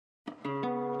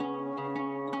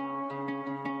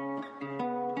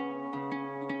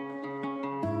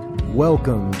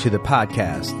Welcome to the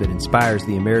podcast that inspires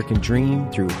the American dream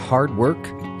through hard work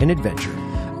and adventure.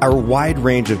 Our wide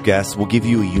range of guests will give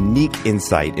you a unique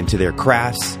insight into their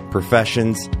crafts,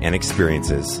 professions, and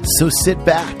experiences. So sit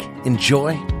back,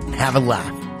 enjoy, and have a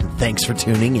laugh. And thanks for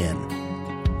tuning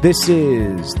in. This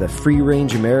is the Free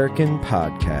Range American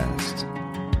Podcast.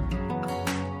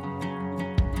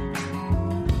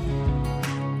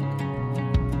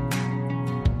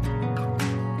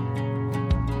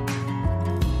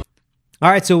 All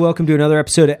right, so welcome to another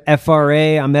episode of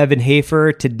FRA. I'm Evan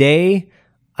Hafer. Today,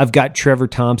 I've got Trevor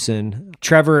Thompson.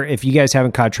 Trevor, if you guys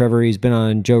haven't caught Trevor, he's been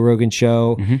on Joe Rogan's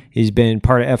show. Mm-hmm. He's been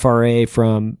part of FRA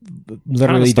from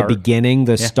literally the beginning,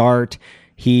 the start.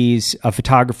 He's a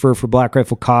photographer for Black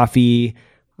Rifle Coffee.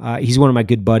 He's one of my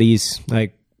good buddies.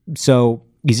 So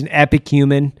he's an epic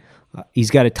human. He's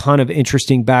got a ton of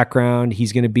interesting background.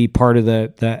 He's going to be part of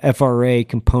the FRA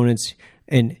components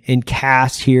and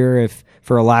cast here, if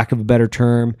for a lack of a better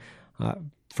term,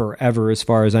 forever, as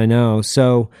far as I know.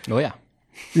 So, the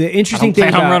interesting thing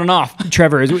about running off.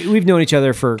 Trevor is we've known each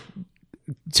other for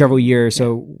several years.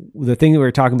 So the thing that we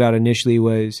were talking about initially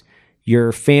was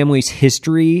your family's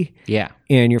history,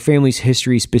 and your family's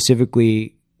history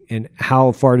specifically, and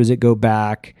how far does it go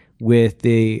back with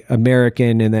the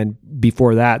American, and then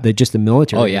before that, the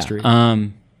military history.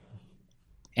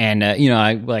 And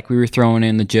we were throwing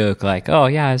in the joke, like,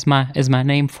 is my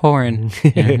name foreign?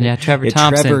 Trevor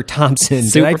Thompson. Trevor Thompson.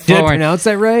 Super Did I pronounce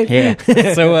that right? Yeah.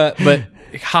 So, but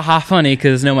funny,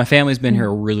 because my family's been here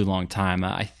a really long time.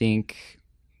 I think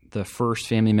the first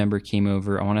family member came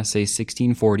over, I want to say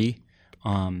 1640.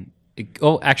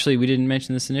 Actually, we didn't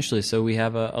mention this initially, so we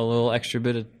have a little extra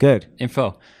bit of good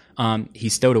info. He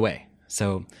stowed away.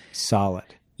 So solid.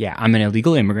 Yeah, I'm an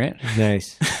illegal immigrant.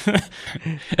 Nice.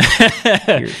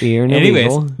 you're an illegal.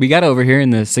 Anyways, we got over here in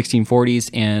the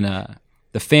 1640s, and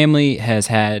the family has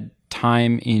had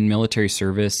time in military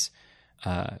service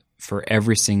for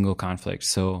every single conflict.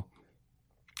 So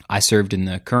I served in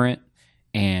the current,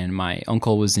 and my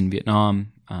uncle was in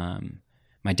Vietnam.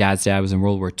 My dad's dad was in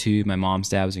World War II. My mom's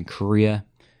dad was in Korea.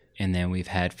 And then we've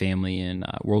had family in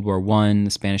World War I, the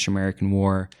Spanish-American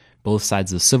War, both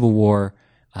sides of the Civil War,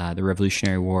 the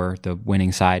Revolutionary War, the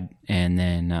winning side, and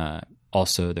then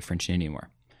also the French and Indian War.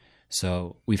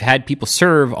 So we've had people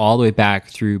serve all the way back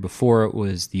through before it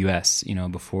was the U.S.,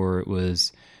 before it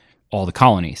was all the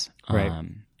colonies. Right.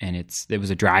 And it was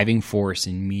a driving force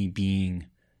in me being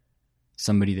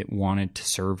somebody that wanted to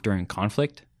serve during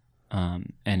conflict.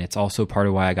 And it's also part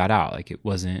of why I got out. Like, it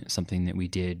wasn't something that we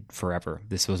did forever.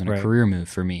 This wasn't a career move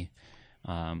for me.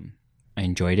 I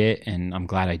enjoyed it, and I'm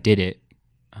glad I did it.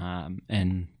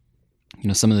 And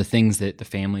some of the things that the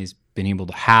family's been able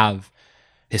to have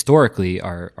historically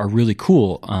are really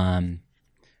cool.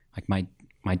 Like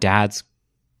my dad's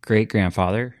great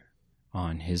grandfather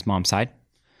on his mom's side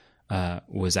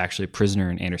was actually a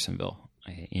prisoner in Andersonville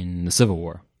in the Civil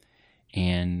War,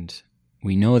 and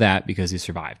we know that because he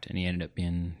survived, and he ended up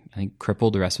being, I think,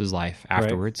 crippled the rest of his life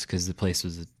afterwards, because the place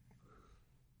was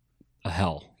a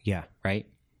hell. Yeah. Right.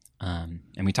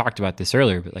 And we talked about this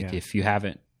earlier, but if you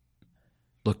haven't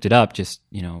looked it up, just,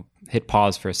 hit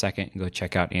pause for a second and go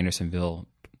check out Andersonville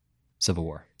Civil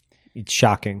War. It's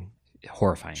shocking.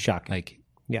 Horrifying. Shocking.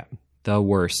 The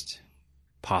worst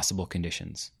possible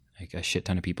conditions. Like, a shit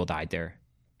ton of people died there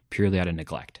purely out of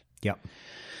neglect. Yep.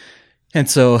 And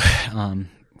so,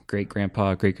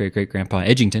 great-grandpa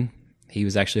Edgington, he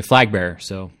was actually a flag bearer.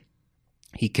 So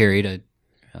he carried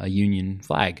a Union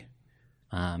flag.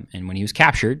 And when he was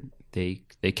captured, they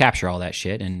capture all that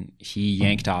shit, and he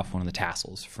yanked off one of the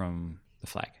tassels from the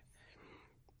flag,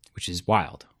 which is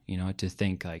wild, to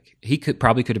think, like, he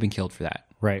probably could have been killed for that.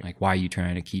 Right. Like, why are you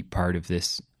trying to keep part of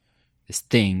this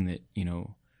thing that,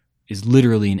 is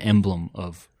literally an emblem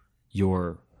of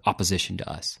your opposition to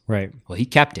us? Right. Well, he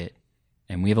kept it,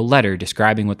 and we have a letter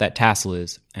describing what that tassel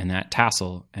is, and that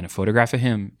tassel and a photograph of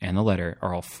him and the letter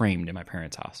are all framed in my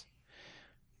parents' house.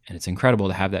 And it's incredible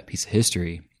to have that piece of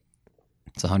history.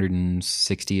 It's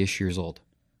 160-ish years old,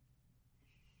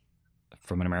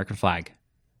 from an American flag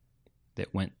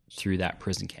that went through that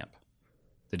prison camp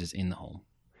that is in the home.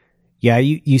 Yeah,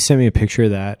 you sent me a picture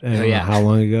of that. I don't know how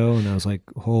long ago, and I was like,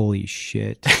 holy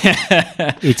shit.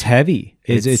 It's heavy.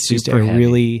 It's just a heavy.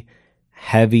 really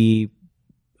heavy,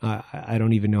 I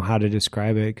don't even know how to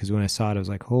describe it, because when I saw it, I was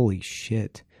like, holy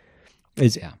shit.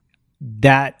 And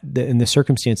the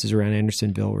circumstances around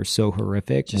Andersonville were so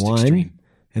horrific. Just extreme.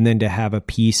 And then to have a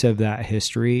piece of that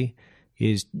history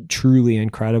is truly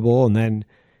incredible. And then,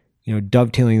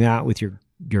 dovetailing that with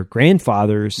your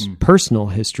grandfather's personal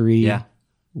history,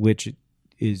 which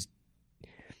is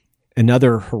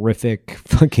another horrific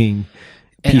fucking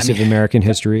piece of American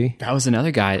history. That was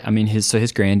another guy. I mean,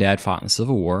 his granddad fought in the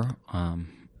Civil War,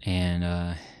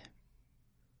 and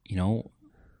you know,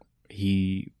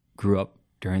 he grew up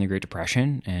during the Great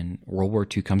Depression, and World War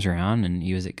II comes around, and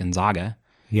he was at Gonzaga.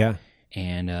 Yeah.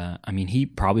 And I mean, he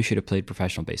probably should have played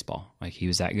professional baseball. Like, he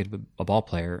was that good of a ball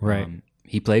player. Right.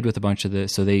 He played with a bunch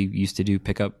of so they used to do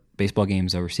pickup baseball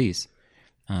games overseas.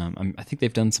 I think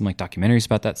they've done some like documentaries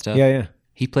about that stuff. Yeah.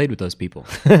 He played with those people.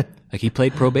 Like, he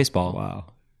played pro baseball.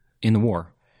 Wow. In the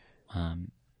war.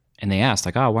 And they asked,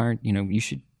 like, oh, why aren't, you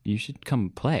should come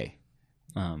play.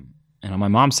 And on my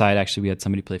mom's side, actually, we had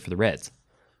somebody play for the Reds.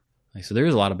 Like, so there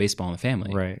was a lot of baseball in the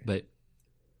family. Right. But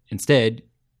instead,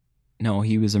 no,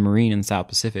 he was a Marine in the South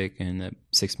Pacific in the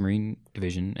 6th Marine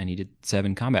Division, and he did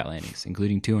 7 combat landings,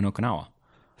 including 2 in Okinawa.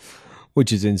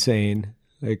 Which is insane.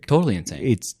 Like, Totally insane.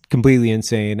 It's completely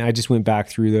insane. I just went back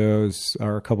through those,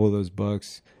 or a couple of those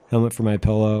books, Helmet for My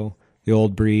Pillow, The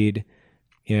Old Breed,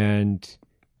 and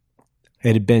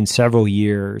it had been several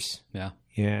years. Yeah.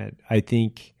 And I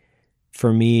think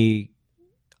for me,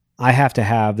 I have to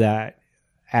have that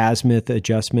azimuth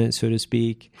adjustment, so to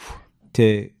speak,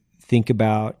 to think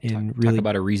about and really talk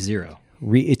about a re-zero.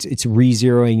 It's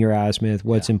re-zeroing your azimuth.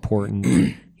 What's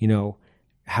important?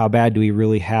 How bad do we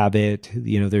really have it?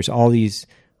 There's all these,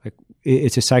 like,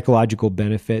 it's a psychological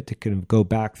benefit to kind of go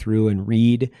back through and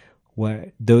read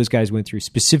what those guys went through,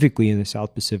 specifically in the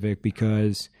South Pacific,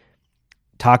 because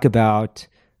talk about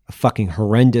a fucking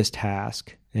horrendous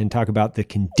task, and talk about the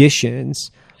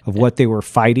conditions of what they were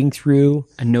fighting through.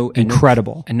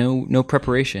 Incredible. And no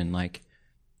preparation. Like,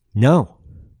 no.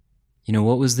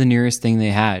 What was the nearest thing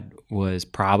they had was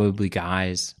probably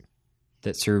guys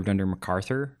that served under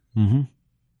MacArthur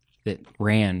that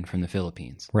ran from the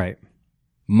Philippines. Right.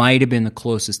 Might have been the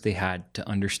closest they had to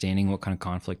understanding what kind of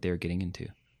conflict they were getting into.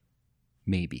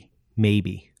 Maybe.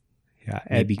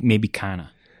 Yeah. Maybe kind of.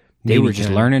 They were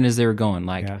just learning as they were going.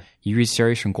 Like, you read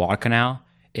stories from Guadalcanal,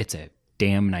 it's a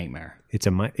damn nightmare.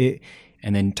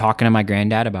 And then talking to my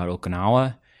granddad about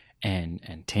Okinawa and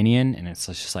Tinian, and it's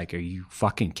just like, are you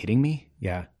fucking kidding me?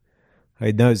 Yeah.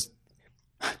 I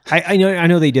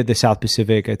know they did the South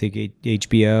Pacific. I think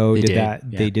HBO did that.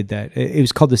 Yeah. They did that. It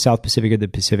was called the South Pacific or the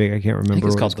Pacific. I can't remember. I think it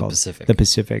was called the Pacific. The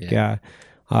Pacific, yeah.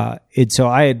 So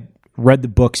I had read the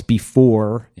books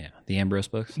before. Yeah, the Ambrose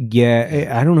books. Yeah,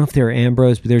 I don't know if they're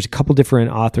Ambrose, but there's a couple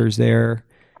different authors there.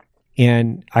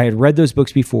 And I had read those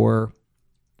books before,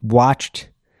 watched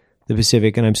the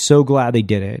Pacific, and I'm so glad they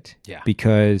did it. Yeah.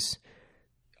 Because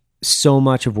so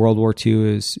much of World War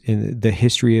II in the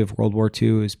history of World War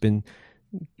II has been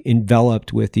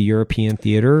enveloped with the European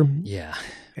theater. Yeah.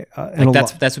 Like,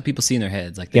 that's what people see in their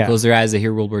heads. Like, they close their eyes, they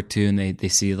hear World War II, and they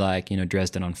see, like,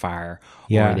 Dresden on fire,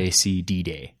 or they see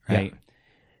D-Day, right? Yeah.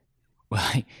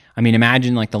 Well, I mean,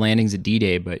 imagine like the landings at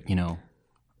D-Day, but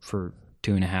for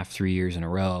 2.5, 3 years in a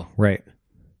row, right?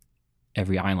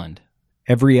 Every island,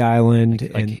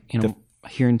 and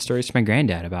hearing stories from my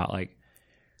granddad about, like,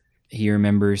 he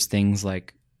remembers things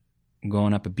like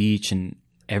going up a beach and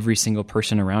every single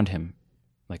person around him,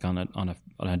 like on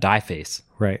a die face,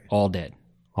 right? All dead,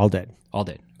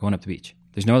 going up the beach.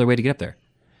 There's no other way to get up there,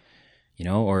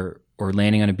 or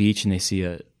landing on a beach and they see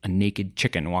a naked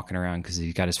chicken walking around because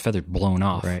he got his feather blown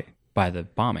off by the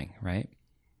bombing, right?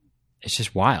 It's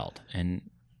just wild. And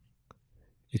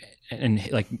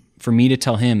like, for me to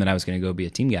tell him that I was going to go be a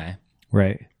team guy,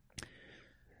 right?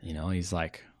 He's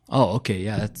like, oh, okay,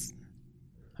 yeah,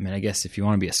 I guess if you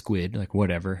want to be a squid, like,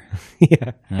 whatever.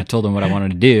 Yeah. And I told him what I wanted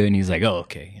to do, and he's like, oh,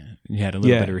 okay. He had a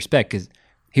little bit of respect because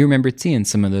he remembered seeing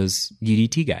some of those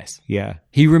UDT guys. Yeah.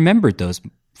 He remembered those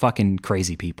fucking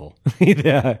crazy people.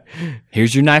 Yeah.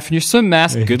 Here's your knife and your swim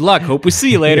mask. Good luck. Hope we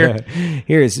see you later. Yeah.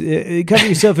 Here's cover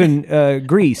yourself in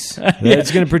grease.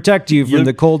 It's going to protect you from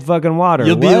the cold fucking water.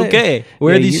 You'll be okay.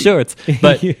 Wear these shorts.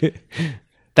 But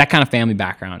that kind of family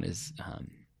background is,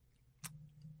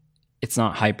 it's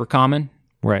not hyper common.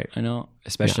 Right. I know,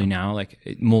 especially now, like,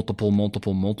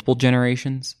 multiple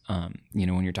generations,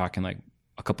 when you're talking like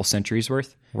a couple centuries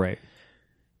worth. Right.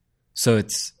 So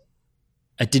it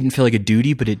didn't feel like a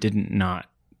duty, but it didn't not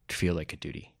feel like a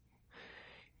duty.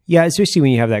 Yeah. Especially when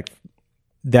you have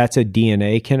that's a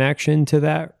DNA connection to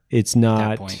that. It's not, at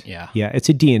that point, yeah. Yeah. It's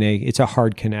a DNA. It's a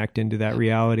hard connect into that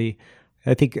reality.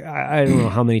 I think, I don't know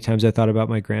how many times I thought about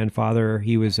my grandfather.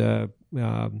 He was a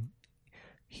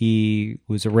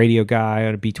radio guy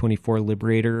on a B-24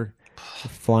 Liberator,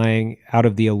 flying out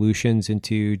of the Aleutians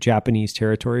into Japanese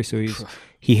territory. So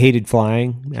he hated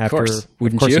flying. Of course you?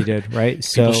 He did, right?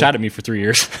 So people shot at me for 3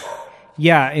 years.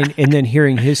 Yeah, and then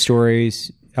hearing his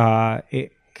stories,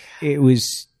 it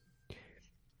was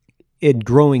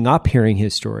growing up hearing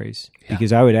his stories,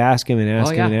 because I would ask him and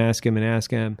ask him and ask him and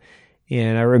ask him.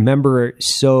 And I remember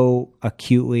so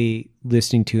acutely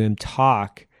listening to him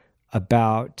talk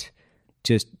about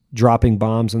just dropping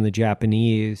bombs on the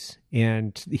Japanese.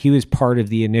 And he was part of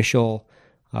the initial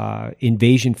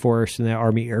invasion force in the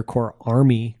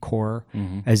Army Corps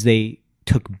as they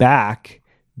took back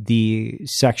the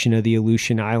section of the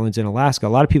Aleutian Islands in Alaska. A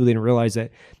lot of people didn't realize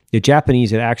that the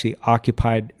Japanese had actually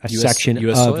occupied a section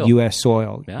of soil. U.S.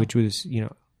 soil, which was,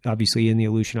 obviously in the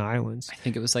Aleutian Islands. I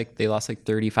think it was like they lost like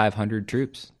 3,500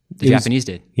 troops. The Japanese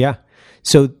did. Yeah.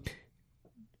 So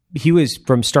he was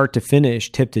from start to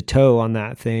finish, tip to toe on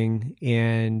that thing.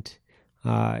 And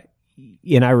I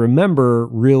remember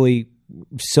really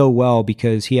so well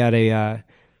because he had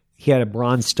a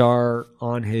Bronze Star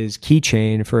on his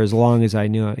keychain for as long as I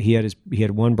knew it. He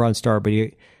had one Bronze Star, but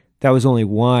that was only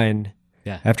one.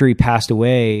 Yeah. After he passed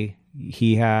away,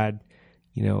 he had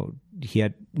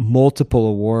multiple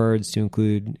awards to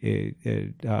include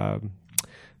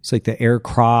it's like the Air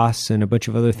Cross and a bunch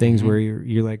of other things where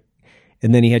you're like,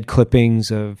 and then he had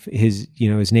clippings of his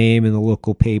name in the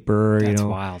local paper. That's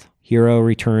wild. Hero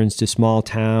returns to small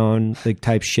town, like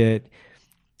type shit.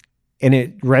 And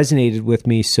it resonated with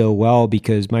me so well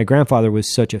because my grandfather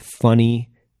was such a funny,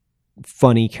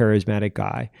 charismatic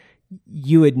guy.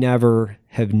 You would never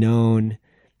have known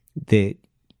that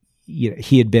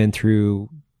he had been through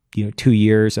 2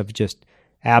 years of just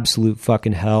absolute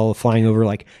fucking hell, flying over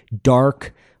like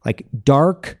dark,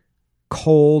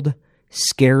 cold,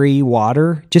 scary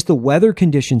water. Just the weather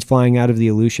conditions flying out of the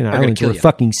Aleutian Islands were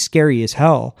fucking scary as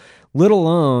hell. Let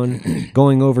alone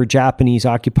going over Japanese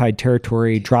occupied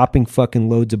territory, dropping fucking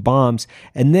loads of bombs,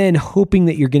 and then hoping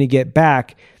that you're going to get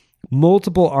back.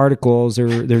 Multiple articles,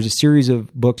 there's a series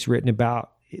of books written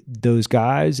about those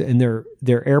guys, and their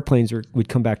airplanes would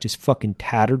come back just fucking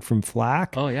tattered from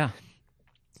flak. Oh, yeah.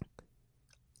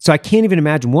 So I can't even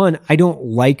imagine. One, I don't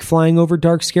like flying over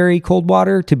dark, scary, cold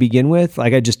water to begin with.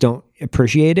 Like, I just don't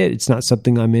appreciate it. It's not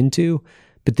something I'm into.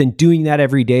 But then doing that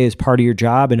every day is part of your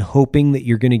job and hoping that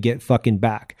you're going to get fucking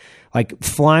back. Like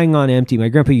flying on empty. My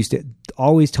grandpa used to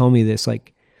always tell me this,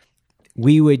 like,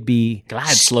 we would be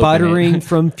sputtering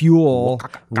from fuel,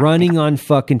 running on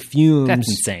fucking fumes. That's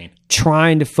insane.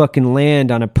 Trying to fucking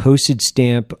land on a postage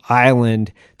stamp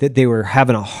island that they were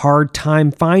having a hard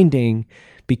time finding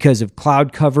because of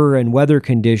cloud cover and weather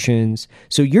conditions.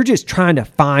 So you're just trying to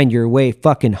find your way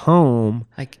fucking home.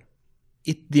 Like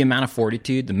the amount of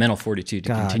fortitude, the mental fortitude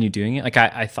to continue doing it. Like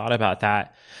I thought about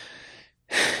that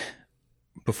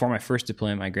before my first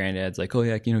deployment. My granddad's like, "Oh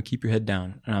yeah, keep your head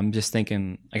down," and I'm just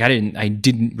thinking, like, I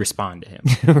didn't respond to him,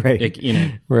 right? Like,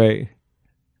 right?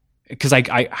 Because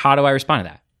how do I respond to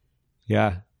that?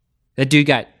 Yeah, that dude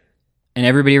and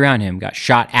everybody around him got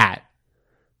shot at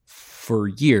for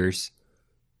years,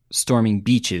 storming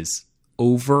beaches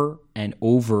over and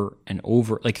over and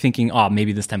over, like thinking, "Oh,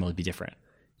 maybe this time it'll be different."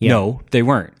 Yeah. No, they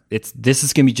weren't. This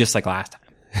is gonna be just like last time.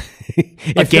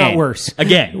 If not worse.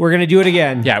 Again. We're going to do it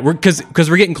again. Yeah, because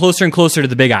we're getting closer and closer to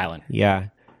the big island. Yeah.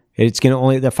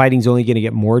 The fighting's only going to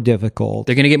get more difficult.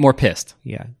 They're going to get more pissed.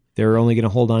 Yeah. They're only going to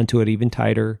hold on to it even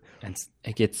tighter. And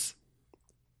it gets,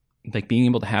 like, being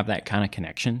able to have that kind of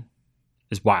connection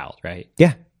is wild, right?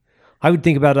 Yeah. I would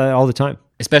think about it all the time.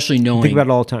 Especially knowing. Think about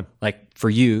it all the time. Like, for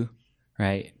you,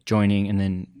 right, joining, and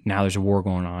then now there's a war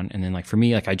going on. And then, like, for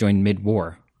me, like, I joined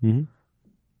mid-war. Mm-hmm.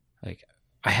 Like,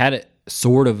 I had it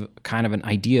sort of kind of an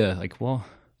idea, like, well,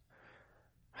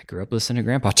 I grew up listening to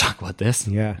Grandpa talk about this.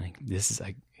 Yeah. Like, this is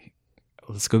like,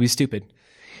 let's go be stupid.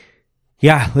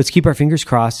 Yeah, let's keep our fingers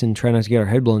crossed and try not to get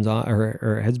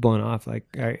our heads blown off. Like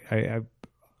I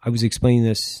was explaining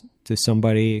this to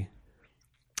somebody.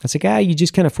 I was like, you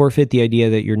just kind of forfeit the idea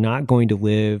that you're not going to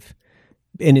live.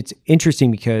 And it's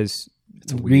interesting because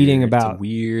reading about a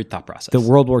weird thought process. The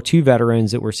World War II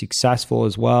veterans that were successful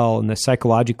as well, and the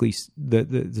psychologically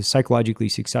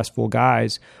successful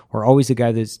guys were always the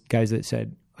guys that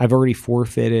said, "I've already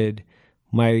forfeited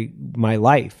my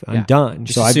life. I'm done.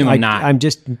 Just assume I'm not. I'm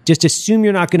just assume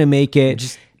you're not going to make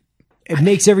it." It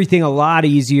makes everything a lot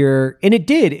easier, and it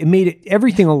did. It made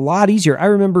everything a lot easier. I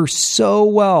remember so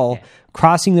well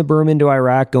crossing the Burma into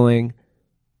Iraq, going,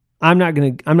 I'm not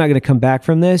gonna come back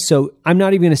from this, so I'm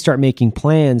not even gonna start making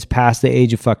plans past the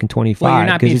age of fucking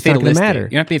 25 because it's not gonna matter.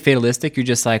 You're not being fatalistic. You're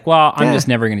just like, well, I'm just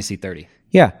never gonna see 30.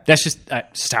 Yeah, that's just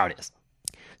how it is.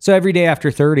 So every day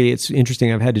after 30, it's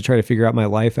interesting. I've had to try to figure out my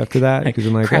life after that because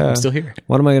I'm like, crap, I'm still here.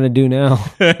 What am I gonna do now?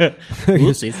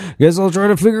 Guess I'll try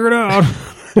to figure it out.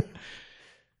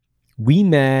 We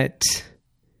met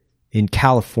in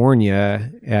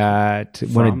California at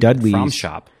one of Dudley's From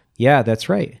shop. Yeah, that's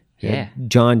right. Yeah.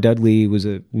 John Dudley was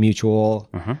a mutual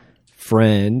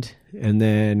friend, and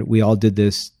then we all did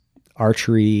this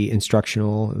archery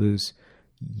instructional. It was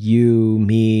you,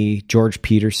 me, George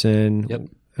Peterson.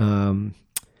 Yep.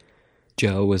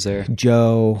 Joe was there.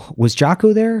 Joe. Was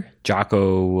Jocko there?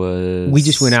 Jocko was. We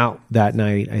just went out that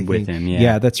night, I with think. him, yeah.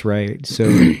 Yeah, that's right. So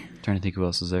Trying to think who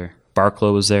else was there.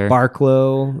 Barclow was there.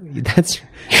 Barclow. That's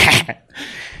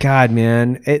God,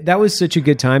 man. That was such a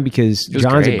good time because was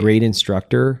John's a great. great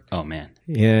instructor, Oh man.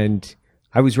 and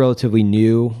I was relatively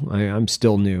new. I'm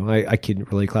still new. I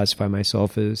couldn't really classify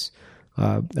myself as,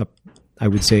 I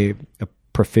would say, a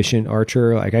proficient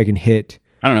archer. Like I can hit.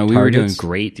 I don't know. We were doing targets.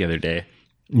 great the other day.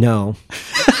 No.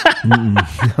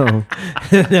 No.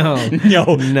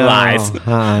 No. Lies.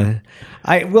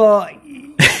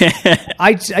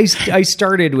 I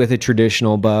started with a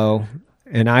traditional bow,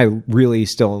 and I really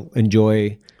still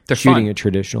enjoy They're shooting fun. a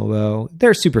traditional bow.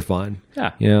 They're super fun.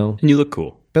 Yeah. You know. And you look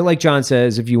cool. But like John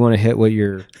says, if you want to hit what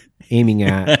you're aiming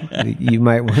at, you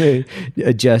might want to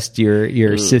adjust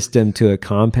your system to a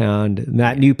compound. And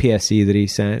that new PSC that he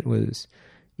sent was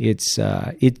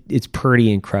it's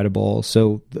pretty incredible.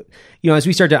 So as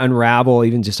we start to unravel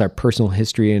even just our personal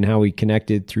history and how we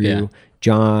connected through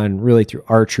John, really through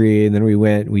archery, and then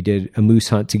we did a moose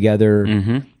hunt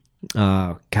together.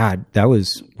 God,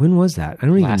 when was that? I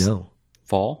don't even know.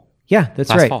 Fall. Yeah, that's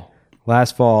Last right. fall.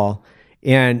 Last fall.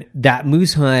 And that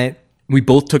moose hunt, We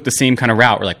both took the same kind of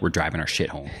route. We're like, we're driving our shit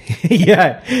home.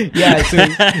 yeah. So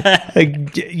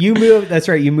like, you moved. That's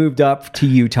right. You moved up to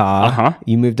Utah.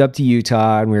 You moved up to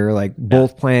Utah, and we were like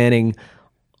both planning,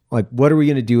 like, what are we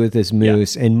going to do with this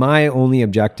moose? And my only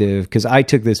objective, because I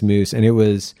took this moose, and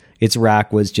its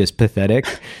rack was just pathetic,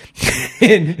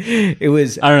 and it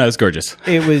was. I don't know. It's gorgeous.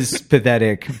 It was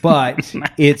pathetic, but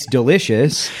it's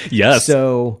delicious. Yes.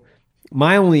 So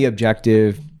my only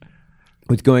objective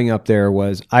with going up there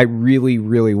was I really,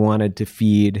 really wanted to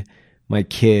feed my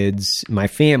kids, my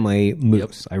family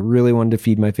moose. I really wanted to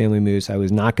feed my family moose. I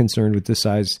was not concerned with the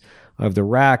size of the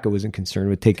rack. I wasn't concerned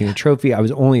with taking a trophy. I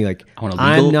was only like, I want a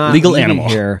I'm not legal leaving animal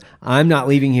here. I'm not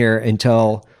leaving here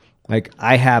until like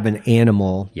I have an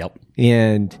animal. Yep.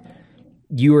 And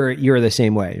you're the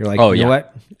same way. You're like, Oh, you know yeah.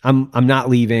 what? I'm not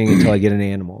leaving until I get an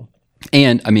animal.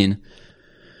 And I mean,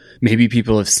 maybe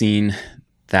people have seen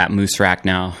that moose rack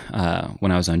now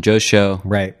when I was on Joe's show.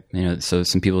 Right. So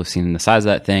some people have seen the size of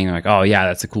that thing. They're like, oh, yeah,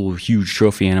 that's a cool, huge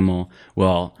trophy animal.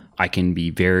 Well, I can be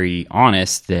very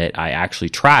honest that I actually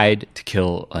tried to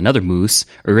kill another moose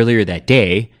earlier that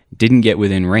day, didn't get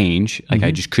within range. Like,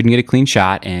 I just couldn't get a clean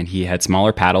shot, and he had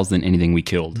smaller paddles than anything we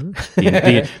killed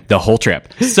the whole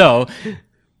trip. So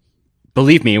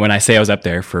believe me when I say I was up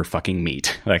there for fucking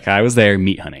meat. Like, I was there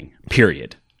meat hunting,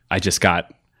 period. I just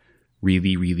got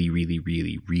really, really, really,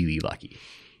 really, really lucky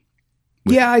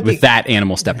with that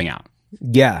animal stepping out.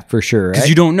 Yeah, for sure. Because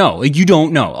you don't know. Like, you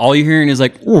don't know. All you're hearing is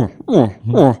like, You don't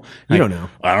know. I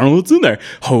don't know what's in there.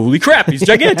 Holy crap, he's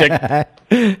gigantic.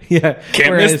 Yeah.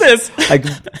 Can't miss this. Like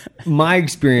my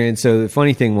experience. So the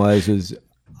funny thing was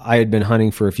I had been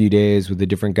hunting for a few days with a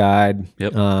different guide.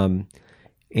 Yep.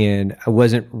 And I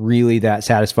wasn't really that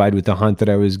satisfied with the hunt that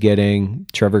I was getting.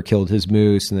 Trevor killed his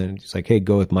moose, and then he's like, hey,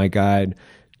 go with my guide.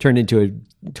 Turned into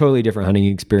a totally different hunting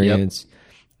experience.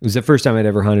 It was the first time I'd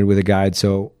ever hunted with a guide,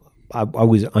 so I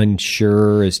was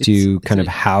unsure as to kind of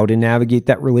how to navigate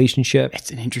that relationship.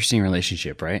 It's an interesting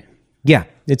relationship, right? Yeah,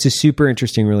 it's a super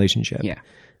interesting relationship. Yeah.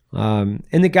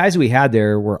 And the guys we had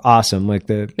there were awesome. Like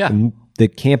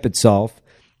the camp itself,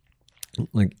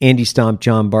 like Andy Stump,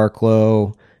 John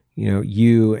Barclow,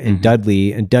 you and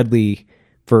Dudley. And Dudley,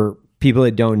 for people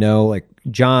that don't know, like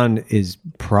John is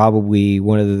probably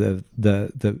one of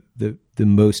the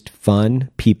most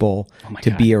fun people to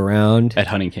be around At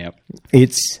hunting camp.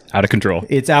 It's Out of control.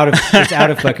 it's out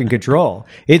of fucking control.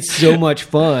 It's so much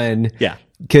fun. Yeah.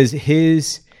 Because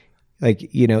his,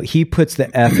 he puts the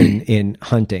F in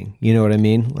hunting. You know what I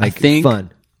mean? Like,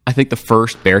 fun. I think the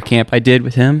first bear camp I did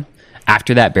with him,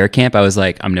 after that bear camp, I was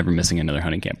like, I'm never missing another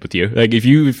hunting camp with you. Like, if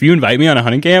you invite me on a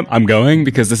hunting camp, I'm going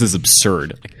because this is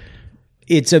absurd.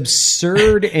 It's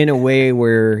absurd in a way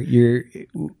where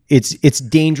it's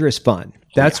dangerous fun.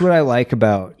 That's what I like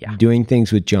about doing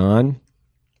things with John.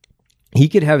 He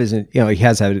could have his, he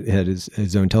has had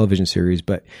his own television series,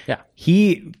 but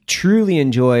he truly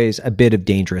enjoys a bit of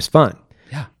dangerous fun.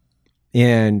 Yeah.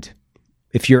 And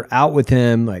if you're out with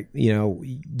him, like,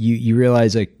 you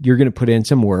realize like you're going to put in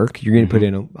some work. You're going to put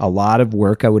in a lot of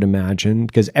work, I would imagine,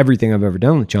 because everything I've ever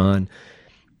done with John,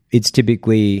 it's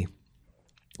typically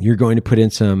you're going to put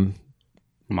in some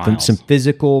Miles. some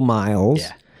physical miles.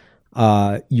 Yeah.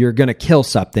 you're going to kill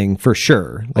something for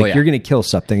sure. Like you're going to kill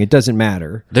something. It doesn't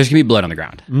matter. There's going to be blood on the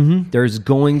ground. There's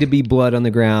going to be blood on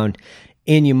the ground,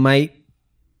 and you might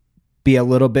be a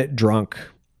little bit drunk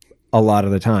a lot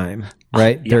of the time,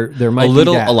 right? There might be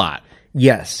that. A lot.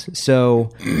 Yes. So,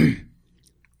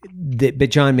 but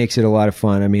John makes it a lot of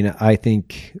fun. I mean, I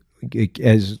think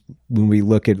as when we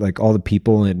look at like all the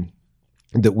people and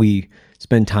that we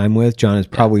spend time with, John is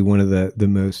probably one of the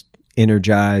most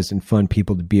energized and fun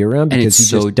people to be around because he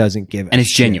just doesn't give a and it's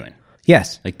shit. genuine.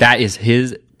 Yes. Like that is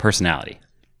his personality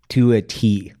To a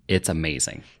T. It's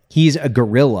amazing. He's a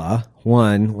gorilla,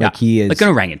 he is like an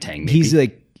orangutan. Maybe. He's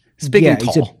like He's big and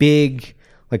he's tall. a big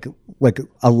like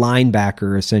a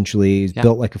linebacker essentially. He's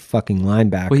built like a fucking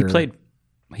linebacker. Well,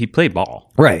 he played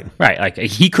ball. Right. Like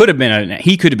he could have been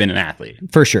an athlete.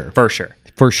 For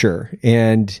sure.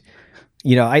 And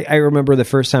you know, I remember the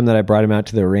first time that I brought him out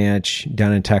to the ranch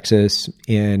down in Texas,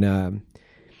 and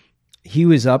he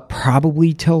was up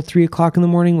probably till 3:00 in the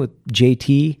morning with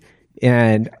JT,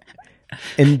 and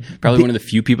probably one of the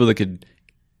few people that could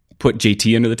put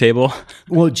JT under the table.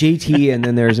 Well, JT, and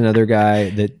then there's another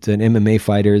guy that's an MMA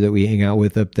fighter that we hang out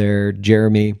with up there,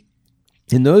 Jeremy,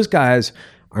 and those guys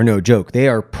are no joke. They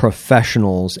are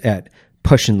professionals at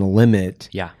pushing the limit.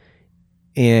 Yeah,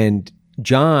 and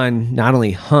John not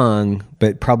only hung,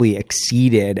 but probably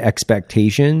exceeded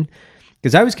expectation.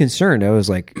 Because I was concerned. I was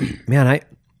like, man,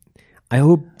 I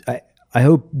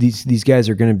hope these guys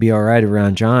are going to be all right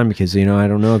around John, because, you know, I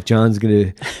don't know if John's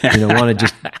going to, you know, want to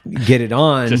just get it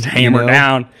on. Just hammer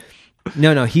down.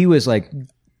 No, he was like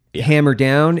hammer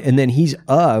down. And then he's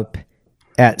up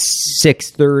at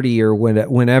 6:30 or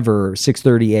whenever,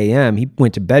 6:30 a.m. He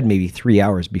went to bed maybe 3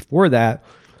 hours before that,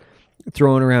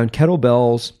 throwing around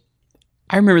kettlebells.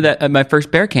 I remember that at my first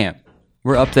bear camp.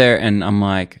 We're up there, and I'm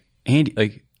like, Andy,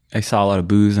 like, I saw a lot of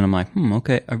booze, and I'm like,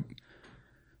 okay,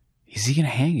 is he gonna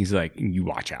hang? He's like, you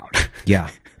watch out. Yeah,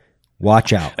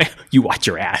 watch out. You watch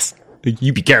your ass.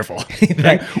 You be careful.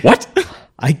 Like, what?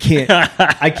 I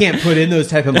can't put in those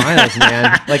type of miles,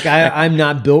 man. Like I'm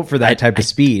not built for that type of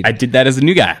speed. I did that as a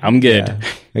new guy. I'm good. Yeah.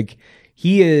 Like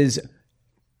he is,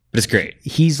 but it's great.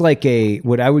 He's like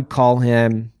what I would call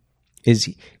him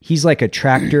is he's like a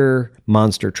tractor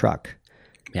monster truck.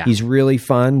 Yeah. He's really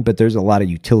fun, but there's a lot of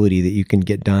utility that you can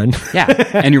get done. Yeah.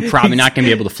 And you're probably not going to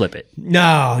be able to flip it.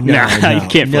 No. You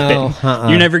can't flip it.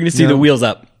 You're never going to see the wheels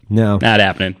up. No. Not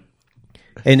happening.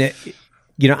 And,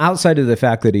 you know, outside of the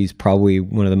fact that he's probably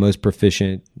one of the most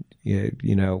proficient,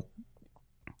 you know,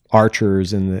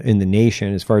 archers in the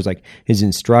nation, as far as like his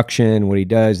instruction, what he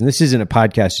does. And this isn't a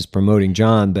podcast just promoting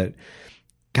John, but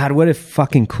God, what a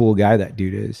fucking cool guy that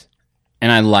dude is.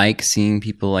 And I like seeing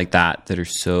people like that are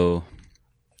so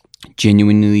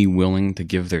genuinely willing to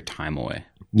give their time away.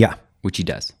 Yeah. Which he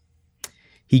does.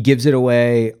 He gives it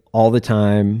away all the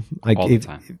time. Like all the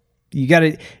time. You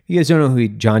guys don't know who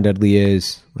John Dudley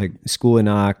is, like School of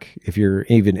Knock, if you're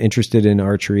even interested in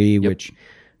archery, which,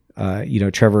 you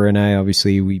know, Trevor and I,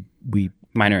 obviously we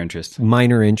minor interest.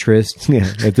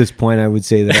 Yeah. At this point, I would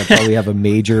say that I probably have a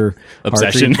major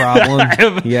obsession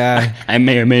problem. Yeah. I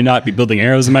may or may not be building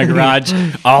arrows in my garage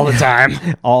all the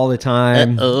time. All the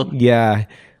time. Uh-oh. Yeah.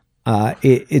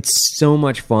 It's so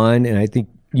much fun. And I think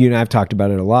you and I have talked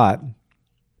about it a lot,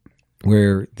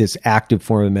 where this active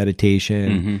form of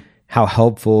meditation, how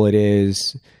helpful it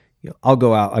is. You know, I'll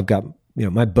go out. I've got, you know,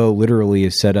 my bow literally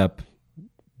is set up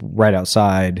right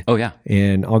outside. Oh yeah.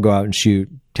 And I'll go out and shoot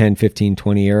 10, 15,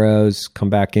 20 arrows, come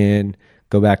back in,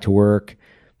 go back to work.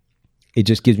 It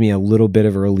just gives me a little bit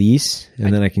of a release,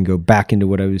 and then I can go back into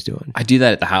what I was doing. I do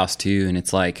that at the house too. And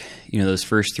it's like, you know, those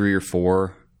first 3 or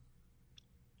 4,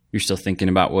 you're still thinking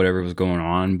about whatever was going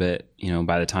on. But, you know,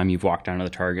 by the time you've walked down to the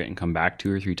target and come back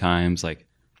 2 or 3 times, like,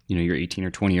 you know, you're 18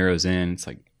 or 20 arrows in, it's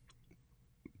like,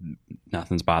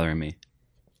 nothing's bothering me.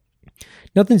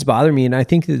 Nothing's bothering me. And I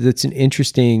think that that's an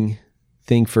interesting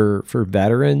thing for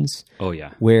veterans. Oh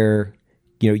yeah. Where,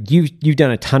 you know, you've done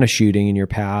a ton of shooting in your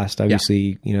past.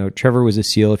 Obviously, you know, Trevor was a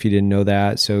SEAL, if you didn't know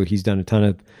that. So he's done a ton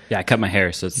of. Yeah. I cut my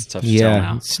hair, so it's tough to tell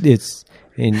now. It's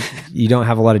and you don't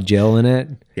have a lot of gel in it.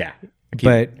 Yeah.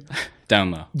 But down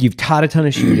low. You've taught a ton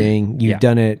of shooting. You've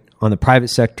done it on the private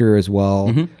sector as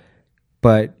well.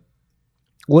 But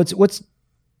what's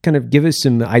kind of give us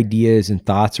some ideas and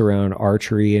thoughts around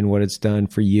archery and what it's done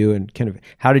for you, and kind of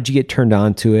how did you get turned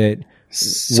on to it?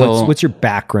 So, what's your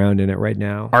background in it right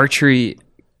now? Archery,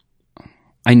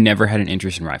 I never had an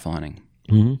interest in rifle hunting.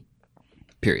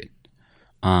 Period.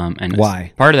 And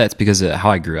why? Part of that's because of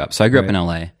how I grew up. So I grew up in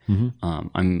LA.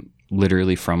 I'm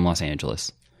literally from Los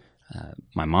Angeles.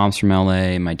 My mom's from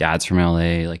LA. My dad's from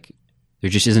LA. Like, There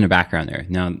just isn't a background there.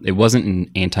 Now, it wasn't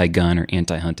an anti-gun or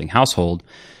anti-hunting household.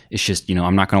 It's just,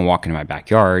 I'm not going to walk into my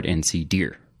backyard and see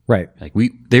deer. Right. Like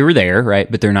they were there, right?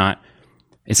 But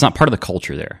it's not part of the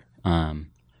culture there.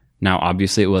 Now,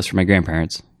 obviously it was for my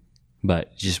grandparents, but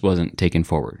it just wasn't taken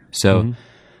forward. So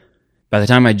by the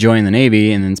time I joined the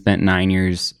Navy and then spent 9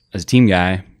 years as a team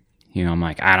guy, I'm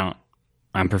like,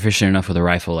 I'm proficient enough with a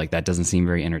rifle. Like that doesn't seem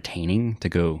very entertaining to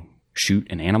go shoot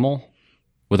an animal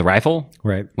with a rifle.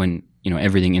 Right. When,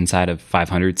 everything inside of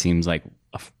 500 seems like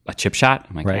a chip shot.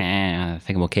 I'm like, I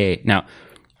think I'm okay. Now,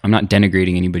 I'm not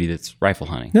denigrating anybody that's rifle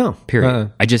hunting. No.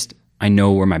 Period. I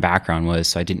know where my background was,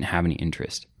 so I didn't have any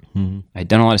interest. I'd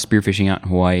done a lot of spearfishing out in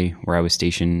Hawaii where I was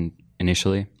stationed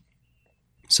initially.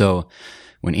 So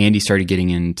when Andy started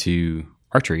getting into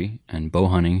archery and bow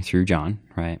hunting through John,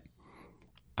 right,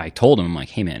 I told him, I'm like,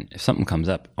 hey man, if something comes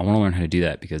up, I want to learn how to do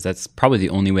that because that's probably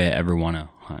the only way I ever want to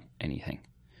hunt anything.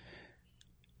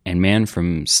 And man,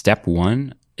 from step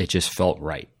one, it just felt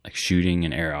right. Like shooting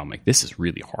an arrow, I'm like, this is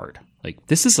really hard. Like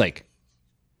this is like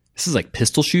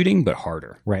pistol shooting, but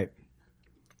harder. Right.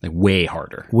 Like way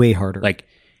harder. Way harder. Like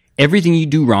everything you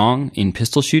do wrong in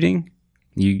pistol shooting,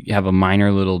 you have a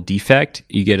minor little defect,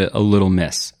 you get a little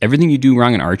miss. Everything you do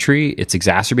wrong in archery, it's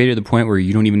exacerbated to the point where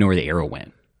you don't even know where the arrow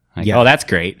went. Like, oh, that's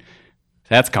great.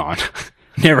 That's gone.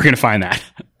 Never going to find that.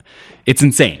 It's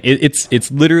insane. It's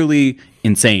literally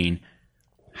insane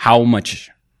how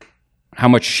much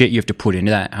shit you have to put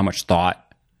into that, how much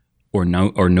thought or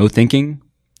no thinking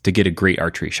to get a great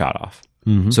archery shot off.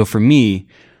 So for me,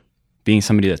 being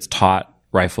somebody that's taught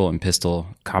rifle and pistol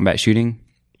combat shooting,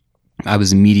 I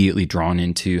was immediately drawn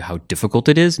into how difficult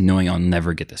it is, knowing I'll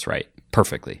never get this right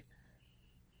perfectly.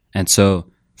 And so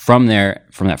from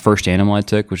that first animal I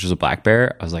took, which was a black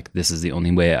bear, I was like, this is the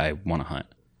only way I want to hunt.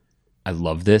 I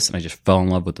love this. And I just fell in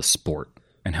love with the sport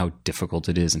and how difficult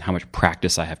it is and how much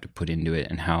practice I have to put into it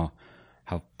and how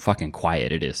fucking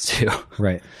quiet it is too.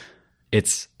 Right.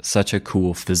 It's such a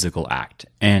cool physical act.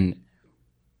 And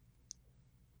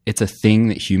it's a thing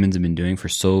that humans have been doing for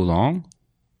so long.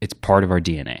 It's part of our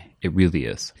DNA. It really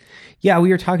is. Yeah, we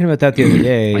were talking about that the other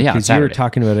day. Yeah, because you were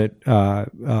talking about it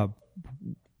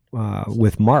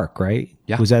with Mark, right?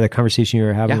 Yeah. Was that a conversation you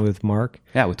were having with Mark?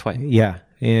 Yeah, with Dwight. Yeah.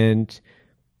 And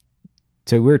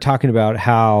so we were talking about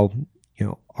how,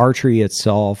 archery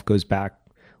itself goes back,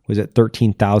 was it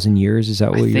 13,000 years? Is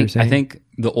that what you were saying? I think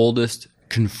the oldest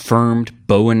confirmed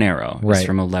bow and arrow is Right.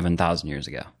 from 11,000 years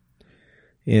ago.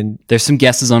 And There's some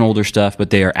guesses on older stuff, but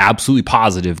they are absolutely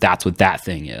positive that's what that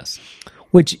thing is.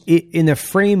 which in the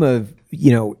frame of,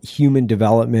 human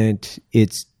development,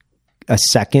 it's a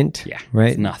second, Yeah,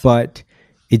 right? it's nothing. But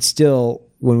it's still,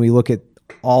 when we look at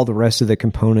all the rest of the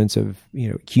components of,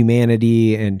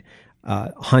 humanity and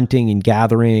hunting and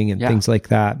gathering and things like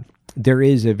that, there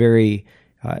is a very,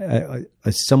 a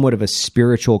somewhat of a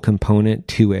spiritual component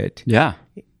to it Yeah.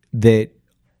 that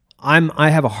I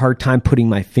have a hard time putting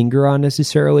my finger on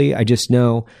necessarily. I just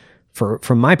know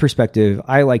from my perspective,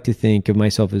 I like to think of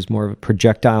myself as more of a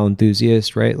projectile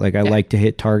enthusiast, right? Like I like to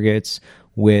hit targets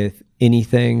with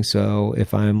anything. So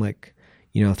if I'm like,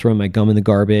 throwing my gum in the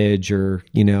garbage or,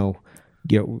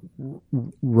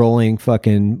 rolling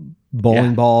fucking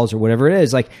bowling balls or whatever it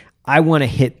is, like I want to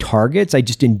hit targets. I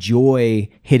just enjoy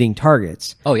hitting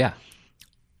targets. Oh, yeah.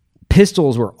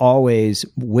 Pistols were always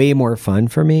way more fun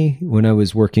for me when I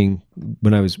was working,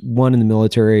 when I was in the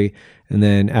military and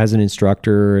then as an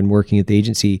instructor and working at the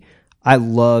agency. I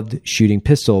loved shooting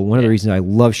pistol. One of the reasons I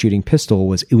love shooting pistol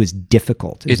was it was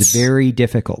difficult. It's very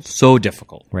difficult. So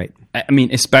difficult. Right. I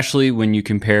mean, especially when you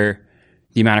compare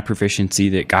the amount of proficiency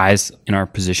that guys in our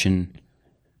position,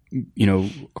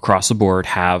 across the board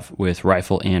have with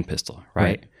rifle and pistol,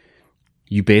 right?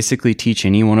 You basically teach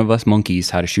any one of us monkeys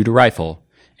how to shoot a rifle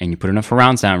and you put enough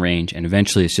rounds down range and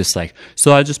eventually it's just like,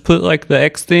 so I just put like the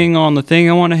X thing on the thing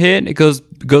I want to hit and it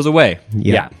goes away.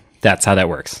 Yeah. That's how that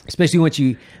works. Especially once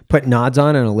you put nods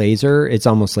on and a laser, it's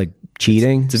almost like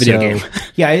cheating. It's a video game.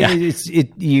 Yeah.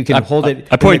 You can hold it.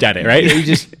 I point at it, right? You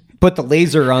just put the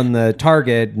laser on the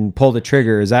target and pull the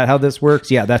trigger. Is that how this works?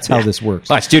 Yeah, that's how this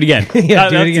works. Let's do it again. Do it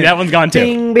again. That one's gone too.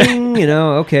 Bing, bing.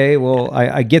 Okay, well,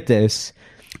 I get this.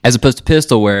 As opposed to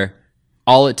pistol where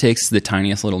all it takes is the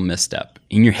tiniest little misstep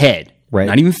in your head, Right.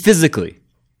 Not even physically,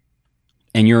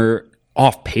 and you're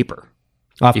off paper.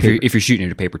 If you're shooting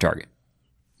at a paper target,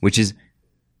 which is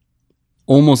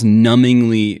almost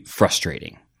numbingly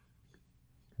frustrating.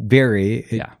 Very.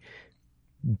 Yeah.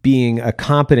 Being a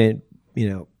competent,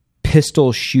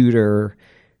 pistol shooter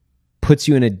puts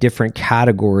you in a different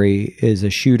category as a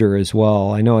shooter as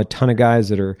well. I know a ton of guys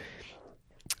that are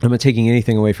I'm not taking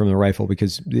anything away from the rifle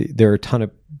because there are a ton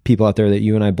of people out there that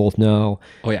you and I both know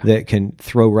that can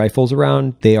throw rifles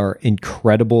around. They are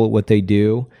incredible at what they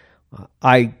do.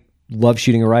 I love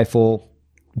shooting a rifle,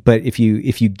 but if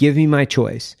you give me my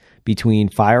choice between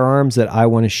firearms that I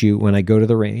want to shoot when I go to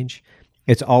the range,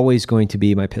 it's always going to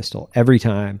be my pistol every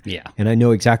time. Yeah. And I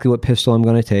know exactly what pistol I'm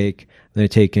going to take. I'm going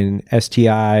to take an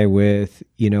STI with,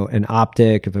 an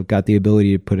optic. If I've got the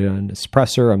ability to put it on a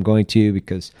suppressor, I'm going to,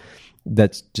 because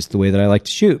that's just the way that I like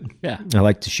to shoot. Yeah. I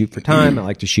like to shoot for time. I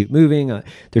like to shoot moving.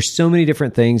 There's so many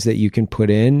different things that you can put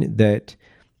in that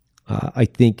I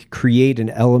think create an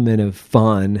element of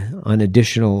fun, an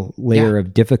additional layer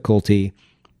of difficulty,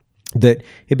 that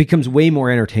it becomes way more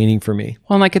entertaining for me.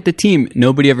 Well, like at the team,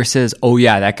 nobody ever says, "Oh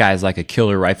yeah, that guy's like a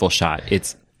killer rifle shot."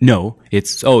 It's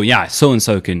 "Oh yeah, so and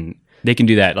so can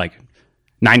do that like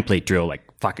 9-plate drill like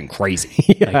fucking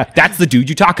crazy." Like, that's the dude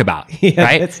you talk about,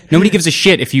 right? Nobody gives a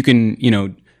shit if you can,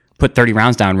 put 30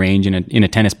 rounds down range in a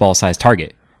tennis ball sized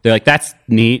target. They're like, "That's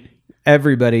neat."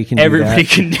 Everybody can do Everybody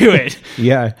can do it.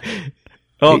 Yeah.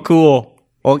 Oh, cool.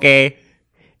 Okay.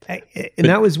 And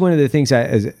that was one of the things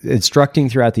I was instructing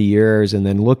throughout the years, and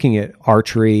then looking at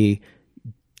archery,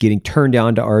 getting turned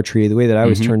on to archery. The way that I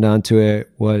was turned on to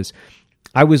it was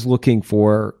I was looking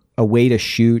for a way to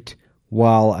shoot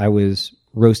while I was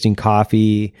roasting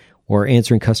coffee or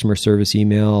answering customer service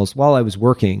emails while I was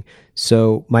working.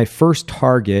 So my first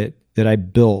target that I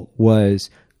built was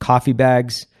coffee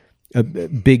bags,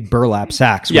 big burlap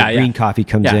sacks where green coffee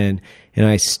comes in, and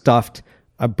I stuffed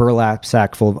a burlap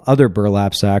sack full of other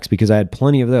burlap sacks because I had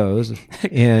plenty of those,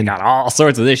 and got all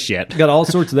sorts of this shit. Got all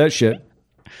sorts of that shit.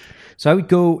 So I would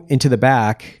go into the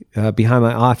back behind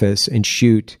my office and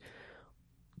shoot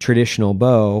traditional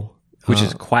bow, which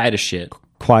is quiet as shit.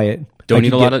 Quiet. Don't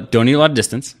need a lot of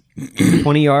distance.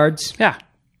 20 yards. Yeah.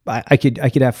 I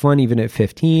could have fun even at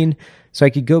 15. So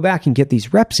I could go back and get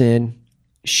these reps in,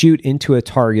 shoot into a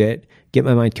target, get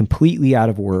my mind completely out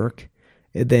of work,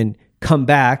 and then come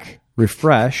back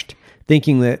refreshed,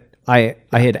 thinking that I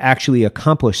had actually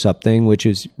accomplished something, which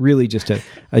is really just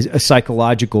a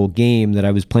psychological game that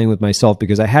I was playing with myself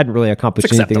because I hadn't really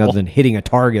accomplished anything other than hitting a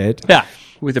target. Yeah,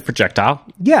 with a projectile.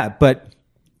 Yeah, but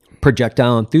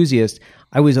projectile enthusiast,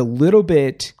 I was a little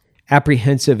bit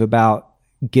apprehensive about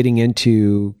getting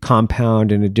into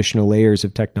compound and additional layers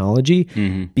of technology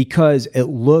because it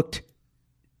looked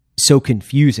so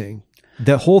confusing.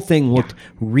 The whole thing looked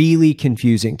really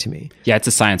confusing to me. Yeah, it's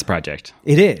a science project.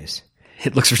 It is.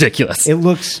 It looks ridiculous. It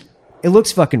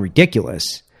looks fucking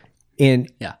ridiculous.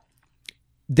 And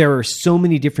there are so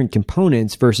many different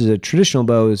components versus a traditional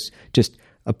bow is just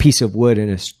a piece of wood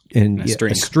and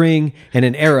a string and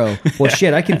an arrow. Well,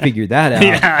 shit, I can figure that out.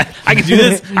 Yeah, I can do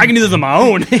this. I can do this on my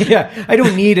own. Yeah, I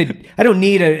don't need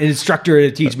an instructor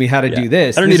to teach me how to do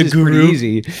this. I don't need a guru. Pretty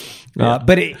easy.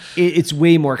 But it's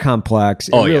way more complex.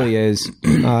 It really is.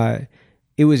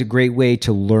 It was a great way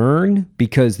to learn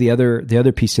because the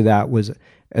other piece of that was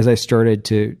as I started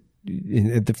to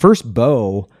the first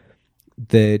bow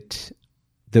that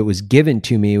was given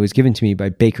to me by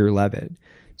Baker Levitt.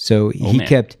 So he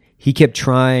kept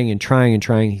trying and trying and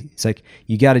trying. He's like,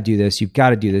 you got to do this. You've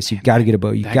got to do this. You've got to get a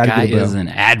bow. You've got to get a bow. That guy is an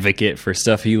advocate for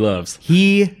stuff he loves.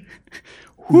 He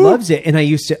loves it. And I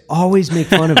used to always make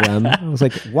fun of him. I was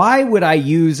like, why would I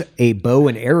use a bow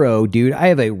and arrow, dude? I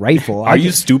have a rifle. Are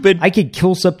you stupid? I could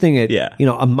kill something at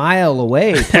a mile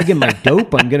away. Plug in my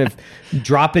dope. I'm going to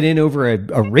drop it in over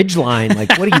a ridge line.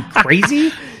 Like, what are you,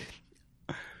 crazy?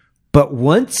 But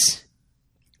once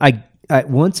I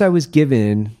was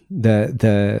given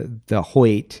the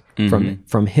Hoyt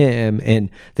from him, and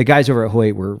the guys over at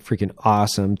Hoyt were freaking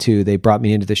awesome too. They brought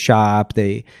me into the shop.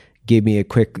 They gave me a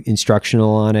quick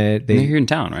instructional on it. They're here in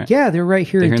town, right? Yeah, they're right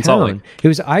here in town. It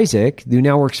was Isaac, who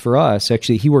now works for us.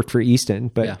 Actually, he worked for Easton,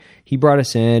 but he brought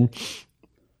us in.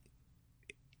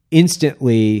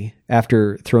 Instantly,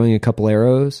 after throwing a couple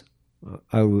arrows,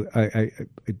 I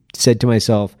said to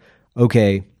myself,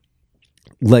 okay,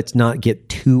 let's not get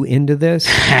too into this.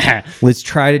 Let's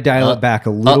try to dial it back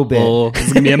a little bit.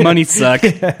 It's going to be a money suck.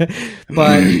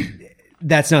 But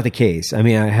that's not the case. I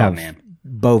mean, I have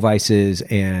bow vices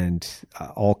and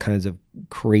all kinds of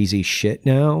crazy shit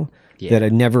now that I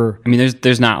never... I mean,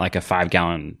 there's not like a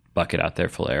 5-gallon bucket out there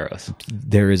full of arrows.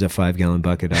 There is a 5-gallon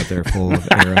bucket out there full of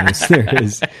arrows. There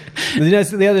is.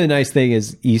 The other nice thing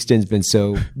is Easton's been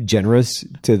so generous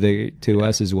to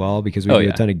us as well because we do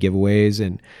a ton of giveaways,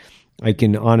 and I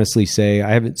can honestly say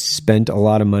I haven't spent a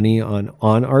lot of money on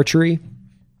archery.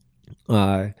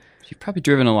 You've probably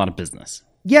driven a lot of business.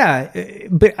 Yeah,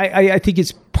 but I think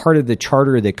it's part of the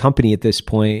charter of the company at this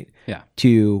point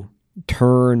to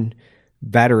turn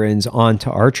veterans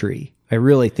onto archery. I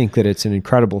really think that it's an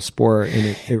incredible sport,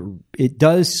 and it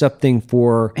does something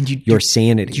for your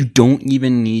sanity. You don't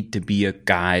even need to be a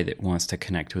guy that wants to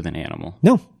connect with an animal.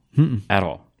 No. At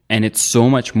all. And it's so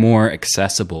much more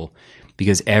accessible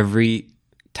because every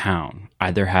town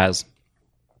either has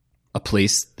a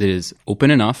place that is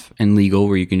open enough and legal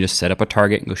where you can just set up a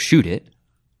target and go shoot it,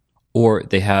 or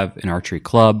they have an archery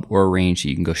club or a range that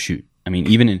you can go shoot. I mean,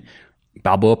 even in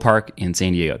Balboa Park in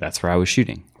San Diego, that's where I was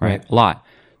shooting, right? A lot.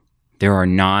 There are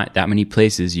not that many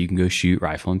places you can go shoot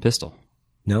rifle and pistol.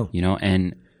 No.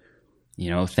 And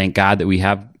thank God that we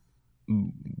have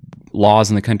laws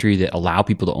in the country that allow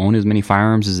people to own as many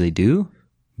firearms as they do,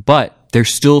 but they're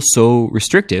still so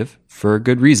restrictive for a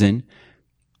good reason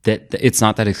that it's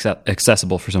not that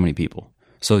accessible for so many people.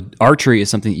 So archery is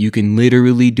something that you can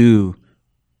literally do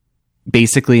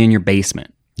basically in your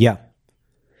basement. Yeah.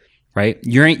 Right?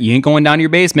 You ain't going down to your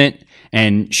basement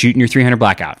and shooting your 300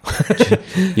 blackout.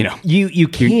 You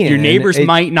can. Your neighbors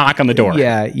might knock on the door.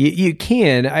 Yeah, you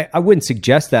can. I wouldn't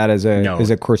suggest that as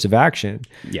a course of action.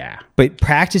 Yeah. But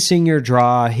practicing your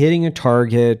draw, hitting a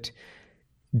target,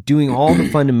 doing all the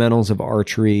fundamentals of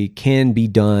archery can be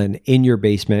done in your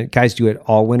basement. Guys do it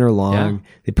all winter long.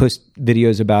 Yeah. They post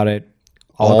videos about it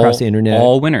all across the internet.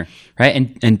 All winter,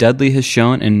 right? And Dudley has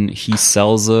shown, and he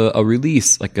sells a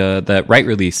release, like that right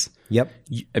release. Yep.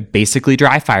 Basically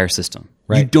dry fire system.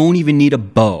 Right. You don't even need a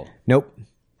bow. Nope.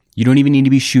 You don't even need to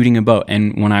be shooting a bow.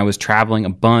 And when I was traveling a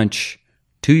bunch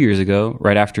 2 years ago,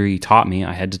 right after he taught me,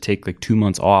 I had to take like 2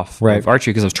 months off of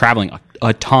archery because I was traveling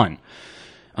a ton.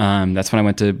 That's when I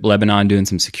went to Lebanon doing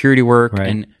some security work,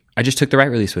 and I just took the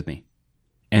right release with me.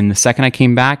 And the second I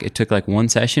came back, it took like one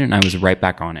session, and I was right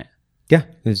back on it. Yeah.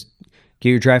 Get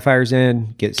your dry fires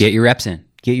in. Get your reps in.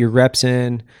 Get your reps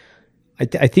in.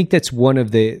 I think that's one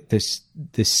of the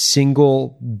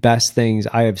single best things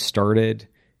I have started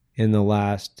in the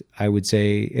last, I would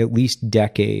say, at least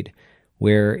decade,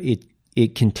 where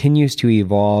it continues to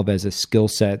evolve as a skill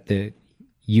set that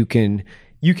you can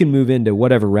move into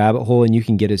whatever rabbit hole and you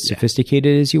can get as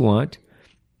sophisticated as you want,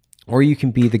 or you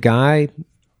can be the guy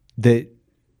that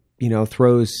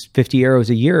throws 50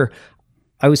 arrows a year.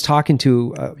 I was talking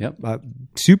to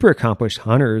super accomplished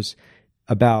hunters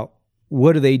about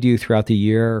what do they do throughout the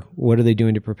year? What are they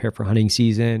doing to prepare for hunting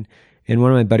season? And one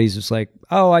of my buddies was like,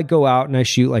 oh, I go out and I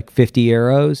shoot like 50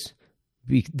 arrows.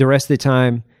 The rest of the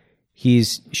time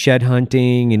he's shed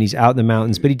hunting and he's out in the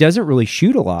mountains, but he doesn't really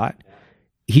shoot a lot.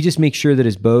 He just makes sure that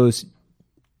his bow's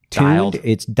tuned,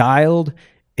 it's dialed.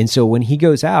 And so when he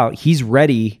goes out, he's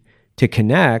ready to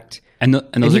connect. And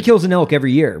he kills an elk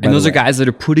every year. And those are guys that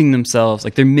are putting themselves,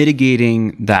 like they're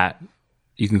mitigating that,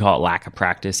 you can call it lack of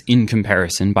practice in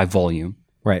comparison by volume.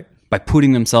 Right. By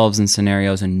putting themselves in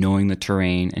scenarios and knowing the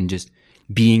terrain and just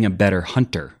being a better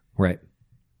hunter. Right.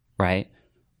 Right.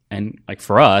 And like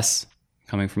for us,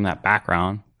 coming from that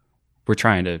background, we're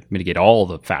trying to mitigate all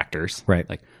the factors. Right.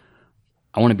 Like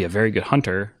I want to be a very good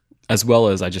hunter as well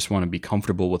as I just want to be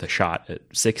comfortable with a shot at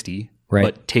 60,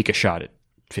 but take a shot at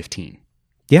 15.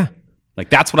 Yeah. Like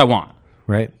that's what I want.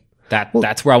 Right.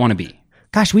 That's where I want to be.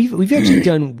 Gosh, we've actually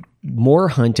done more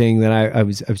hunting than I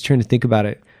was trying to think about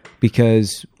it,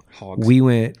 because we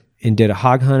went and did a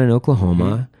hog hunt in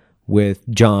Oklahoma with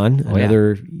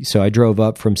John, so I drove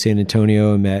up from San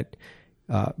Antonio and met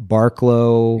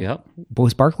Barklow. Yep.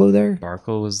 Was Barklow there?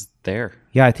 Barklow was there.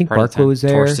 Yeah, I think Barklow was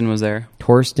there. Torsten was there.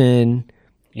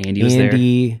 Andy was there.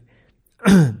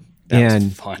 That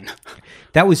was fun.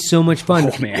 That was so much fun.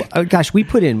 Oh, man. Gosh, we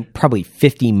put in probably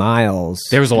 50 miles.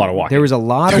 There was a lot of walking. There was a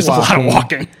lot of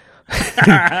walking.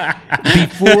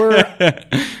 Before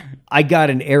I got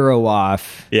an arrow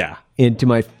off into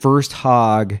my first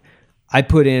hog, I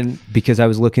put in, because I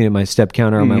was looking at my step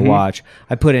counter on my watch,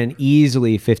 I put in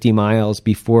easily 50 miles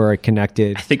before I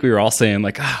connected. I think we were all saying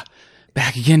like,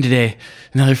 back again today,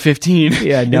 another 15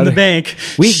 in the bank.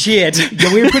 Shit.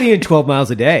 Yeah, we were putting in 12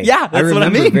 miles a day. Yeah, that's I remember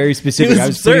what I mean. Very specific. I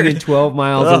was putting in 12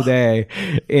 miles a day.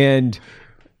 And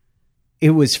it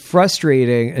was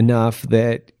frustrating enough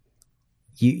that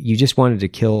you just wanted to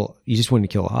kill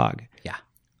a hog. Yeah.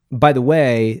 By the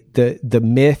way, the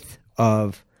myth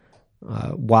of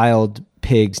wild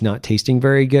pigs not tasting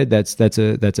very good, that's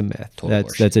a myth.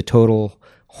 That's a total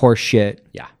horseshit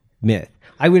myth.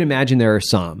 I would imagine there are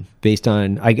some based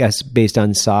on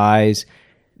size,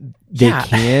 they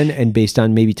can, and based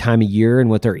on maybe time of year and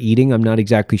what they're eating. I'm not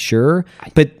exactly sure,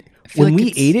 but when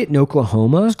we ate it in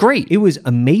Oklahoma, it was great. It was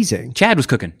amazing. Chad was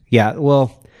cooking. Yeah.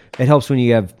 Well, It helps when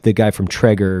you have the guy from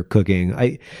Traeger cooking.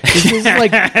 This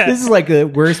is like the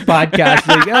worst podcast.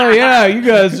 Like, oh yeah, you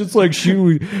guys just like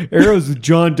shooting arrows with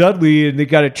John Dudley, and they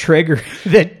got a Traeger,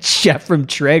 that chef from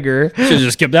Traeger. Should have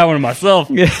just kept that one to myself.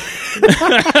 Yeah,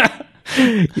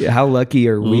 how lucky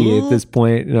are we at this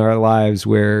point in our lives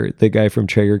where the guy from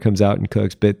Traeger comes out and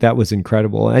cooks? But that was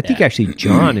incredible. And I think actually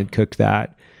John had cooked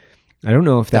that. I don't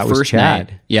know if that was Chad.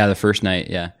 Night. Yeah, the first night.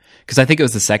 Yeah, because I think it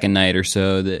was the second night or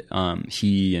so that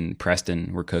he and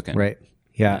Preston were cooking. Right.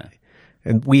 Yeah.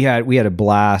 And we had a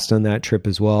blast on that trip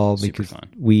as well, because fun.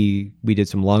 we did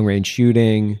some long range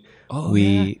shooting.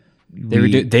 They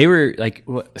were like,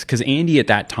 because Andy at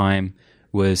that time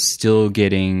was still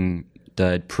getting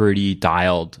pretty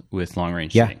dialed with long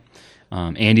range shooting.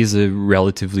 Andy's a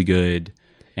relatively good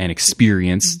and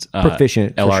experienced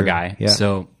proficient LR guy. Yeah.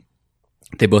 So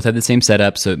they both had the same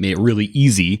setup, so it made it really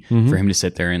easy for him to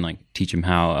sit there and like teach him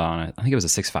how I think it was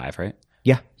a 6.5, right?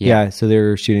 Yeah. So they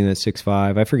were shooting that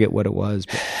 6.5. I forget what it was,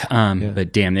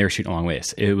 but damn, they were shooting a long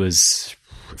ways. It was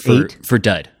for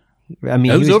dud. I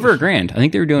mean, it was over $1,000. I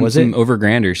think they were doing some over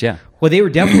granders. Yeah. Well, they were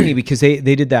definitely, because they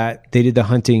did that. They did the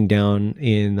hunting down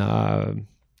in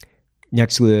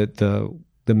next to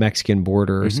the Mexican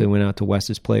border. So they went out to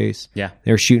Wes's place. Yeah.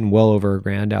 They were shooting well over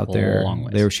 $1,000 out there.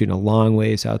 They were shooting a long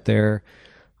ways out there.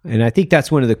 And I think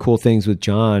that's one of the cool things with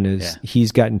John is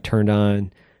he's gotten turned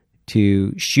on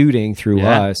to shooting through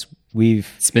us.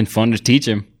 It's been fun to teach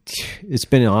him. It's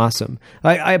been awesome.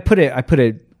 I put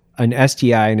an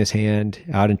STI in his hand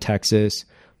out in Texas.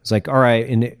 I was like, all right.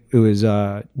 And it was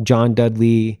John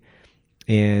Dudley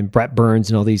and Brett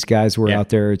Burns and all these guys were out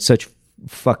there. It's such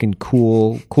fucking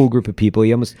cool group of people.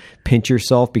 You almost pinch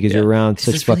yourself because you're around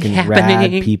such fucking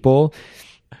rad people.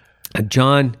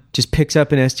 John just picks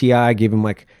up an STI, gave him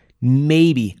like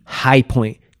maybe high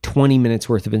point 20 minutes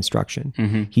worth of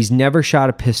instruction. He's never shot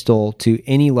a pistol to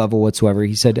any level whatsoever.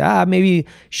 He said, maybe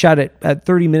shot it at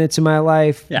 30 minutes in my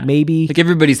life. Maybe. Like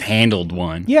everybody's handled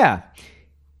one. Yeah.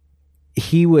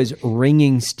 He was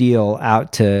ringing steel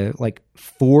out to like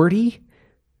 40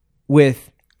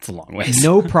 with it's a long ways.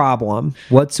 No problem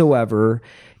whatsoever.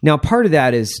 Now, part of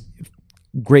that is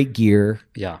great gear.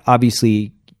 Yeah.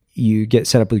 Obviously, you get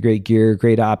set up with great gear,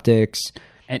 great optics.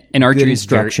 And archery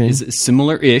is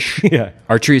similar-ish. Yeah.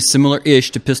 Archery is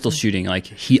similar-ish to pistol shooting. Like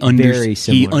he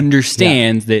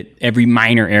understands that every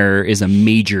minor error is a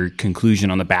major conclusion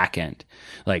on the back end.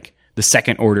 Like the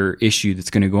second order issue that's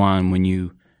going to go on when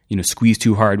you squeeze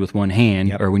too hard with one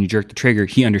hand or when you jerk the trigger,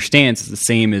 he understands it's the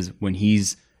same as when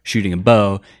he's shooting a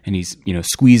bow and he's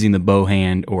squeezing the bow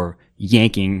hand or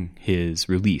yanking his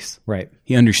release. Right.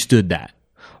 He understood that.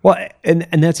 Well, and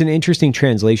that's an interesting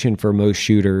translation for most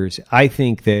shooters. I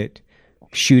think that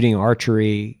shooting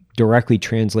archery directly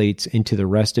translates into the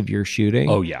rest of your shooting.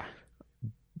 Oh, yeah.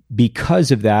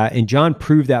 Because of that, and John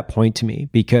proved that point to me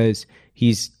because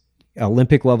he's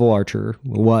Olympic level archer,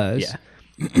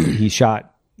 he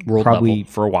shot world probably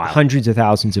for a while, hundreds of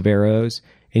thousands of arrows,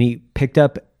 and he picked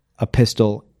up a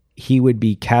pistol. He would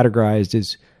be categorized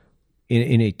as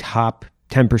in a top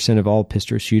 10% of all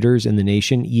pistol shooters in the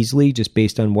nation easily, just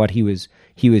based on what he was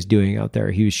doing out there.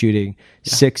 He was shooting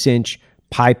 6-inch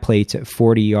pie plates at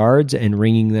 40 yards and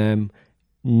ringing them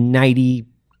 95%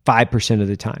 of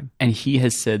the time. And he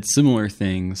has said similar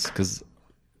things because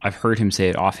I've heard him say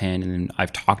it offhand, and then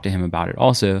I've talked to him about it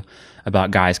also,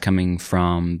 about guys coming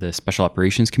from the special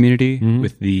operations community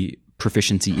with the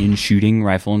proficiency in shooting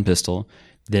rifle and pistol,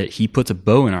 that he puts a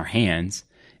bow in our hands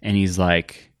and he's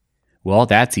like, well,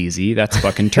 that's easy. That's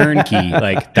fucking turnkey.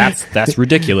 Like that's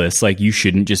ridiculous. Like you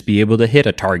shouldn't just be able to hit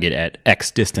a target at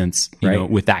X distance, you know,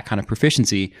 with that kind of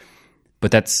proficiency. But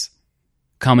that's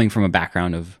coming from a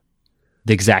background of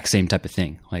the exact same type of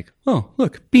thing. Like, oh,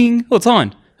 look, bing, oh, it's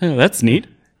on. Oh, that's neat.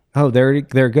 Oh, there it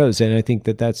goes. And I think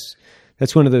that's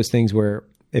one of those things where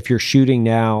if you're shooting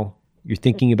now, you're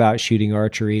thinking about shooting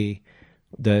archery.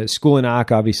 The School of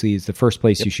Nock obviously is the first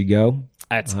place you should go.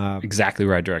 That's exactly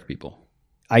where I direct people.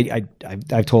 I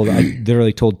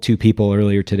literally told 2 people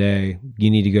earlier today, you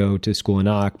need to go to School of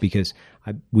Nock because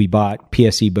we bought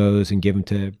PSE bows and give them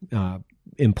to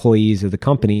employees of the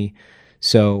company.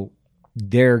 So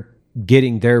they're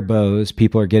getting their bows.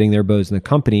 People are getting their bows in the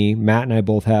company. Matt and I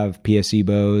both have PSE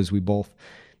bows. We both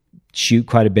shoot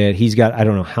quite a bit. He's got, I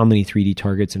don't know how many 3D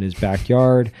targets in his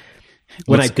backyard. It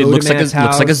looks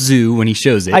like a zoo when he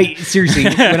shows it. Seriously,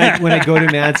 when I go to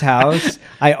Matt's house,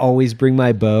 I always bring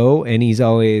my bow, and he's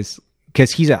always, because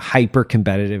he's a hyper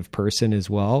competitive person as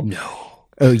well. No.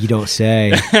 Oh, you don't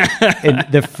say. And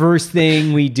the first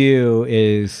thing we do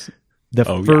is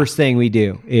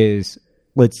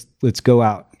let's go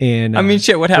out and I mean,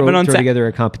 shit. What happened on throw together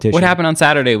a competition? What happened on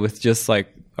Saturday with just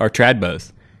like our trad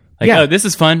bows. Like, Yeah. oh, this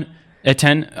is fun. At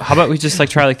 10, how about we just like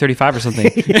try like 35 or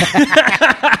something?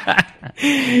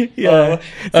 Yeah.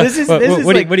 This is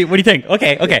what like, do you think?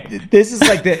 Okay. this is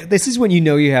like this is when you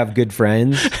know you have good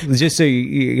friends. Just so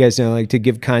you guys know, like to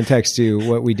give context to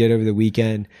what we did over the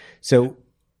weekend. So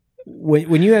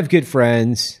when you have good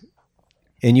friends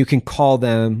and you can call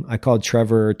them, I called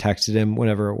Trevor or texted him,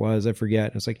 whatever it was, I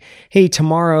forget. It's like, hey,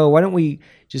 tomorrow, why don't we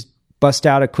just bust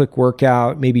out a quick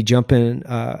workout, maybe jump in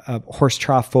a horse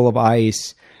trough full of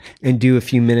ice and do a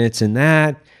few minutes in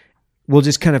that. We'll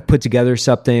just kind of put together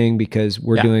something because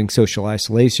we're doing social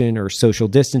isolation or social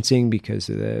distancing because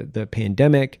of the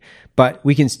pandemic, but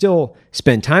we can still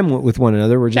spend time with one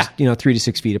another. We're just, 3 to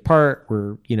 6 feet apart.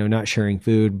 We're, not sharing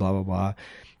food, blah, blah, blah.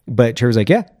 But Trevor's like,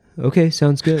 yeah, okay,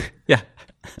 sounds good. Yeah.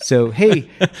 So, hey,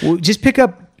 well, just pick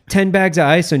up 10 bags of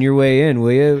ice on your way in,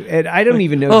 will you? And I don't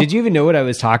even know. Did you even know what I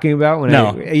was talking about? When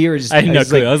No. you were just, I had no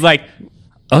clue. I was like,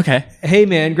 okay. Hey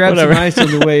man, grab Whatever. some ice on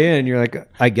the way in. You're like,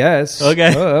 I guess.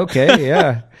 Okay. Oh, okay.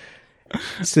 Yeah.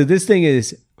 So this thing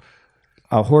is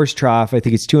a horse trough. I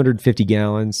think it's 250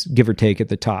 gallons, give or take at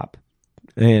the top.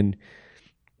 And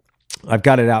I've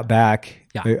got it out back.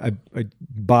 Yeah. I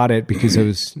bought it because I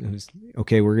was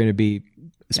okay. We're going to be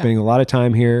spending a lot of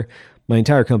time here. My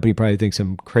entire company probably thinks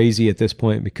I'm crazy at this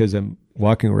point because I'm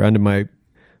walking around in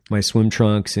my swim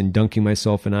trunks and dunking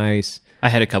myself in ice. I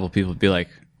had a couple people be like,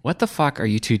 what the fuck are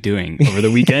you two doing over the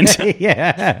weekend?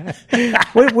 Yeah.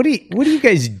 What are you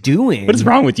guys doing? What is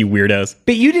wrong with you weirdos?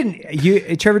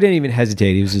 But Trevor didn't even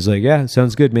hesitate. He was just like, yeah,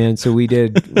 sounds good, man. So we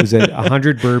was it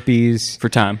 100 burpees For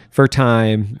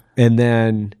time. and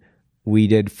then we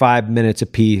did 5 minutes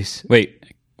apiece. Wait,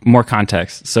 more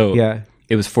context. So Yeah.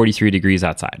 it was 43 degrees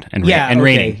outside and, Yeah. and okay.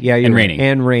 raining. Yeah. and You're right. raining.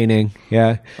 And raining.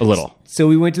 Yeah. A little. So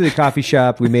we went to the coffee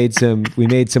shop. We made some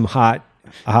hot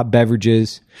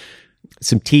beverages,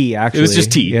 some tea, actually. It was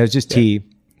just tea. Yeah, it was just tea.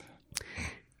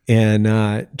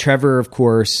 And Trevor, of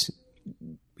course,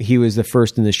 he was the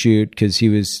first in the shoot because he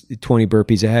was 20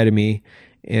 burpees ahead of me.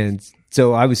 And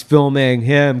so I was filming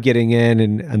him getting in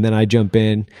and then I jump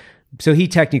in. So he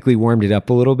technically warmed it up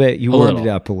a little bit. You warmed it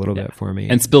up a little bit for me.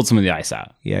 And spilled some of the ice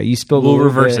out. yeah, you spilled a We'll little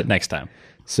reverse bit. it next time.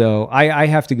 So I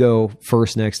have to go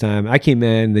first next time. I came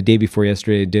in the day before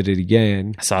yesterday and did it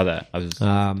again. I saw that. I was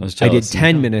I did jealous.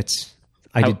 10 minutes.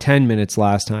 I did 10 minutes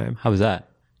last time. How was that?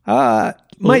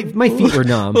 My feet were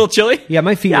numb. A little chilly? Yeah,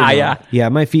 my feet were numb. Yeah. Yeah,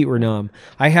 my feet were numb.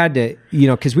 I had to,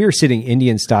 because we were sitting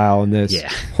Indian style in this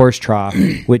horse trough,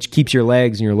 which keeps your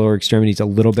legs and your lower extremities a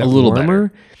little bit warmer.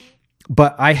 better.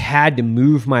 But I had to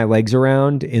move my legs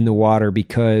around in the water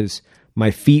because my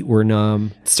feet were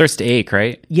numb. It starts to ache,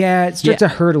 right? Yeah, it starts to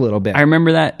hurt a little bit. I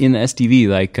remember that in the SDV,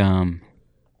 like,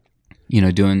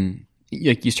 doing,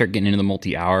 like, you start getting into the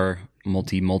multi-hour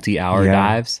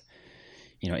dives,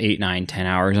 8, 9, 10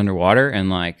 hours underwater. And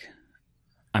like,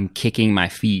 I'm kicking my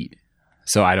feet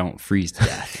so I don't freeze to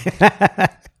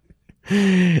death.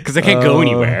 Cause I can't go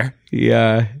anywhere.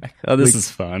 Yeah, Oh, this is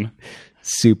fun.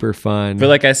 super fun. But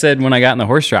like I said, when I got in the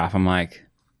horse trough, I'm like,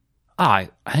 I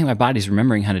think my body's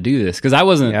remembering how to do this. Cause I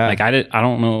wasn't like, I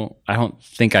don't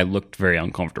think I looked very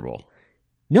uncomfortable.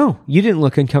 No, you didn't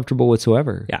look uncomfortable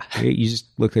whatsoever. Yeah. You just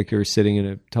looked like you were sitting in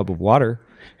a tub of water.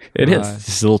 It is. It's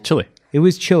just a little chilly. It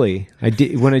was chilly.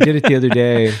 When I did it the other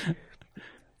day.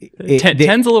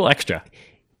 10's a little extra.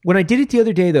 When I did it the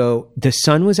other day, though, the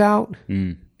sun was out,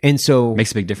 and so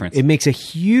Makes a big difference. It makes a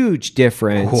huge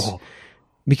difference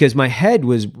because my head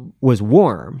was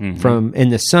warm from,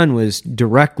 and the sun was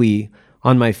directly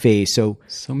on my face. So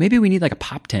maybe we need like a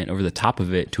pop tent over the top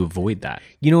of it to avoid that.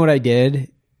 you know what I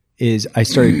did is I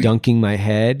started dunking my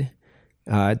head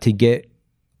to get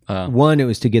one. It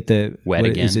was to get the Wet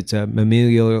again. It's a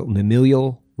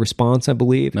mammalial response, I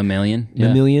believe. Mammalian. Yeah.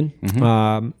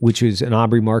 Mammalian, which was an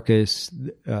Aubrey Marcus,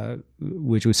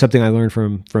 which was something I learned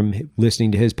from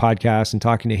listening to his podcast and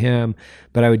talking to him.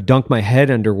 But I would dunk my head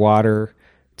underwater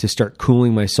to start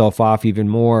cooling myself off even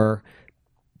more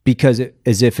because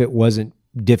as if it wasn't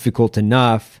difficult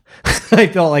enough. I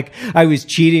felt like I was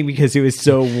cheating because it was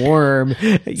so warm.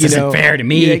 This isn't fair to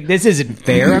me. This isn't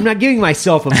fair. I'm not giving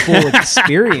myself a full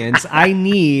experience. I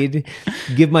need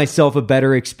to give myself a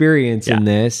better experience in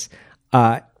this.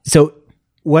 So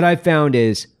what I found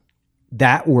is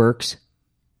that works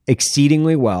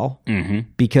exceedingly well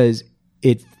because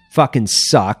it fucking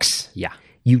sucks. Yeah.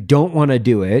 You don't want to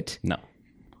do it. No.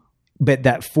 But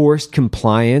that forced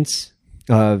compliance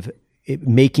of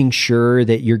making sure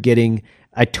that you're getting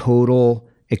a total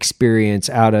experience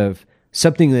out of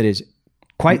something that is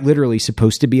quite literally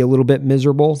supposed to be a little bit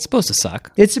miserable. It's supposed to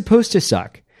suck. It's supposed to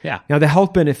suck. Yeah. Now the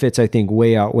health benefits, I think,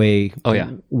 way outweigh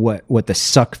what the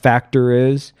suck factor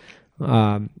is.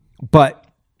 But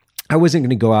I wasn't going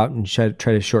to go out and try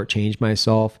to shortchange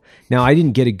myself. Now, I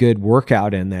didn't get a good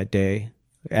workout in that day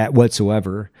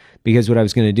whatsoever, because what I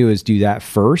was going to do is do that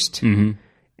first and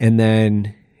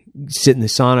then sit in the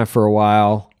sauna for a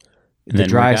while, the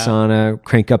dry sauna,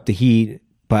 crank up the heat.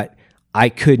 But I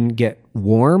couldn't get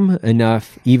warm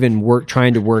enough, even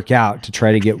trying to work out to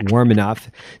try to get warm enough.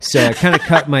 So I kind of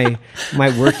cut my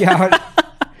workout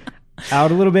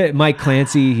out a little bit. Mike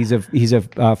Clancy, he's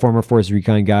a former Force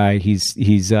Recon guy.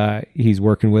 He's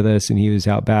working with us, and he was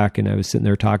out back, and I was sitting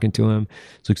there talking to him.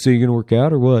 It's like, so you gonna work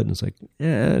out or what? And it's like,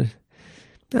 I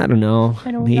don't know.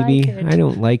 Maybe I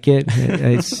don't like it.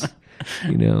 It's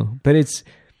but it's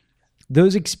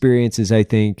those experiences, I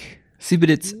think. See, but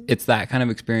it's that kind of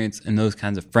experience and those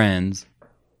kinds of friends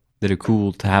that are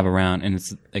cool to have around, and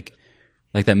it's like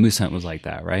that moose hunt was like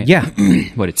that, right? Yeah.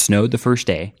 But it snowed the first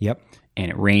day. Yep. And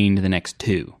it rained the next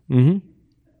 2.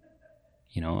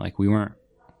 Mm-hmm. Like we weren't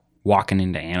walking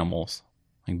into animals,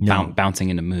 like bouncing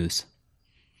into moose.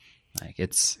 Like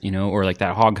it's, or like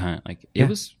that hog hunt. Like it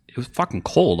was fucking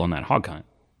cold on that hog hunt.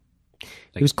 Like,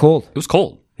 it was cold. It was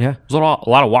cold. Yeah. It was a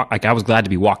lot of walk. Like I was glad to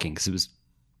be walking because it was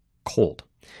cold.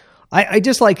 I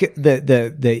just like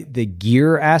the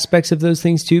gear aspects of those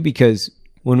things too, because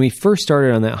when we first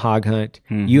started on that hog hunt,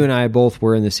 you and I both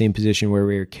were in the same position where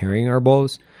we were carrying our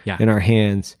bows in our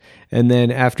hands. And then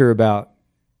after about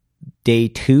day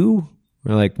 2,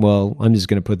 we're like, well, I'm just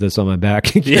going to put this on my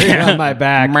back and carry it on my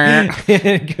back.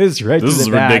 It goes right to the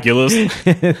back.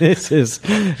 This is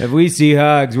ridiculous. If we see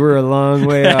hogs, we're a long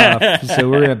way off. So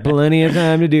we're going to have plenty of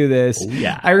time to do this. Oh,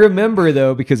 yeah. I remember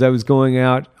though, because I was going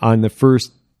out on the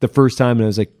first time, and I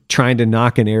was like trying to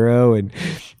knock an arrow, and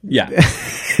no.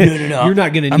 You're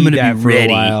not going to need that for a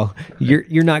while.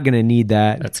 You're not going to need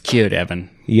that. That's cute,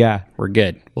 Evan. Yeah, we're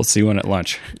good. We'll see one at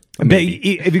lunch. But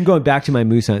even going back to my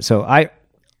moose hunt, so I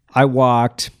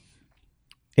walked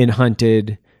and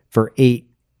hunted for eight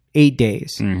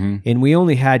days, and we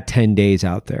only had 10 days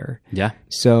out there. Yeah.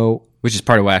 So, which is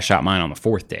part of why I shot mine on the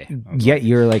 4th day. Yeah,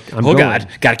 you're like, I'm going. God,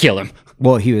 gotta kill him.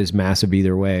 Well, he was massive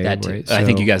either way. Right? So, I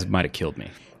think you guys might have killed me.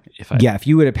 If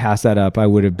you would have passed that up, I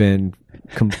would have been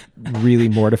really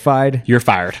mortified. You're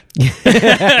fired. But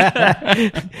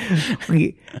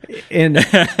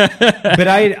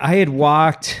I had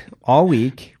walked all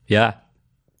week. Yeah.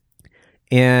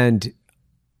 And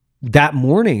that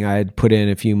morning I had put in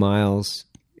a few miles,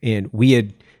 and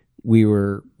we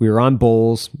were on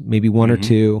bulls, maybe one or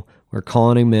two. We're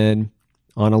calling them in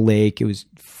on a lake. It was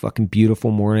a fucking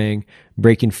beautiful morning,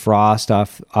 breaking frost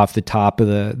off the top of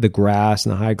the grass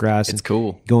and the high grass. It's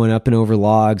cool. Going up and over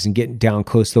logs and getting down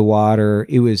close to the water.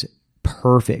 It was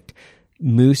perfect.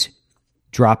 Moose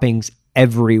droppings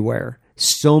everywhere.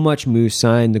 So much moose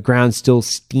sign. The ground's still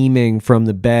steaming from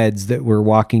the beds that we're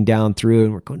walking down through,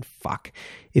 and we're going, fuck.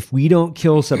 If we don't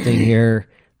kill something here,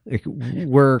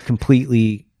 we're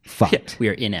completely fucked. Yeah, we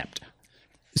are inept.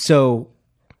 So,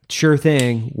 sure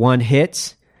thing, one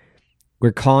hits,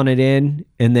 we're calling it in,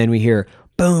 and then we hear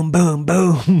boom, boom,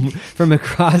 boom from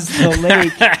across the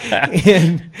lake.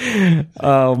 And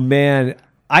oh man,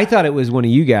 I thought it was one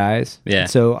of you guys. Yeah.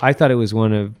 So I thought it was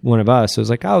one of us. So I was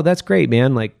like, oh, that's great,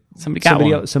 man. Like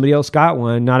somebody else got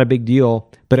one, not a big deal.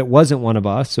 But it wasn't one of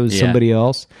us. So it was somebody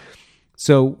else.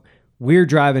 So we're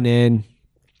driving in,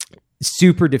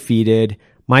 super defeated.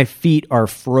 My feet are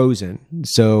frozen.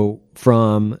 So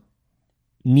from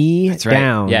knee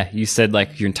down. Yeah, you said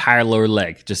like your entire lower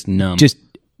leg just numb. Just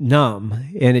numb.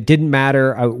 And it didn't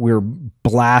matter. We were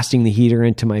blasting the heater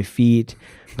into my feet.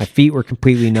 My feet were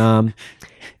completely numb.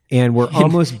 And we're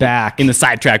almost back. In the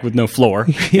sidetrack with no floor.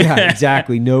 Yeah,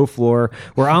 exactly. No floor.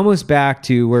 We're almost back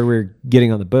to where we're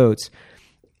getting on the boats.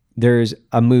 There's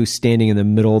a moose standing in the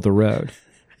middle of the road.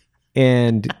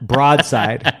 And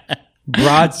broadside,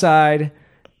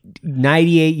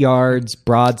 98 yards,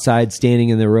 broadside, standing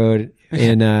in the road.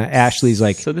 And Ashley's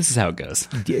like, so this is how it goes.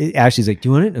 Ashley's like, do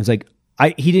you want it? And I was like,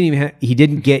 he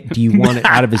didn't get, do you want it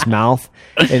out of his mouth?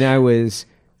 And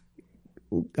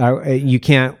you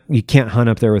can't hunt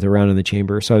up there with a round in the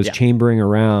chamber. So I was chambering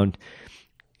around,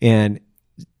 and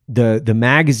the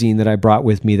magazine that I brought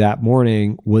with me that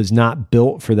morning was not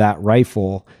built for that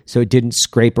rifle. So it didn't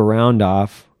scrape a round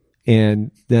off.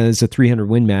 And then it's a 300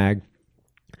 Win Mag.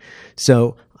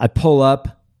 So I pull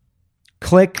up,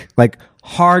 click, like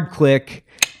hard click,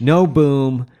 no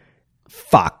boom,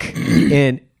 fuck.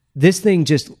 And this thing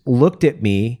just looked at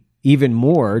me even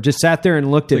more, just sat there and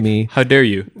looked at me. How dare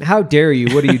you? How dare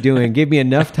you? What are you doing? Give me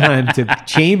enough time to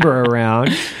chamber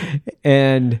around,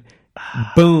 and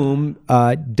boom,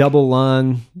 double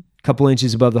lung, couple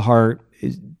inches above the heart,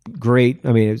 great.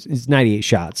 I mean, it's 98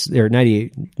 shots. There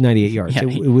 98 yards. Yeah.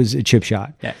 It was a chip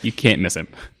shot. Yeah, you can't miss him.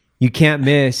 You can't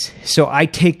miss. So I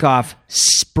take off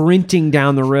sprinting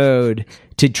down the road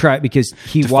to try, because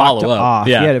he walked follow up. off.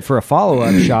 Yeah. For a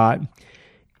follow-up shot.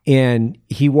 And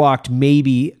he walked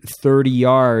maybe 30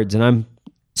 yards and I'm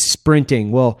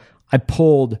sprinting. Well, I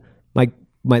pulled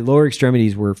my lower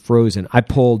extremities were frozen. I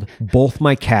pulled both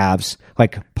my calves,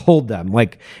 like pulled them,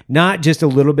 like not just a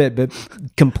little bit, but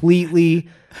completely.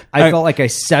 I felt like I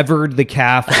severed the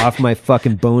calf off my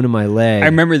fucking bone in my leg. I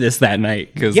remember this that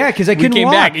night because I couldn't came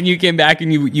walk. back and you came back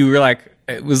and you were like,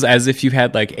 it was as if you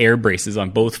had like air braces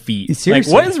on both feet.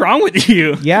 Seriously. Like, what is wrong with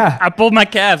you? Yeah. I pulled my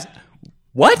calves.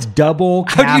 What? Double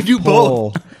calf How do you do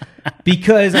pull.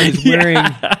 Because I was wearing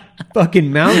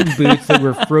fucking mountain boots that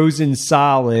were frozen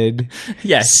solid.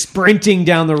 Yes. Sprinting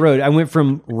down the road. I went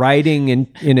from riding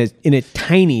in a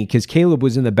tiny, because Caleb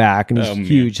was in the back and it was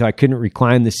huge, so I couldn't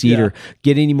recline the seat or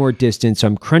get any more distance. So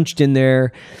I'm crunched in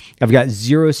there. I've got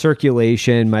zero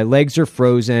circulation. My legs are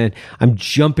frozen. I'm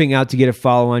jumping out to get a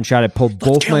follow-on shot. I pulled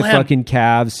both my fucking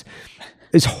calves.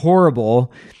 It's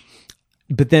horrible.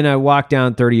 But then I walked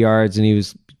down 30 yards and he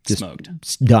was just Smoked.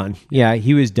 done. Yeah,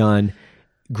 he was done.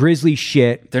 Grizzly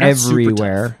shit They're not super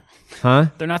everywhere. Huh?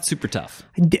 They're not super tough.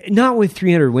 Not with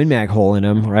 300 Win Mag hole in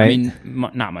them, right? I mean,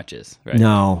 not much is. Right?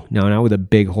 No, not with a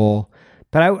big hole.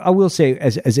 But I will say,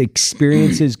 as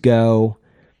experiences go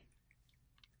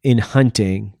in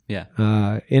hunting, Yeah.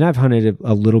 and I've hunted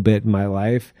a little bit in my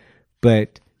life,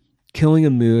 but killing a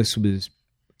moose was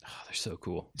They're so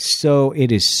cool.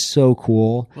 it is so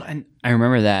cool. Well, and I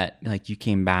remember that like you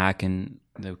came back and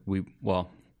we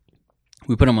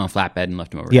put them on a flatbed and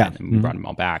left them overhead, Yeah. and we brought them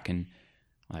all back, and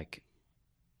like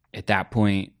at that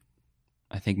point,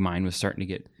 I think mine was starting to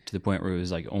get to the point where it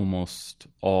was like almost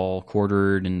all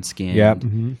quartered and skinned. Yeah.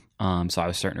 So I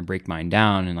was starting to break mine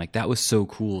down, and like that was so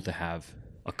cool to have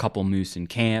a couple moose in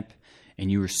camp, and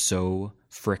you were so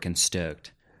frickin'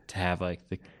 stoked to have like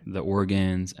the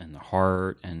organs and the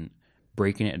heart and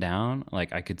breaking it down.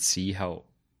 Like I could see how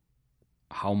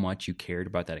much you cared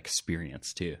about that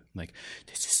experience too. Like,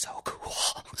 this is so cool.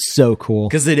 So cool.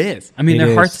 Because it is. I mean, It their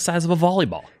is. heart's the size of a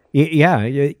volleyball. Yeah,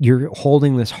 you're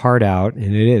holding this heart out,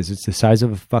 and it is. It's the size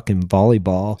of a fucking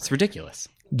volleyball. It's ridiculous.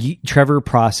 Trevor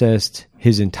processed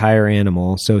his entire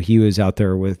animal, so he was out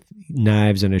there with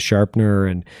knives and a sharpener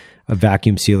and a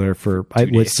vacuum sealer for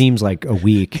what seems like a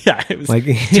week. Yeah, it was like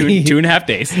 2.5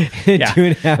 days. Yeah.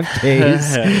 2.5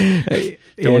 days.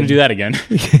 Don't want to do that again.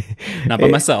 Not by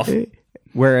myself.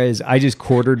 Whereas I just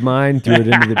quartered mine, threw it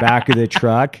into the back of the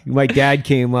truck. My dad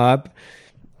came up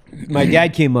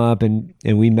and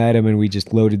we met him, and we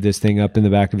just loaded this thing up in the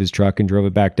back of his truck and drove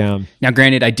it back down. Now,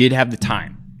 granted, I did have the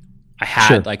time. I had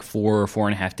Sure. like 4 or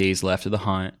 4.5 days left of the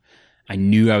hunt. I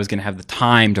knew I was going to have the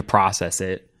time to process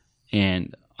it.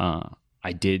 And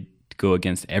I did go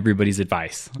against everybody's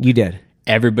advice. You did.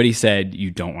 Everybody said, you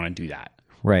don't want to do that.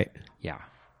 Right. Yeah.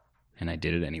 And I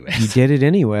did it anyway. You did it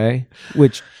anyway,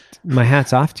 which my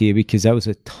hat's off to you, because that was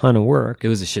a ton of work. It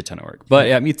was a shit ton of work.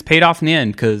 But I mean, it's paid off in the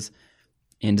end, because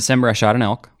in December I shot an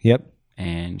elk, Yep.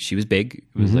 and she was big.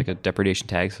 It was like a depredation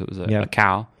tag, so it was a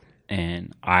cow.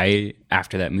 And I,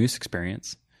 after that moose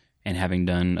experience and having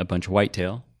done a bunch of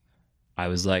whitetail, I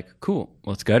was like, cool,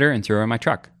 let's gut her and throw her in my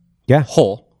truck. Yeah.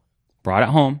 Whole. Brought it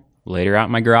home, laid her out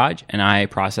in my garage, and I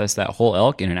processed that whole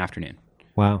elk in an afternoon.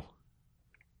 Wow.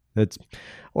 That's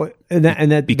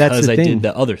that's Because the I thing. did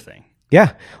the other thing.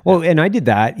 Yeah. Well, and I did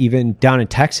that even down in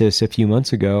Texas a few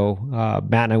months ago.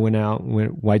 Matt and I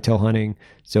went whitetail hunting.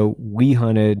 So we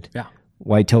hunted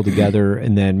whitetail together,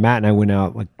 and then Matt and I went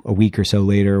out like a week or so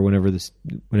later, whenever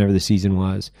the season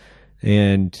was,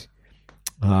 and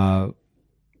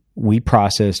we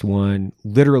processed one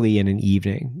literally in an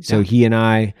evening. So he and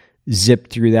I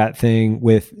zipped through that thing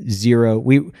with zero.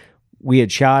 We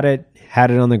had shot it,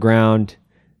 had it on the ground,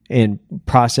 and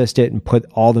processed it and put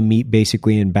all the meat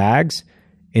basically in bags.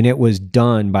 And it was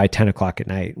done by 10 o'clock at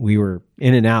night. We were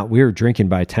in and out. We were drinking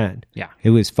by 10. Yeah.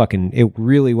 It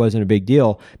really wasn't a big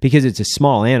deal, because it's a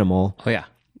small animal. Oh, yeah.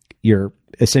 You're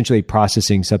essentially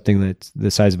processing something that's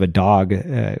the size of a dog,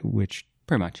 which,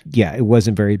 Pretty much. yeah, it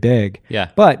wasn't very big.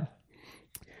 Yeah. But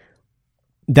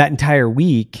that entire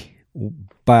week,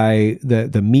 by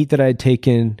the meat that I had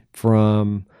taken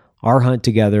from our hunt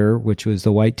together, which was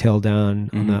the whitetail down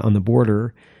on the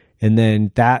border, and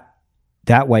then that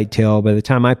whitetail, by the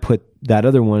time I put that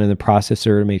other one in the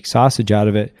processor to make sausage out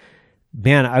of it,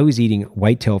 man, I was eating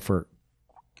whitetail for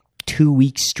 2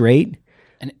 weeks straight.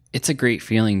 And it's a great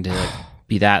feeling to like,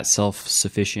 be that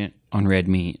self-sufficient on red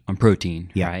meat, on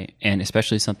protein, right? And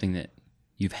especially something that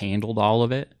you've handled all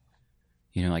of it.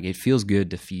 You know, like it feels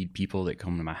good to feed people that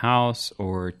come to my house,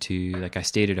 or to, like, I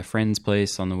stayed at a friend's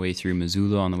place on the way through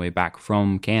Missoula on the way back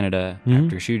from Canada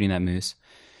after shooting that moose.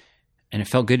 And it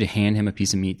felt good to hand him a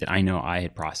piece of meat that I know I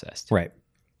had processed. Right.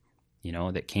 You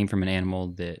know, that came from an animal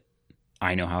that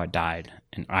I know how it died.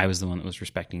 And I was the one that was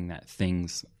respecting that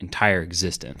thing's entire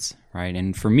existence. Right.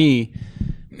 And for me,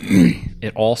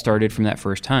 it all started from that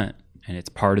first hunt. And it's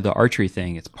part of the archery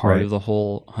thing. It's part of the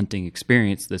whole hunting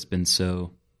experience that's been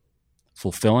so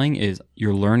fulfilling, is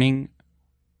you're learning,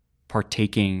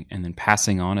 partaking, and then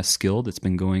passing on a skill that's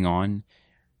been going on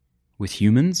with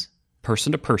humans,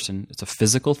 person to person. It's a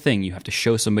physical thing. You have to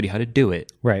show somebody how to do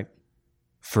it. Right.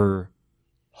 For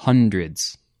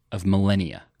hundreds of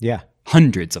millennia. Yeah.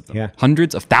 Hundreds of them. Yeah.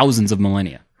 Hundreds of thousands of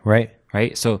millennia. Right.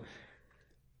 Right? So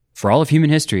for all of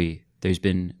human history, there's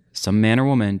been some man or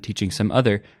woman teaching some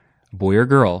other boy or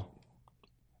girl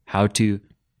how to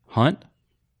hunt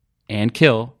and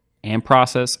kill and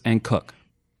process and cook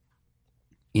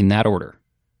in that order.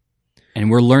 And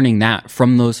we're learning that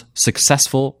from those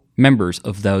successful members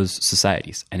of those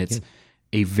societies. And it's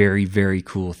a very, very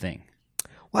cool thing.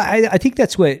 Well, I think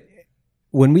that's what,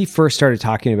 when we first started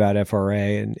talking about FRA,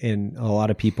 and a lot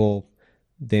of people,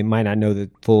 they might not know the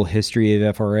full history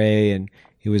of FRA, and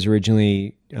it was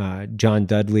originally John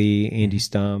Dudley, Andy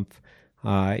Stumpf.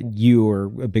 You were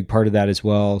a big part of that as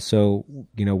well. So,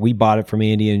 you know, we bought it from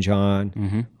Andy and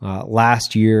John.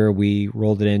 Last year, we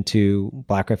rolled it into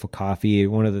Black Rifle Coffee.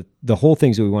 One of the whole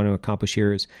things that we want to accomplish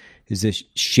here is this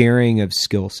sharing of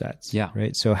skill sets. Yeah.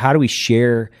 Right. So how do we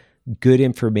share good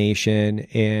information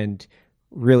and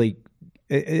really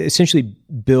essentially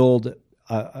build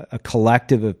a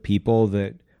collective of people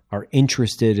that are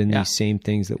interested in these same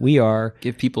things that we are?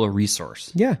 Give people a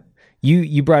resource. Yeah.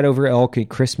 You brought over elk at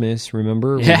Christmas,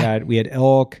 remember? Yeah. We had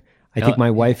elk. I think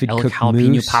my wife had elk cooked jalapeno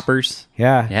moose. poppers.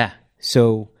 Yeah. Yeah.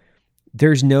 So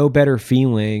there's no better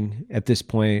feeling at this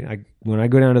point. When I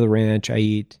go down to the ranch, I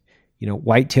eat, you know,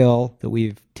 whitetail that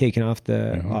we've taken off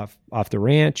the off the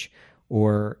ranch,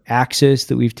 or axis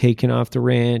that we've taken off the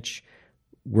ranch.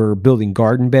 We're building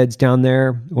garden beds down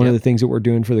there. One of the things that we're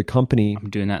doing for the company.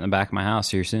 I'm doing that in the back of my house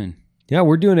here soon. Yeah,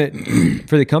 we're doing it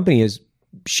for the company is,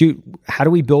 shoot, how do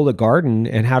we build a garden,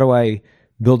 and how do I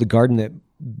build a garden that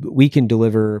we can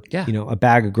deliver, you know, a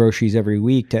bag of groceries every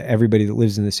week to everybody that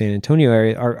lives in the San Antonio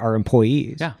area, our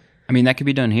employees. Yeah. I mean, that could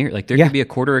be done here. Like there could be a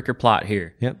 1/4 acre plot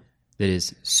here Yep. that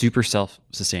is super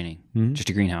self-sustaining,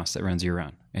 just a greenhouse that runs year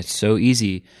round. It's so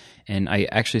easy. And I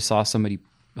actually saw somebody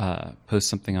post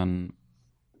something on,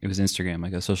 it was Instagram,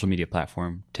 like a social media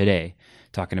platform today,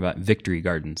 talking about victory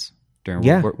gardens during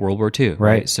World War II.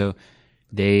 Right. So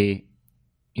they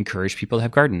encouraged people to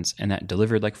have gardens, and that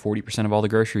delivered like 40% of all the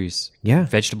groceries,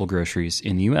 vegetable groceries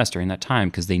in the U.S. during that time,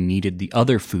 because they needed the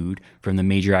other food from the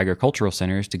major agricultural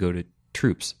centers to go to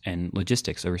troops and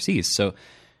logistics overseas. So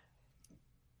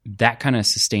that kind of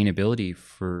sustainability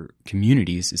for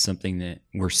communities is something that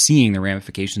we're seeing the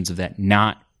ramifications of that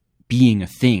not being a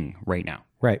thing right now.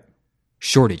 Right.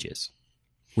 Shortages,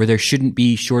 where there shouldn't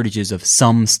be shortages of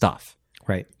some stuff.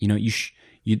 Right. You know,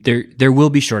 there will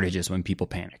be shortages when people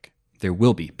panic. There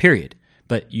will be, period.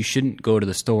 But you shouldn't go to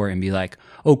the store and be like,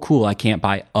 oh, cool, I can't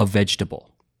buy a vegetable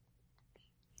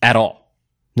at all.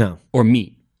 No. Or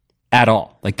meat at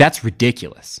all. Like, that's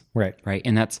ridiculous. Right. Right.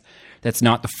 And that's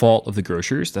not the fault of the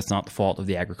grocers. That's not the fault of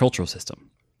the agricultural system.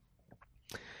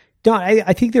 No,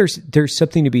 I think there's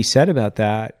something to be said about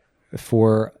that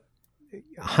for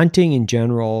hunting in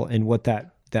general, and what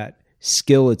that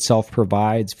skill itself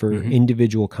provides for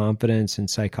individual confidence and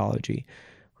psychology.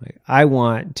 I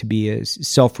want to be as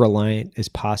self-reliant as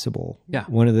possible. Yeah.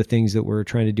 One of the things that we're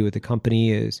trying to do with the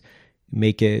company is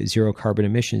make it zero carbon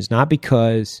emissions, not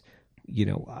because, you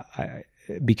know,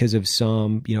 because of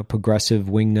some, you know, progressive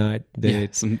wingnut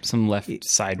that some left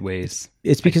sideways.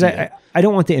 It's because I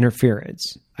don't want the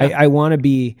interference. Yeah. I want to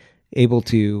be able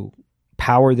to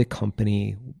power the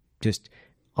company just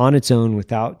on its own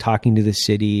without talking to the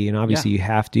city. And obviously you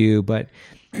have to, but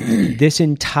this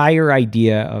entire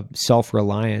idea of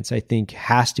self-reliance, I think,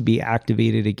 has to be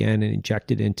activated again and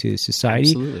injected into society.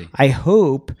 Absolutely. I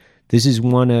hope this is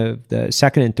one of the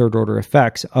second and third order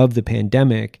effects of the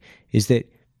pandemic, is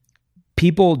that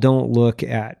people don't look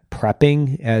at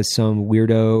prepping as some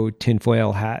weirdo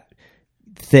tinfoil hat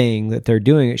thing that they're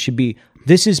doing. It should be,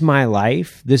 this is my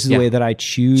life. This is the way that I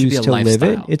choose to live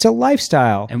it. It's a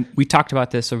lifestyle. And we talked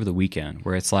about this over the weekend,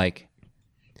 where it's like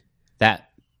that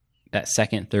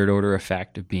second, third order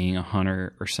effect of being a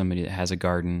hunter or somebody that has a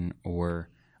garden, or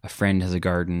a friend has a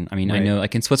garden. I mean, I know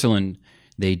like in Switzerland,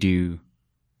 they do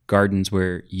gardens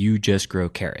where you just grow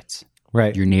carrots.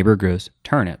 Right. Your neighbor grows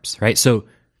turnips, right? So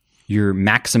you're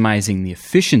maximizing the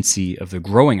efficiency of the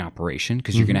growing operation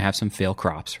because you're going to have some fail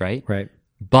crops, right? Right.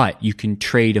 But you can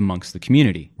trade amongst the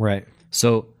community. Right.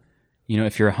 So,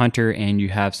 if you're a hunter and you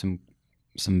have some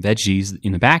veggies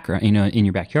in the background, in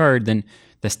your backyard, then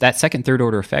that second, third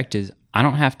order effect is I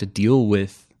don't have to deal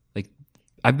with, like,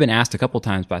 I've been asked a couple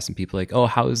times by some people, like, oh,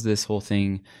 how has this whole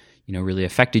thing, really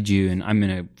affected you? And I'm in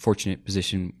a fortunate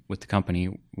position with the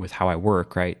company with how I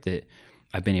work, right? That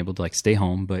I've been able to like stay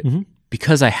home, but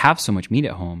because I have so much meat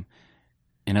at home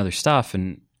and other stuff,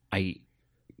 and I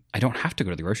don't have to go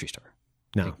to the grocery store.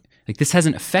 No. Like this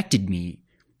hasn't affected me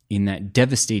in that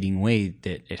devastating way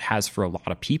that it has for a lot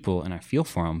of people, and I feel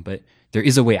for them, but there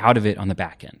is a way out of it on the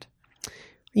back end.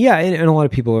 Yeah, and a lot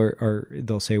of people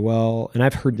they'll say, well, and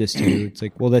I've heard this too. It's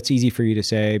like, well, that's easy for you to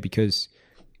say because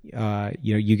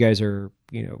you guys are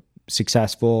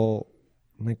successful.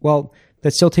 I'm like, well,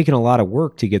 that's still taking a lot of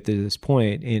work to get to this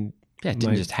point, and yeah, it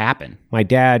didn't just happen. My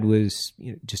dad was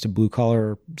just a blue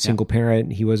collar single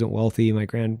parent. He wasn't wealthy. My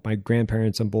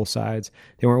grandparents on both sides,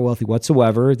 they weren't wealthy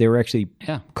whatsoever. They were actually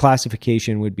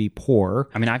classification would be poor.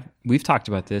 I mean, we've talked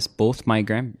about this. Both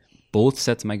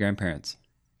sets of my grandparents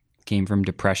came from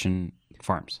depression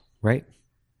farms. Right.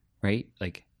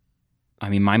 Like, I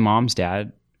mean, my mom's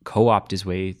dad co-opted his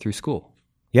way through school.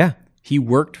 Yeah. He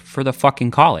worked for the fucking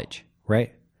college.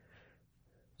 Right.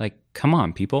 Like, come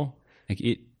on, people. Like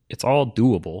it's all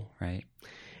doable, right?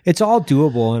 It's all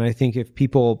doable. And I think if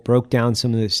people broke down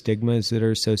some of the stigmas that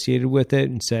are associated with it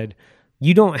and said,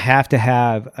 you don't have to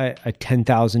have a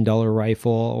 $10,000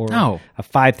 rifle or a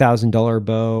 $5,000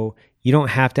 bow. You don't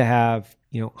have to have,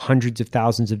 hundreds of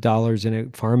thousands of dollars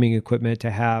in farming equipment to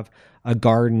have a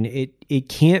garden. It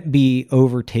can't be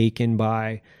overtaken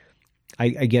by, I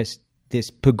guess, this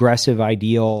progressive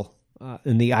ideal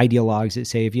and the ideologues that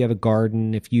say if you have a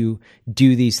garden, if you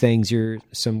do these things, you're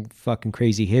some fucking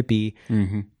crazy hippie.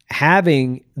 Mm-hmm.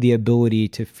 Having the ability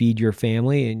to feed your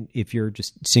family, and if you're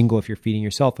just single, if you're feeding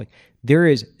yourself, like there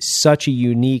is such a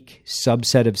unique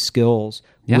subset of skills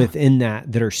within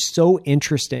that are so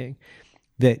interesting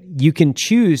that you can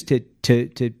choose to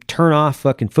turn off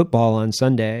fucking football on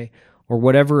Sunday or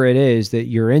whatever it is that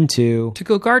you're into to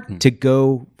go garden, to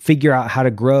go figure out how to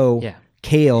grow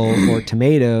kale or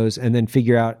tomatoes, and then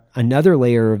figure out another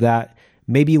layer of that.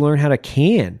 Maybe learn how to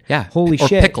can. Yeah. Holy or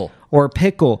shit. Pickle. Or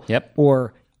pickle. Yep.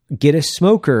 Or get a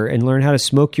smoker and learn how to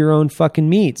smoke your own fucking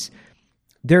meats.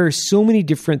 There are so many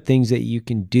different things that you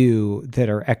can do that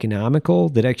are economical,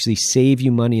 that actually save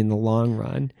you money in the long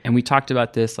run. And we talked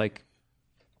about this, like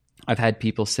I've had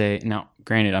people say, now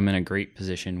granted, I'm in a great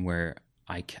position where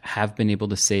I have been able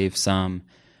to save some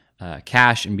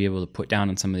cash and be able to put down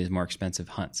on some of these more expensive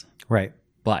hunts. Right.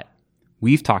 But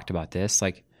we've talked about this,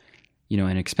 like,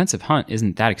 an expensive hunt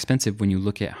isn't that expensive when you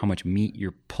look at how much meat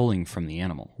you're pulling from the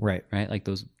animal. Right. Right? Like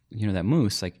those, that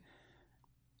moose, like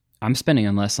I'm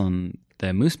spending less on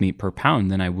the moose meat per pound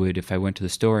than I would if I went to the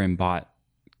store and bought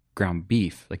ground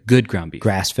beef, like good ground beef.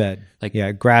 Grass-fed.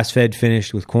 Grass-fed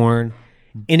finished with corn.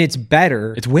 And it's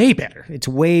better. It's way better. It's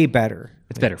way better.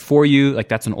 It's better for you. Like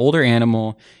that's an older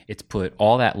animal. It's put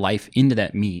all that life into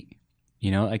that meat.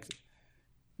 Like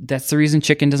that's the reason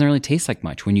chicken doesn't really taste like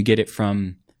much when you get it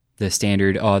from the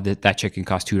standard, that chicken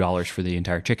costs $2 for the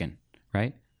entire chicken,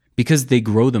 right? Because they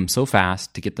grow them so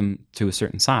fast to get them to a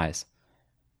certain size.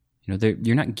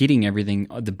 You're not getting everything,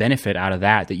 the benefit out of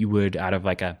that you would out of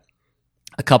like a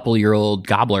couple-year-old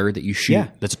gobbler that you shoot. Yeah.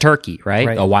 That's a turkey,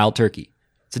 right? A wild turkey.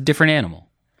 It's a different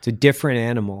animal. It's a different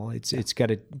animal. It's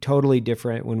got a totally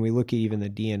different, when we look at even the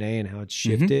DNA and how it's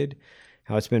shifted,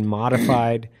 how it's been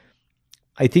modified.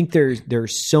 I think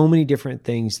there's so many different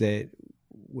things that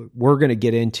we're going to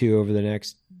get into over the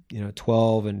next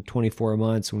 12 and 24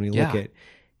 months when we look at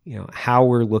how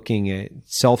we're looking at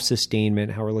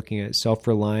self-sustainment, how we're looking at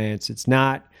self-reliance. It's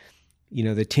not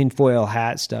the tinfoil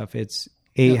hat stuff. It's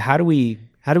how do we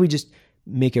just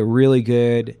make a really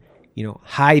good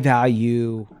high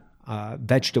value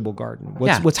vegetable garden?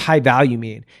 What's high value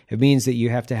mean? It means that you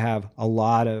have to have a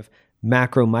lot of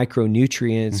macro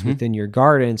micronutrients within your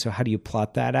garden. So how do you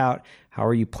plot that out? How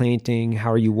are you planting?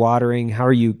 How are you watering? How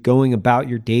are you going about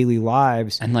your daily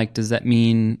lives? And like, does that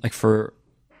mean like for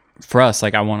us,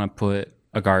 like I want to put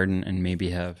a garden and maybe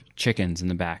have chickens in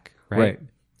the back, right?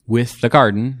 With the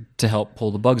garden to help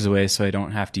pull the bugs away so I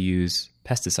don't have to use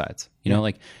pesticides.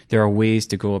 Like there are ways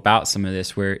to go about some of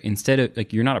this where instead of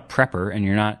like, you're not a prepper and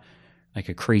you're not like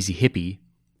a crazy hippie,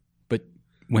 but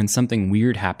when something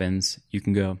weird happens, you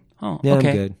can go, oh, yeah,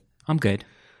 okay, I'm good.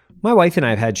 My wife and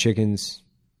I have had chickens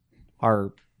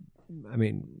for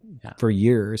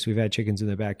years. We've had chickens in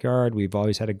the backyard. We've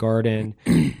always had a garden.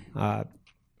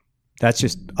 that's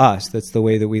just us. That's the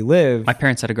way that we live. My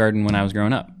parents had a garden when I was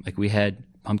growing up. Like we had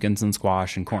pumpkins and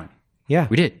squash and corn. Yeah.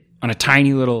 We did on a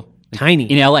tiny little Tiny.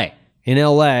 in LA. In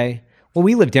LA. Well,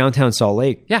 we live downtown Salt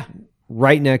Lake. Yeah.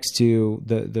 Right next to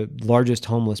the largest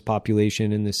homeless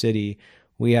population in the city.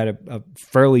 We had a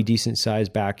fairly decent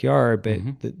sized backyard, but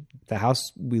the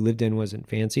house we lived in wasn't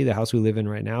fancy. The house we live in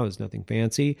right now is nothing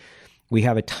fancy. We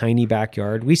have a tiny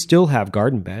backyard. We still have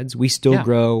garden beds. We still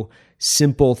grow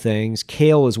simple things.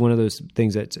 Kale is one of those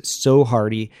things that's so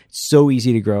hardy, so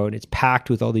easy to grow, and it's packed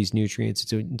with all these nutrients.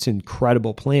 It's an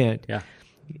incredible plant. Yeah.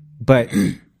 But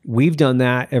we've done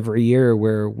that every year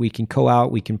where we can go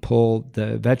out, we can pull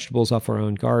the vegetables off our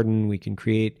own garden, we can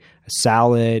create a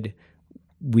salad.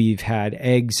 We've had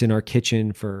eggs in our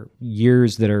kitchen for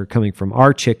years that are coming from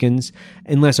our chickens,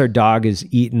 unless our dog has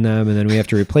eaten them and then we have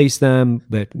to replace them.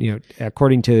 But,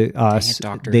 according to us,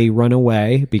 they run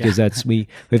away because we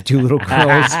have two little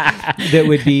girls that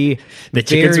would be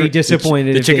very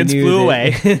disappointed if they knew flew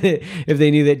away. if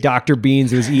they knew that Dr.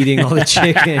 Beans was eating all the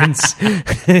chickens.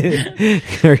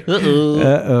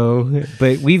 Uh-oh.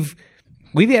 But we've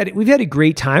had a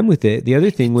great time with it. The other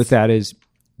thing with that is,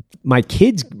 my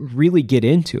kids really get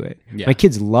into it. Yeah. My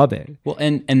kids love it. Well,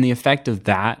 and the effect of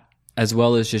that, as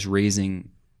well as just raising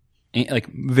like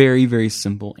very, very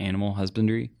simple animal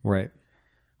husbandry, right,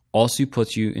 also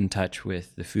puts you in touch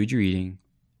with the food you're eating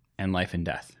and life and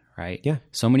death, right? Yeah.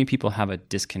 So many people have a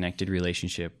disconnected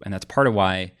relationship, and that's part of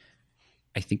why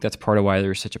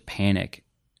there's such a panic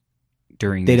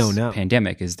during this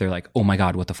pandemic. Is they're like, oh my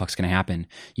God, what the fuck's going to happen?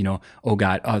 Oh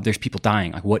God, there's people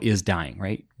dying. Like, what is dying,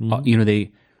 right?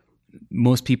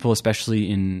 Most people, especially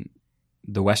in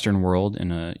the Western world, in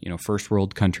a first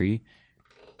world country,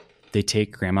 they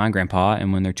take grandma and grandpa,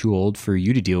 and when they're too old for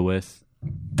you to deal with,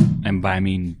 and by I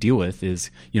mean deal with is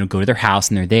go to their house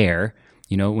and they're there.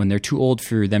 When they're too old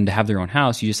for them to have their own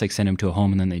house, you just like send them to a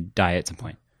home and then they die at some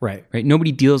point. Right.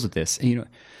 Nobody deals with this.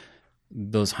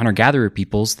 Those hunter gatherer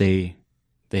peoples, they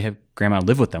have grandma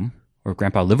live with them or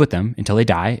grandpa live with them until they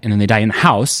die, and then they die in the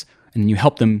house, and then you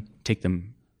help them take the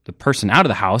person out of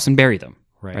the house and bury them,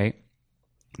 right?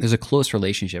 There's a close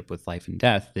relationship with life and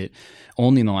death that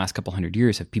only in the last couple hundred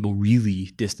years have people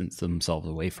really distanced themselves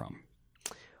away from.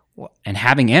 And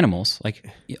having animals, like,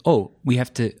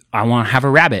 I want to have a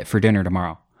rabbit for dinner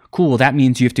tomorrow. Cool, well, that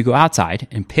means you have to go outside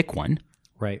and pick one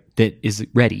that is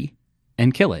ready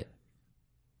and kill it.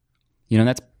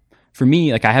 That's, for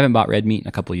me, like, I haven't bought red meat in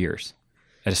a couple of years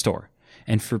at a store.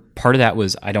 And for part of that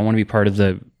was I don't want to be part of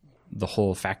the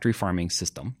whole factory farming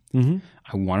system. Mm-hmm.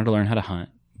 I wanted to learn how to hunt,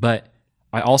 but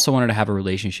I also wanted to have a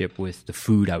relationship with the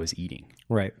food I was eating.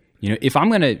 Right. If I'm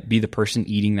going to be the person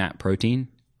eating that protein,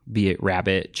 be it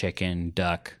rabbit, chicken,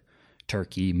 duck,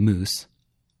 turkey, moose,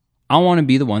 I want to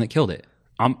be the one that killed it.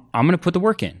 I'm going to put the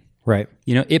work in. Right.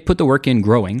 It put the work in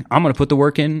growing. I'm going to put the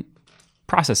work in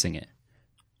processing it.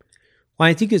 Well,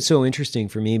 I think it's so interesting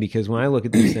for me because when I look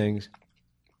at these things,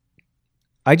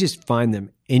 I just find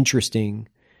them interesting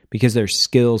because they're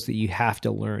skills that you have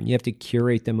to learn. You have to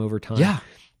curate them over time. Yeah.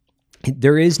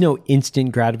 There is no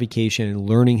instant gratification in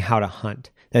learning how to hunt.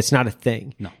 That's not a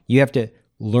thing. No. You have to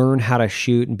learn how to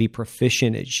shoot and be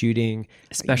proficient at shooting,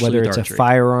 especially whether it's archery. A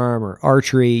firearm or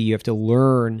archery. You have to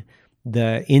learn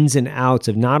the ins and outs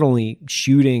of not only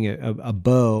shooting a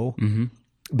bow,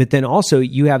 but then also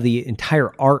you have the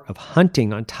entire art of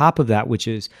hunting on top of that, which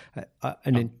is a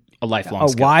lifelong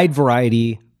skill. Wide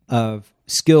variety of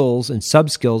skills and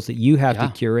sub-skills that you have to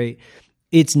curate.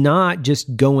 It's not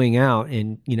just going out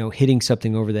and, hitting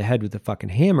something over the head with a fucking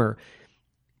hammer.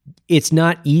 It's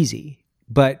not easy.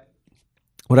 But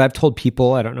what I've told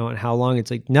people, I don't know how long, it's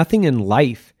like nothing in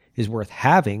life is worth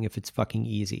having if it's fucking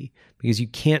easy, because you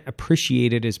can't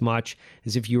appreciate it as much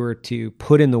as if you were to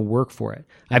put in the work for it.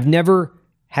 I've never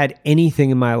had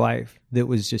anything in my life that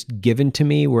was just given to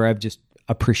me where I've just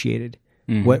appreciated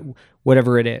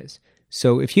whatever it is.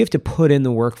 So if you have to put in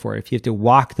the work for it, if you have to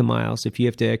walk the miles, if you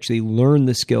have to actually learn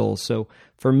the skills. So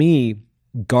for me,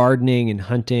 gardening and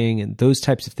hunting and those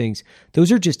types of things,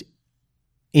 those are just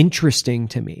interesting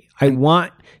to me. I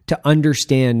want to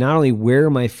understand not only where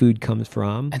my food comes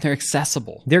from. And they're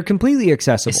accessible. They're completely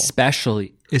accessible.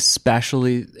 Especially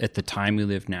at the time we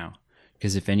live now.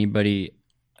 Because if anybody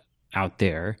out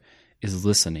there is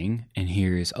listening and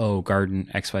hears, garden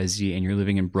XYZ, and you're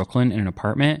living in Brooklyn in an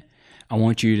apartment, I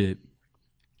want you to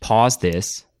pause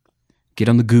this, get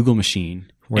on the Google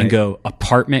machine, and go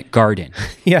apartment garden.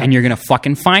 And you're going to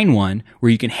fucking find one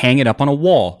where you can hang it up on a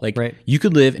wall. Like you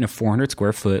could live in a 400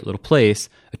 square foot little place,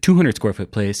 a 200 square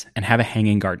foot place, and have a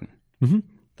hanging garden. Mm-hmm.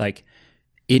 Like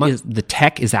the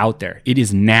tech is out there. It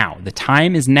is now. The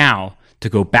time is now to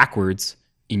go backwards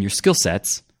in your skill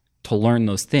sets to learn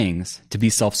those things to be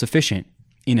self-sufficient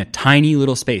in a tiny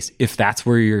little space. If that's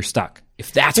where you're stuck,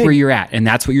 if that's where you're at, and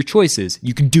that's what your choice is,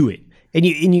 you can do it. And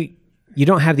you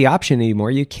don't have the option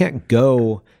anymore. You can't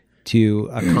go to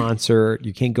a concert.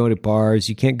 You can't go to bars.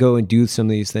 You can't go and do some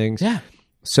of these things. Yeah.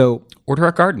 So Order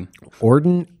a garden.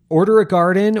 order a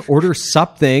garden, order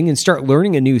something, and start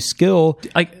learning a new skill.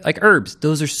 Like herbs.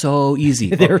 Those are so easy.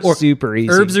 They're super easy.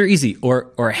 Herbs are easy.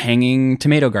 Or a hanging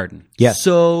tomato garden. Yes.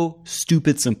 So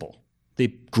stupid simple. They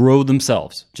grow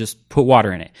themselves. Just put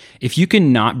water in it. If you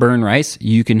can not burn rice,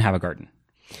 you can have a garden.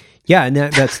 Yeah, and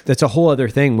that's a whole other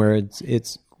thing where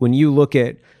it's when you look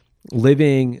at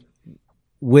living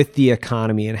with the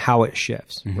economy and how it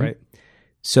shifts, right?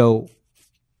 So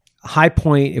high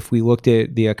point, if we looked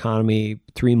at the economy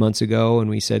 3 months ago and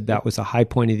we said that was a high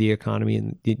point of the economy,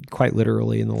 and quite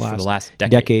literally in the last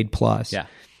decade plus, Yeah.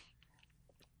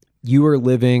 you are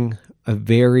living a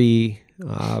very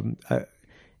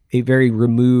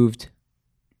removed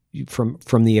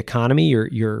from the economy.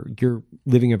 You're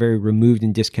living a very removed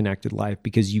and disconnected life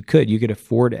because you could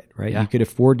afford it, right? Yeah. You could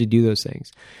afford to do those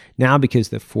things. Now, because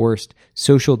the forced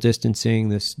social distancing,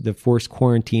 the forced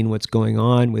quarantine, what's going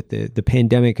on with the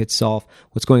pandemic itself,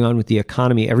 what's going on with the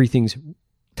economy, everything's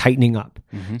tightening up.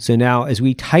 So now as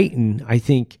we tighten, I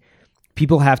think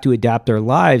people have to adapt their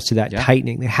lives to that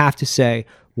tightening. They have to say,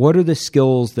 what are the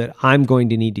skills that I'm going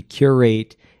to need to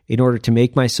curate in order to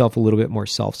make myself a little bit more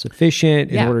self-sufficient,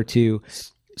 in order to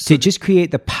just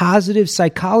create the positive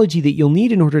psychology that you'll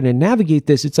need in order to navigate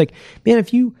this. It's like, man,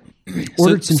 if you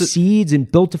ordered some seeds and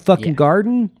built a fucking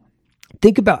garden,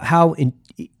 think about how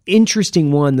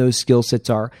interesting, one, those skill sets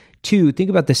are. Two, think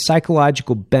about the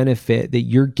psychological benefit that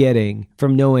you're getting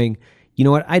from knowing, you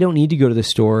know what, I don't need to go to the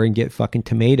store and get fucking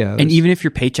tomatoes. And even if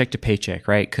you're paycheck to paycheck,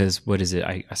 right? Because what is it?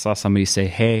 I saw somebody say,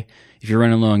 hey, if you're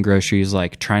running low on groceries,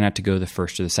 like try not to go the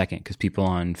first or the second, because people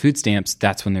on food stamps,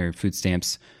 that's when their food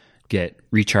stamps get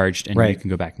recharged and you can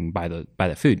go back and buy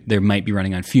that food. They might be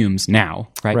running on fumes now,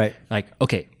 right? Right. Like,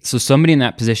 okay, so somebody in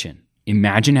that position,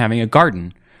 imagine having a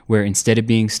garden where instead of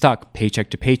being stuck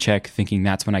paycheck to paycheck, thinking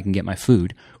that's when I can get my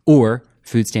food, or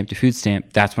food stamp to food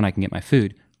stamp, that's when I can get my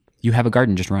food, you have a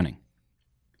garden just running.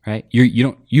 Right?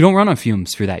 You don't run on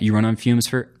fumes for that. You run on fumes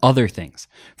for other things,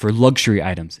 for luxury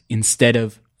items instead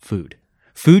of food.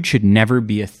 Food should never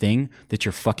be a thing that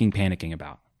you're fucking panicking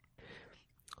about.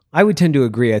 I would tend to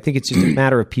agree. I think it's just a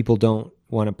matter of people don't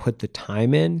want to put the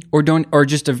time in, or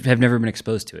just have never been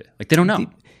exposed to it. Like they don't know.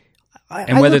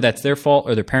 Whether that's their fault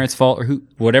or their parents' fault or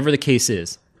whatever the case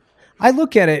is. I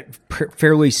look at it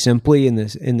fairly simply in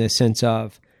the sense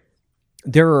of,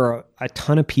 there are a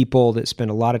ton of people that spend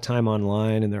a lot of time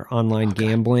online, and they're online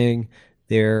gambling.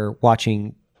 They're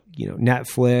watching,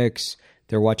 Netflix.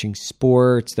 They're watching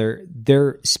sports.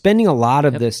 They're spending a lot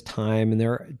of this time, and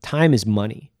their time is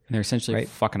money. And they're essentially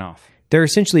fucking off. They're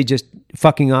essentially just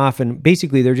fucking off, and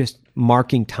basically they're just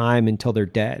marking time until they're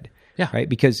dead. Yeah. Right?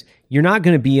 Because you're not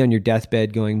going to be on your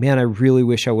deathbed going, man, I really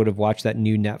wish I would have watched that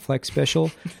new Netflix special.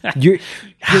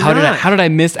 How did I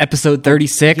miss episode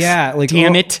 36? Yeah. Like,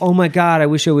 damn it. Oh my God. I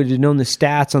wish I would have known the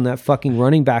stats on that fucking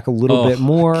running back a little bit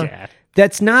more. God.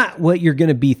 That's not what you're going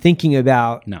to be thinking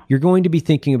about. No. You're going to be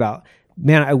thinking about,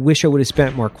 man, I wish I would have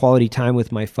spent more quality time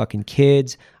with my fucking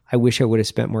kids. I wish I would have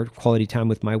spent more quality time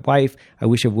with my wife. I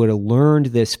wish I would have learned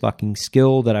this fucking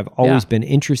skill that I've always been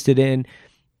interested in.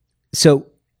 So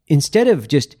instead of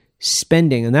just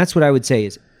spending, and that's what I would say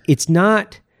is, it's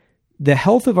not the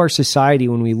health of our society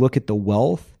when we look at the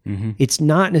wealth. It's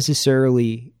not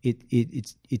necessarily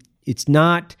it's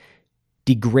not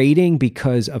degrading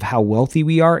because of how wealthy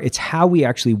we are. It's how we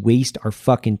actually waste our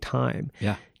fucking time.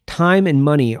 Yeah. Time and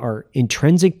money are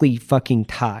intrinsically fucking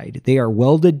tied. They are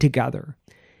welded together.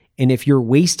 And if you're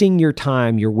wasting your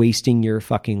time, you're wasting your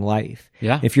fucking life.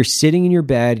 Yeah. If you're sitting in your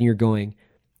bed and you're going,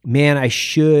 man, I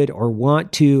should or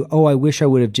want to, I wish I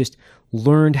would have just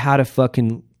learned how to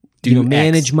fucking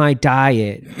manage my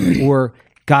diet, or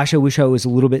gosh, I wish I was a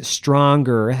little bit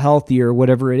stronger or healthier,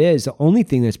 whatever it is. The only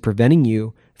thing that's preventing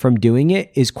you from doing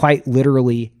it is quite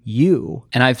literally you.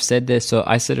 And I've said this, so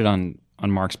I said it on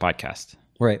Mark's podcast.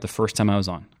 Right. The first time I was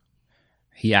on.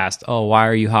 He asked, why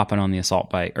are you hopping on the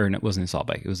assault bike? Or it wasn't an assault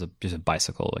bike. It was just a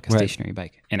bicycle, like a stationary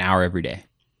bike, an hour every day.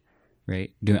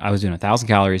 Right. I was doing 1,000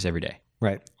 calories every day.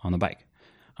 Right. On the bike.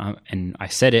 And I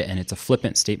said it, and it's a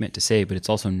flippant statement to say, but it's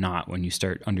also not when you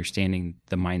start understanding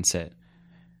the mindset.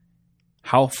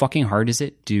 How fucking hard is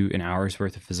it to do an hour's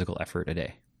worth of physical effort a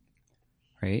day?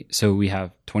 Right? So we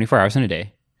have 24 hours in a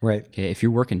day. Right. Okay. If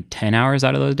you're working 10 hours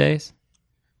out of those days,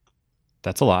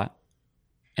 that's a lot.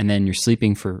 And then you're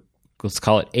sleeping for, let's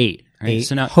call it 8. Right? 8,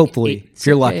 so now, hopefully, if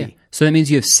you're lucky. Yeah. So that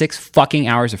means you have 6 fucking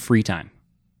hours of free time.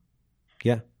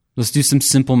 Let's do some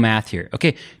simple math here.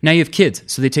 Okay, now you have kids,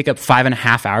 so they take up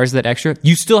 5.5 hours of that extra.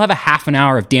 You still have a half an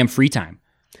hour of damn free time.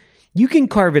 You can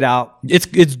carve it out. It's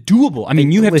doable. I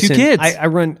mean, you have 2 kids. I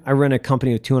run a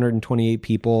company with 228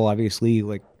 people. Obviously,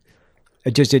 like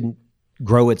it just didn't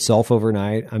grow itself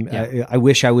overnight. I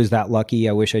wish I was that lucky.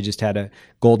 I wish I just had a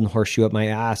golden horseshoe up my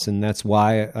ass, and that's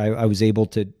why I was able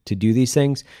to do these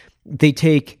things. They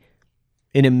take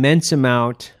an immense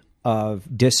amount of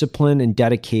discipline and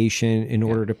dedication in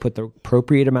order to put the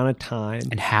appropriate amount of time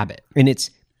and habit. And it's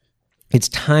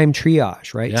time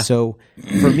triage, right? Yeah. So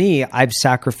for me, I've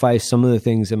sacrificed some of the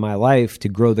things in my life to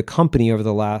grow the company over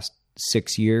the last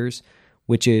 6 years,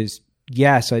 which is,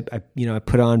 yes, I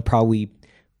put on probably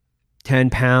 10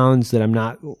 pounds that I'm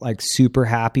not like super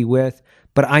happy with,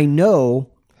 but I know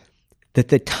that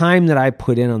the time that I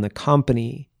put in on the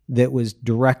company that was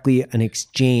directly an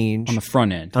exchange On the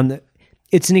front end.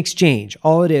 It's an exchange.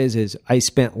 All it is I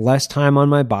spent less time on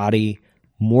my body,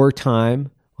 more time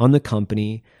on the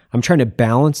company. I'm trying to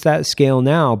balance that scale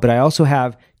now, but I also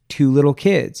have 2 little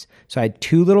kids. So I had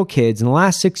 2 little kids in the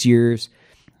last 6 years.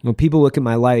 When people look at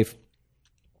my life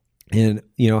and,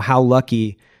 how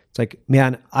lucky, it's like,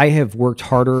 man, I have worked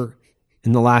harder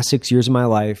in the last 6 years of my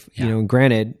life. And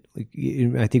granted, like,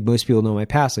 I think most people know my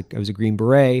past. Like I was a Green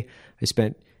Beret. I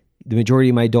spent the majority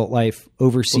of my adult life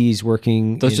overseas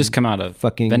working. Those just come out of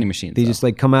fucking vending machines. They just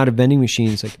like come out of vending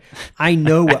machines. Like I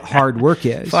know what hard work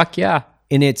is. Fuck yeah.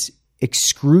 And it's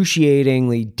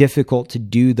excruciatingly difficult to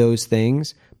do those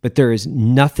things, but there is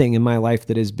nothing in my life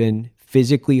that has been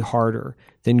physically harder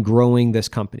than growing this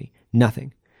company.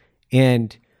 Nothing.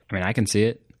 And I mean, I can see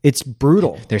it. It's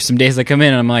brutal. There's some days I come in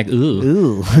and I'm like,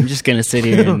 ooh. I'm just going to sit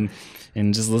here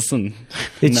and just listen.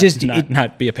 It's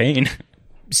not be a pain.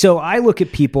 So I look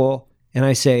at people and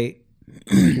I say,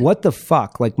 what the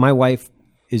fuck? Like my wife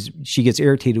she gets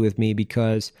irritated with me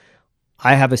because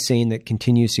I have a saying that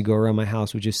continues to go around my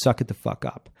house, which is suck it the fuck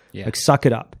up. Yeah. Like suck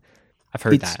it up. I've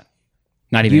heard that.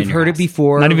 Not even You've heard it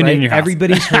before. Not even right? in your house.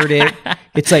 Everybody's heard it.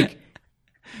 It's like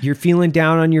you're feeling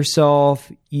down on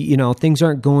yourself. Things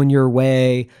aren't going your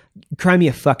way. Cry me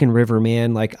a fucking river,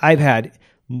 man. Like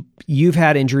you've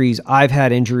had injuries. I've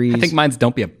had injuries. I think mine's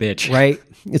don't be a bitch. Right?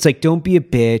 It's like, don't be a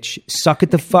bitch. Suck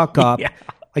it the fuck up. Yeah.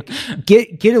 Like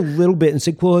get a little bit. And it's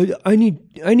like, well, I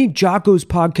need Jocko's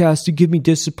podcast to give me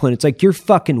discipline. It's like, you're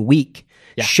fucking weak.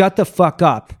 Yeah. Shut the fuck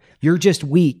up. You're just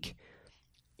weak.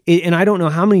 And I don't know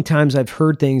how many times I've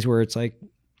heard things where it's like,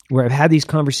 where I've had these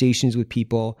conversations with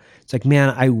people. It's like,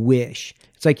 man, I wish.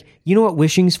 It's like, you know what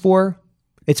wishing's for?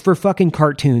 It's for fucking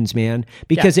cartoons, man,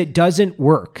 because it doesn't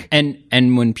work. And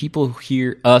when people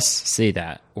hear us say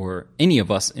that, or any of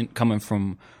us coming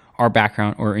from our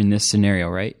background or in this scenario,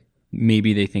 right?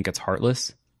 Maybe they think it's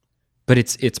heartless, but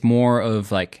it's more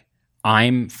of like,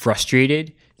 I'm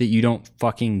frustrated that you don't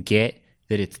fucking get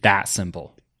that it's that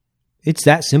simple. It's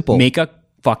that simple. Make a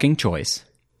fucking choice.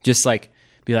 Just like,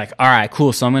 be like, all right,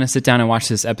 cool. So I'm going to sit down and watch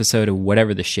this episode of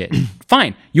whatever the shit.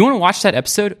 Fine. You want to watch that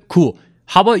episode? Cool.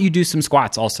 How about you do some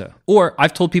squats also? Or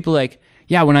I've told people like,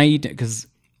 yeah, when I eat,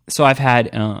 so I've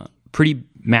had pretty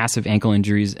massive ankle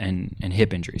injuries and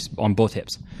hip injuries on both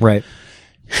hips. Right.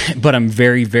 But I'm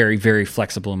very, very, very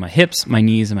flexible in my hips, my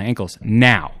knees, and my ankles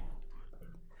now.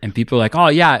 And people are like, oh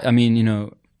yeah, I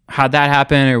mean, how'd that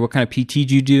happen? Or what kind of PT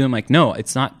did you do? I'm like, no,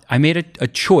 it's not. I made a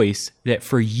choice that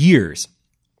for years,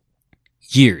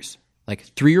 like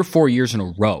 3 or 4 years in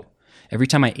a row, every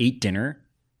time I ate dinner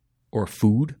or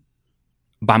food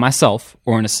by myself,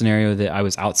 or in a scenario that I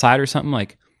was outside or something,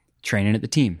 like training at the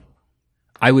team,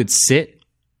 I would sit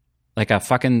like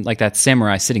that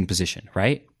samurai sitting position,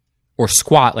 right? Or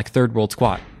squat, like third world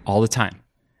squat all the time.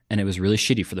 And it was really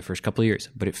shitty for the first couple of years,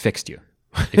 but it fixed you.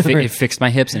 It fixed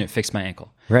my hips and it fixed my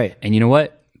ankle. Right. And you know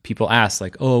what? People ask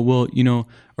like, oh, well,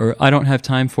 or I don't have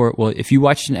time for it. Well, if you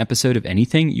watched an episode of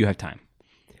anything, you have time.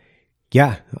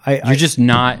 Yeah. You're just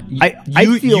not,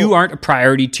 you aren't a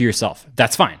priority to yourself.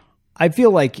 That's fine. I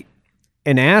feel like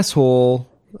an asshole,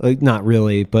 like not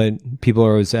really, but people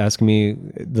are always asking me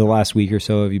the last week or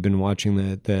so, have you been watching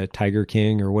the Tiger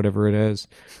King or whatever it is?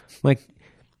 I'm like,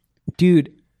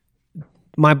 dude,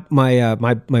 my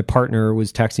partner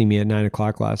was texting me at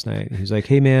 9:00 last night. He's like,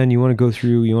 hey man, you want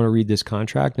to read this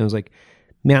contract? And I was like,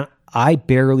 man, I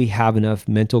barely have enough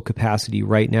mental capacity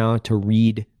right now to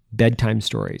read bedtime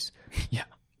stories. Yeah.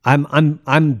 I'm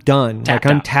done.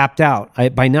 I'm tapped out.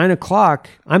 By 9:00,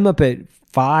 I'm up at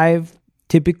 5,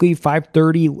 typically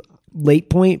 5:30, late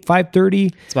point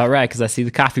 5:30. It's about right, because I see the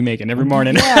coffee making every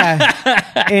morning.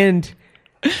 Yeah. And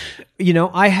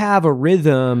I have a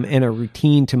rhythm and a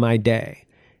routine to my day.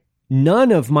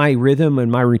 None of my rhythm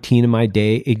and my routine in my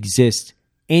day exists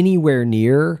anywhere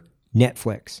near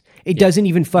Netflix. It doesn't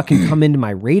even fucking come into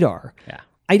my radar. Yeah.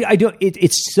 I don't,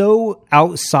 it's so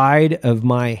outside of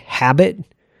my habit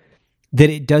that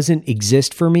it doesn't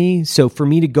exist for me. So for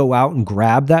me to go out and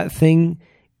grab that thing,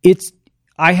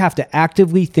 I have to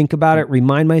actively think about it,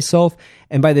 remind myself.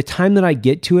 And by the time that I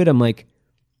get to it, I'm like,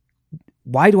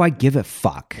 why do I give a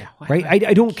fuck? Right?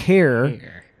 I don't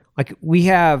care. Like, we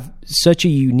have such a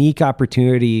unique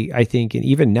opportunity, I think, and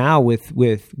even now with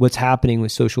what's happening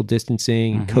with social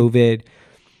distancing and COVID,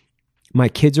 my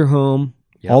kids are home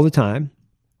all the time.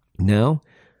 Now,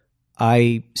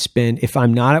 if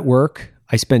I'm not at work,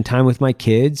 I spend time with my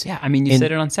kids. Yeah, I mean, you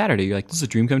said it on Saturday. You're like, this is a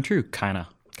dream come true, kind of.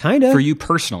 For you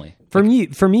personally. For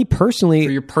me personally.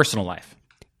 For your personal life.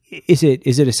 Is it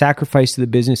a sacrifice to the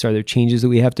business? Are there changes that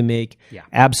we have to make? Yeah.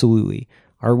 Absolutely.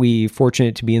 Are we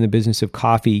fortunate to be in the business of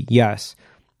coffee? Yes.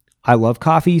 I love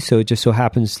coffee, so it just so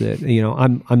happens that,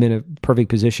 I'm in a perfect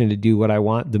position to do what I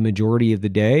want the majority of the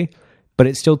day, but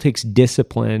it still takes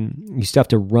discipline. You still have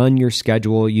to run your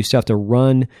schedule. You still have to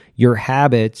run your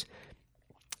habits.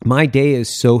 My day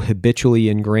is so habitually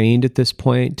ingrained at this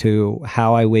point to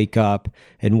how I wake up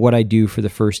and what I do for the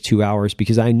first 2 hours,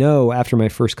 because I know after my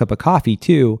first cup of coffee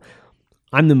too,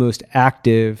 I'm the most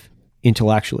active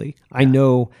intellectually. I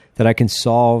know that I can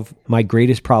solve my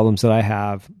greatest problems that I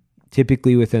have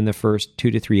typically within the first 2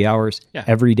 to 3 hours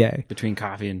every day. Between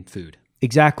coffee and food.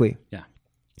 Exactly. Yeah.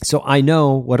 So I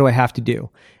know, what do I have to do?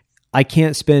 I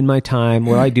can't spend my time.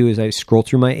 What I do is I scroll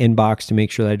through my inbox to make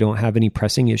sure that I don't have any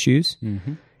pressing issues.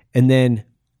 Mm-hmm. And then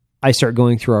I start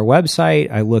going through our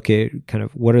website. I look at kind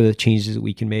of what are the changes that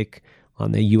we can make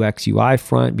on the UX UI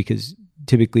front, because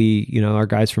typically, our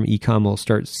guys from ecom will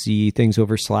start to see things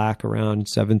over Slack around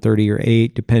 7:30 or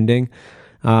 8, depending.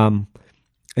 And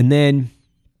then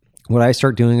what I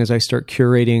start doing is I start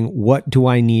curating, what do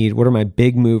I need? What are my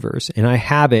big movers? And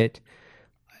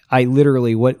I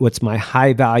literally, what's my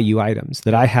high value items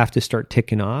that I have to start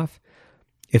ticking off?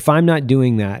 If I'm not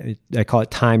doing that, I call it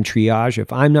time triage.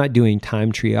 If I'm not doing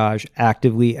time triage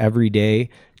actively every day,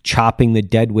 chopping the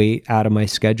dead weight out of my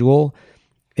schedule,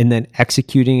 and then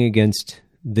executing against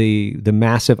the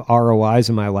massive ROIs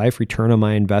in my life, return on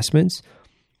my investments,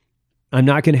 I'm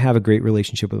not going to have a great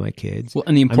relationship with my kids. Well,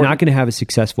 and I'm not going to have a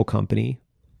successful company.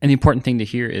 And the important thing to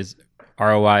hear is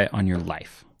ROI on your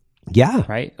life. Yeah.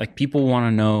 Right? Like, people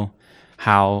want to know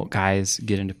how guys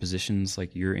get into positions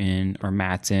like you're in, or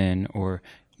Matt's in, or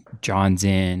John's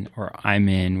in, or I'm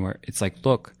in, where it's like,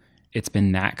 look, it's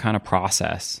been that kind of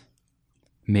process.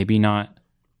 Maybe not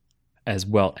as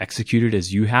well executed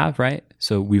as you have, right?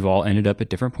 So we've all ended up at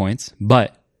different points,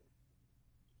 but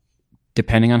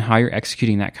depending on how you're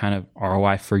executing that kind of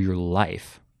ROI for your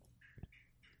life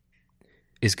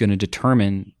is going to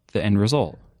determine the end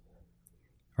result,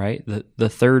 right? The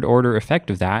third order effect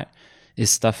of that is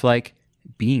stuff like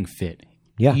being fit,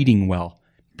 eating well,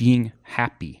 being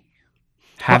happy,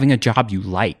 having a job you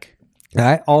like.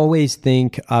 I always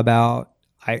think about,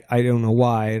 I don't know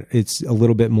why, it's a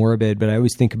little bit morbid, but I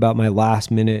always think about my last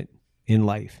minute in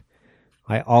life.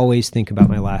 I always think about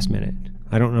my last minute.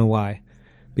 I don't know why.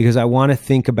 Because I want to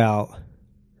think about,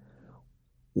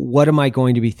 what am I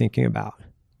going to be thinking about?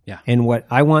 Yeah. And what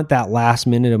I want that last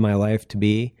minute of my life to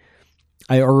be,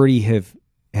 I already have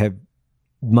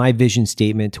my vision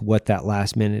statement to what that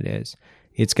last minute is.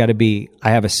 It's got to be,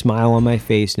 I have a smile on my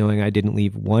face knowing I didn't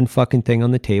leave one fucking thing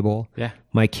on the table. Yeah.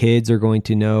 My kids are going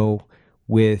to know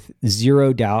with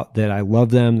zero doubt that I love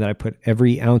them, that I put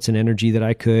every ounce and energy that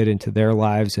I could into their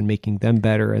lives and making them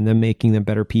better, and them making them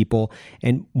better people.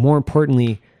 And more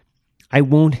importantly, I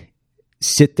won't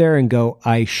sit there and go,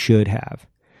 I should have,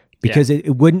 because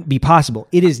it wouldn't be possible.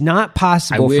 It is not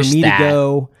possible for me to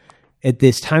go at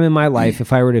this time in my life,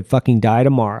 if I were to fucking die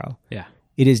tomorrow. Yeah.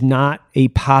 It is not a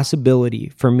possibility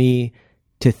for me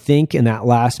to think in that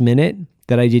last minute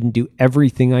that I didn't do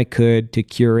everything I could to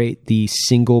curate the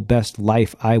single best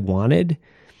life I wanted.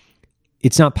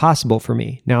 It's not possible for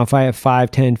me. Now, if I have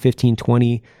 5, 10, 15,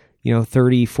 20,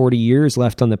 30, 40 years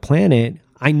left on the planet,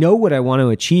 I know what I want to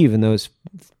achieve in those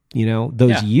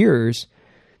years,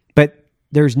 but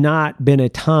there's not been a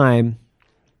time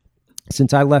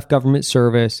since I left government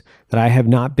service that I have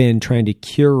not been trying to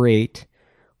curate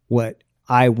what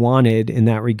I wanted in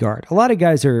that regard. A lot of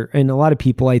guys and a lot of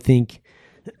people, I think,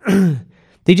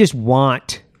 they just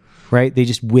want, right? They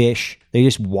just wish, they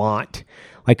just want.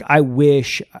 Like, I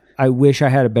wish I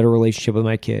had a better relationship with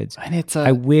my kids. And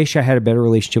I wish I had a better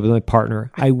relationship with my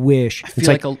partner. I wish. I feel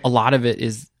like a lot of it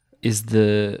is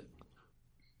the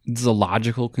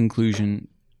logical conclusion,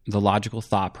 the logical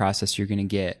thought process you're going to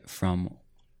get from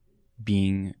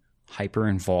being hyper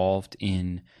involved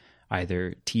in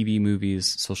either TV,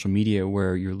 movies, social media,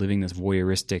 where you're living this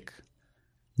voyeuristic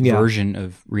version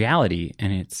of reality.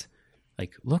 And it's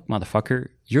like, look, motherfucker,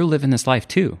 you're living this life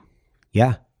too.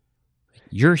 Yeah.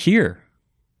 You're here.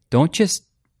 Don't just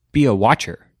be a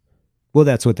watcher. Well,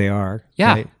 that's what they are.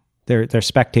 Yeah. Right? They're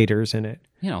spectators in it.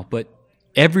 But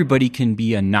everybody can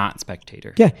be a not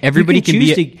spectator. Yeah.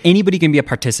 Everybody anybody can be a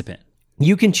participant.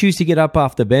 You can choose to get up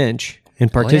off the bench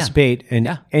and participate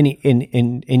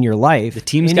in your life. The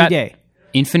team's any got day.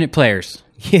 Infinite players.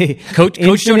 Coach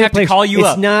don't have to call you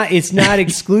up. It's not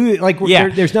excluded. Like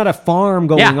there's not a farm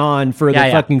going on for the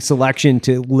fucking selection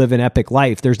to live an epic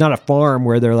life. There's not a farm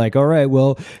where they're like, all right,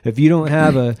 well, if you don't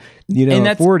have a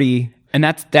 40, and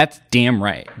that's damn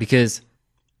right, because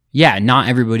not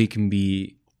everybody can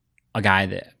be a guy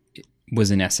that was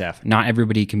in SF. Not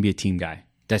everybody can be a team guy.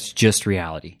 That's just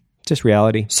reality. Just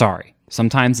reality. Sorry.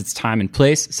 Sometimes it's time and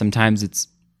place. Sometimes it's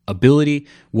ability.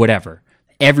 Whatever.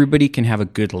 Everybody can have a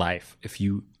good life if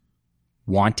you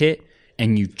want it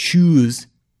and you choose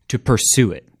to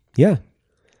pursue it. Yeah.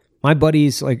 My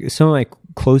buddies, like some of my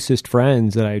closest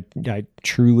friends that I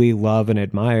truly love and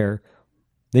admire,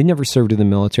 they never served in the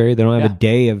military. They don't have a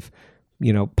day of,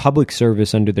 public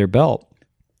service under their belt.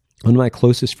 One of my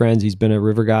closest friends, he's been a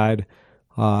river guide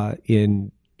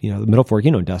in, the Middle Fork.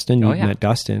 Dustin. You met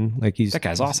Dustin. That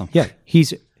guy's awesome. Yeah.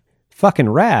 He's fucking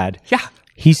rad. Yeah.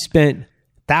 He spent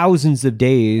thousands of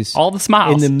days, all the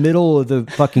smiles, in the middle of the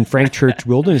fucking Frank Church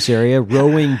Wilderness area,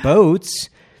 rowing boats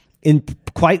in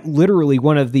quite literally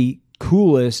one of the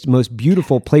coolest, most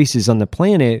beautiful places on the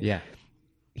planet. Yeah.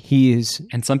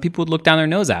 And some people would look down their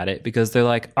nose at it because they're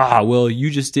like, well, you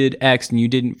just did X and you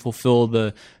didn't fulfill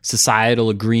the societal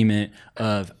agreement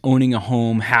of owning a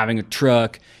home, having a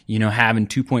truck, having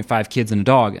 2.5 kids and a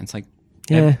dog. And it's like,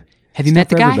 have you met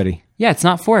the guy? Everybody. Yeah, it's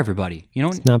not for everybody.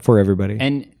 It's not for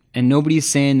everybody. And nobody's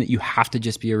saying that you have to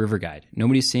just be a river guide.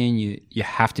 Nobody's saying you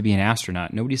have to be an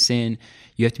astronaut. Nobody's saying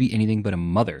you have to be anything but a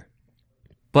mother.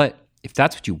 But if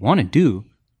that's what you want to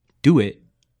do it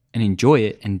and enjoy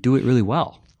it and do it really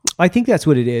well. I think that's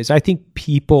what it is. I think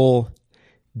people,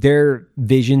 their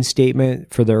vision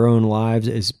statement for their own lives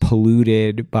is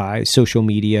polluted by social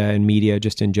media and media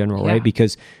just in general, right?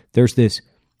 Because there's this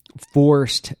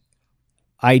forced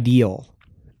ideal.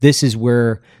 This is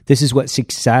what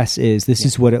success is. This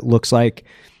is what it looks like.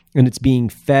 And it's being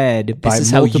fed by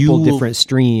multiple different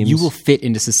streams. You will fit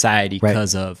into society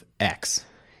because of X.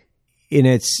 And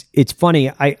it's funny.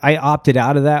 I opted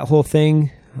out of that whole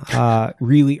thing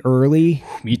really early.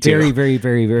 Me too. Very, very,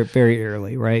 very, very, very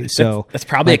early, right? So that's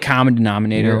probably a common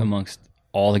denominator amongst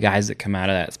all the guys that come out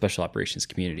of that special operations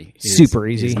community. Super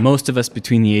easy. Most of us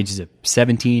between the ages of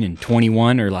 17 and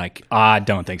 21 are like, I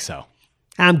don't think so.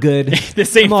 I'm good.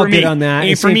 This ain't I'm all for me. Good on that.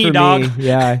 Ain't for me, dog.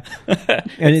 Yeah.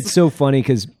 And it's so funny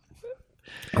because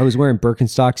I was wearing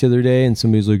Birkenstocks the other day and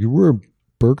somebody's like, you wear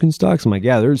Birkenstocks? I'm like,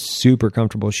 yeah, they're super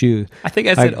comfortable shoes. I think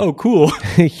I said, oh, cool.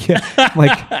 Suppressors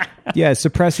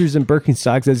and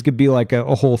Birkenstocks, this could be like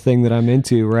a whole thing that I'm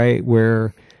into, right?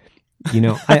 Where,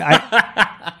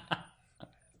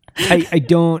 I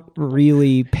don't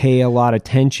really pay a lot of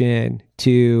attention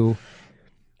to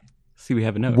we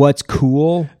have a note. What's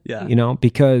cool,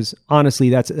 because honestly,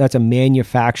 that's a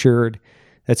manufactured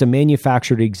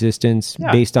existence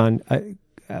based on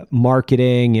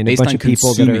marketing and based a bunch of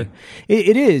people consuming. that are.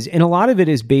 It is, and a lot of it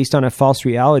is based on a false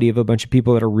reality of a bunch of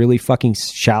people that are really fucking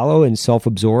shallow and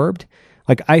self-absorbed.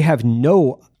 Like I have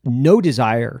no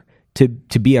desire to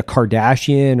be a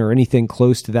Kardashian or anything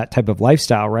close to that type of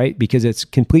lifestyle, right? Because it's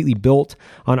completely built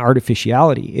on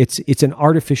artificiality. It's an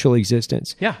artificial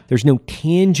existence. Yeah. There's no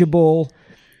tangible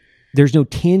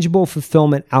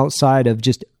fulfillment outside of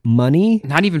just money.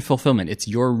 Not even fulfillment. It's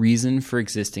your reason for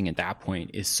existing at that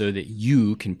point is so that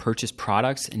you can purchase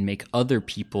products and make other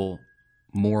people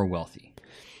more wealthy.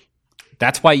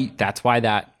 That's why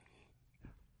that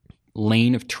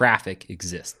lane of traffic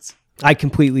exists. I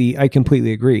completely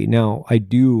agree. Now, I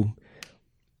do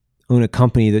own a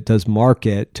company that does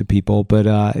market to people, but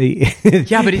but it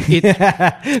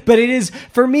but it is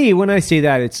for me when I say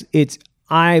that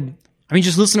I mean,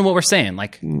 just listen to what we're saying.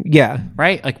 Like,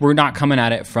 right? Like we're not coming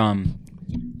at it from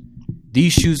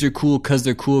these shoes are cool because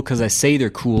they're cool because I say they're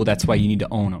cool. That's why you need to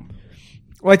own them.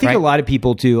 Well, I think a lot of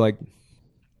people too, like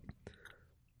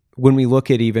when we look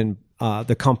at even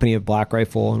the company of Black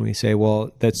Rifle and we say,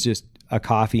 well, that's just a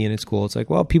coffee and it's cool. It's like,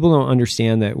 well, people don't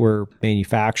understand that we're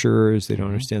manufacturers. They don't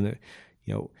understand that,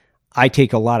 I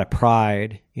take a lot of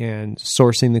pride in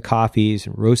sourcing the coffees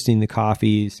and roasting the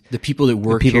coffees. The people that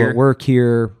work here.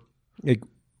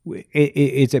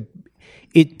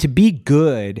 To be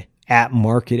good at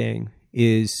marketing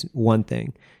is one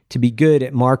thing. to be good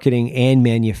at marketing and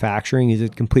manufacturing is a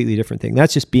completely different thing.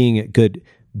 That's just being a good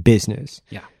business.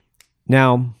 Yeah.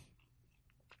 Now,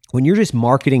 when you're just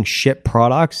marketing ship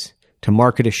products to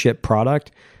market a ship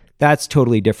product, that's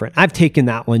totally different. I've taken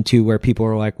that one too, where people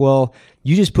are like, well,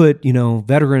 you just put,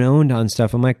 veteran owned on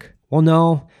stuff. I'm like, well,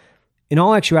 no. In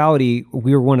all actuality,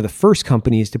 we were one of the first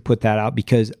companies to put that out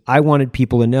because I wanted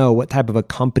people to know what type of a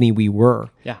company we were.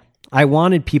 Yeah. I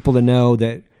wanted people to know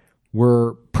that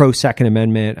we're pro Second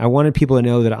Amendment. I wanted people to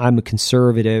know that I'm a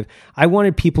conservative. I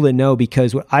wanted people to know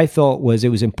because what I felt was it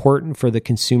was important for the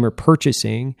consumer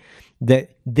purchasing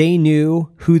that they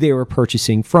knew who they were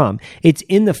purchasing from. It's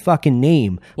in the fucking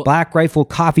name, Black Rifle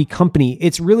Coffee Company.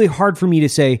 It's really hard for me to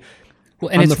say,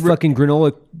 and I'm the fucking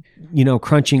granola,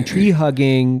 crunching, tree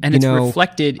hugging. And it's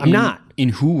reflected I'm not. In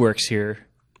who works here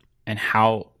and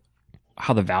how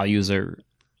the values are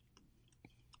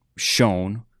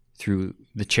shown through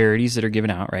the charities that are given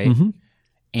out, right? Mm-hmm.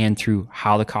 And through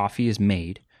how the coffee is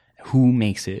made, who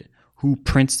makes it, who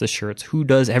prints the shirts, who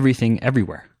does everything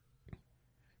everywhere,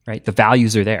 right? The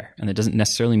values are there. And that doesn't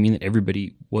necessarily mean that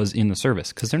everybody was in the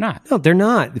service because they're not. No, they're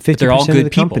not. 50% they're all good of the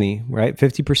people. company, right?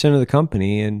 50% of the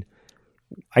company. And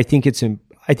I think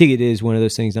it is one of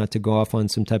those things, not to go off on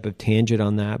some type of tangent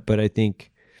on that, but I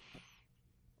think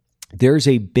there's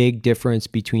a big difference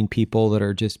between people that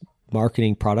are just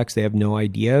marketing products they have no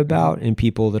idea about and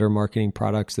people that are marketing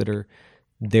products that are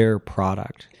their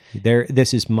product.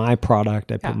 This is my product.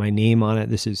 I put my name on it.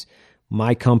 This is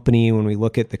my company. When we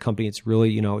look at the company, it's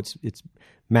really, it's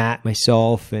Matt,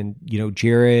 myself, and,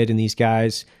 Jared and these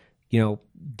guys,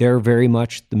 they're very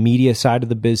much the media side of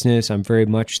the business. I'm very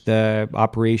much the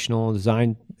operational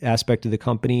design aspect of the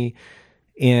company.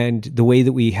 And the way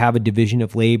that we have a division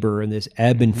of labor and this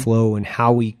ebb and flow and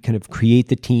how we kind of create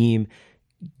the team.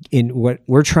 And what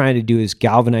we're trying to do is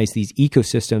galvanize these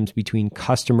ecosystems between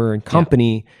customer and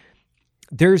company. Yeah.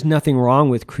 There's nothing wrong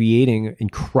with creating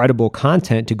incredible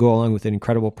content to go along with an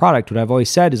incredible product. What I've always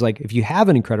said is, like, if you have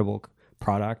an incredible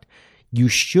product, you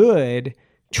should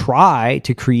try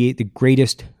to create the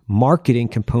greatest marketing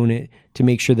component to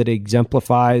make sure that it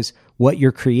exemplifies what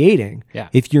you're creating. Yeah.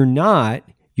 If you're not,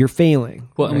 you're failing.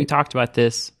 Well, right? And we talked about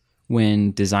this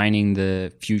when designing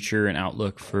the future and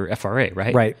outlook for FRA,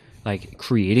 right? Right. Like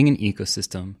creating an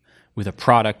ecosystem with a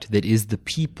product that is the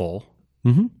people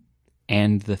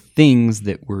and the things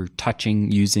that we're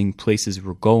touching, using, places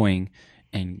we're going,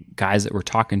 and guys and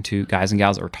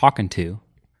gals that we're talking to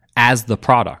as the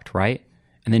product, right?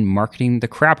 And then marketing the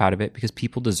crap out of it because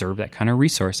people deserve that kind of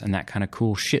resource and that kind of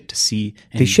cool shit to see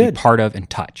and be part of and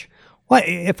touch. Well,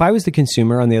 if I was the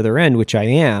consumer on the other end, which I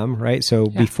am, right? So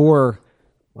before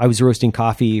I was roasting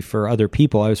coffee for other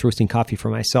people, I was roasting coffee for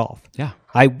myself. Yeah.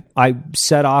 I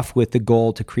set off with the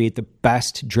goal to create the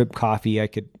best drip coffee I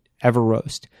could ever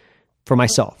roast for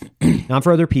myself, not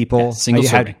for other people. Yeah, single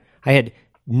serving. I had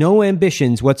no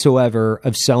ambitions whatsoever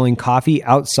of selling coffee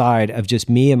outside of just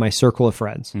me and my circle of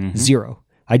friends. Zero.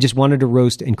 I just wanted to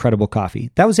roast incredible coffee.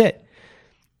 That was it.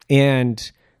 And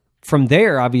from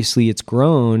there, obviously, it's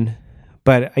grown.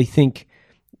 But I think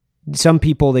some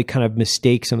people, they kind of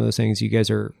mistake some of those things. You guys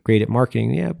are great at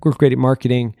marketing. Yeah, we're great at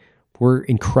marketing. We're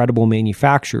incredible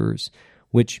manufacturers,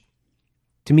 which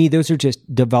to me, those are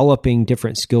just developing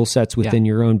different skill sets within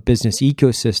your own business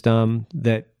ecosystem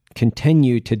that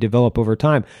continue to develop over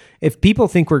time. If people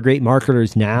think we're great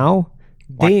marketers now,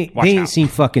 they ain't seen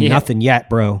fucking nothing yet,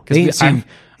 bro. I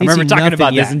remember talking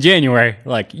about this in January.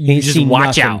 Like, you just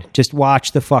watch out. Just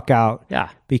watch the fuck out. Yeah.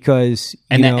 Because,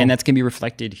 and that's going to be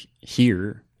reflected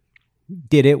here.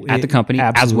 At the company,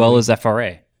 absolutely. As well as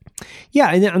FRA.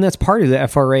 Yeah, and that's part of the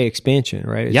FRA expansion,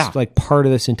 right? It's like part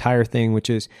of this entire thing, which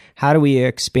is how do we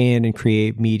expand and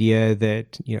create media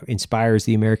that inspires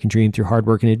the American dream through hard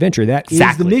work and adventure. That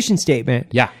is the mission statement.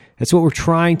 Yeah. That's what we're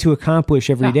trying to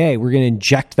accomplish every day. We're going to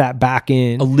inject that back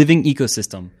in. A living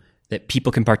ecosystem that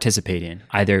people can participate in,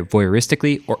 either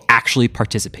voyeuristically or actually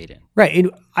participate in. Right.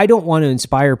 And I don't want to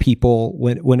inspire people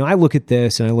when I look at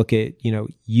this and I look at,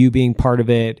 you being part of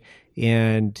it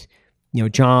and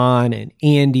John and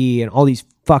Andy and all these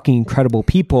fucking incredible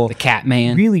people. The Cat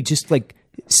Man. Really just like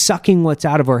sucking what's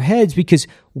out of our heads because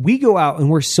we go out and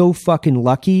we're so fucking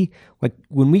lucky. Like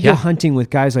when we go hunting with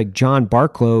guys like John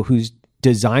Barklow, who's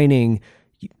designing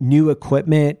new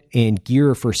equipment and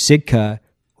gear for Sitka,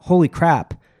 holy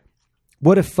crap.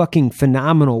 What a fucking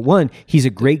phenomenal one. He's a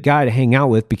great guy to hang out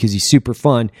with because he's super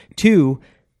fun. Two,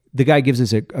 the guy gives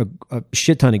us a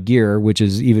shit ton of gear, which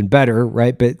is even better,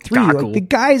 right? But three, like, the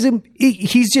guy's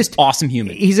he's just awesome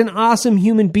human. He's an awesome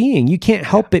human being. You can't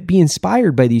help but be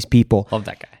inspired by these people. Love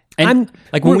that guy. And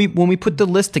when we put the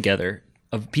list together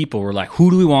of people, we're like, who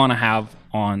do we want to have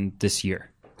on this year?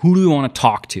 Who do we want to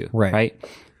talk to? Right.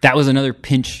 That was another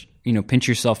pinch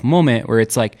yourself moment where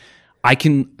it's like,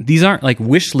 these aren't like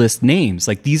wish list names.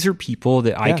 Like these are people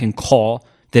that I can call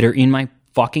that are in my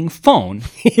fucking phone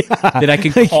that I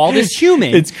could call this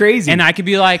human. It's crazy. And I could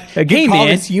be like, I hey call man,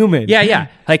 this human. Yeah.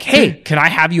 Like, hey, can I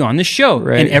have you on this show?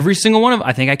 Right. And every single one of them,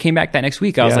 I think I came back that next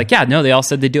week. I was like, yeah, no, they all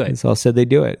said they do it. It's all said they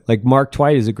do it. Like Mark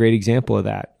Twight is a great example of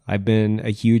that. I've been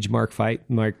a huge Mark Twight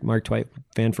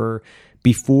fan for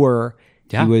before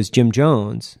he was Jim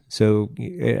Jones. So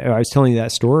I was telling you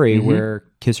that story where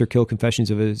Kiss or Kill Confessions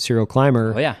of a Serial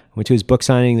Climber. Oh, yeah. Went to his book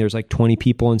signing. There's like 20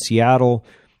 people in Seattle.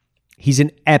 He's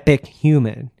an epic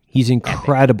human. He's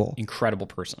incredible. Incredible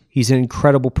person. He's an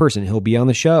incredible person. He'll be on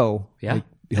the show. Yeah. Like,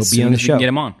 he'll As be soon on the as we show. can get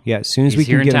him on. Yeah, as soon as He's we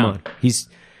can here in get him town. on.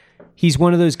 He's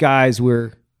one of those guys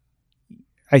where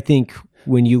I think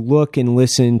when you look and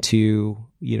listen to,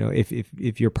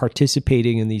 if you're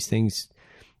participating in these things,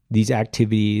 these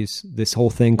activities, this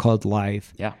whole thing called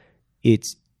life,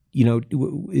 it's, it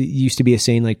used to be a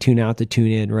saying like tune out to tune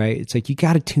in, right? It's like you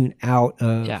got to tune out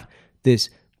of this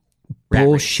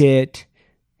bullshit,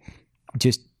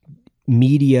 just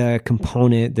media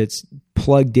component that's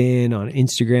plugged in on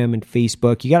Instagram and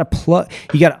Facebook. You got to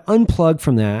unplug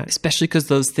from that. Especially because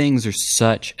those things are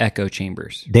such echo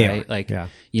chambers. They right? are. Like, Yeah.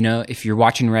 If you're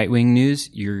watching right-wing news,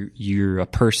 you're a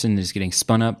person that's getting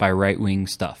spun up by right-wing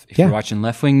stuff. If Yeah. you're watching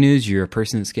left-wing news, you're a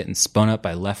person that's getting spun up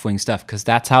by left-wing stuff. Because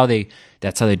that's how they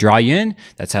draw you in.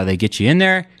 That's how they get you in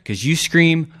there. Because you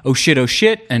scream, oh shit,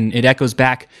 and it echoes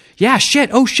back, yeah, shit,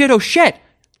 oh shit.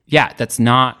 Yeah, that's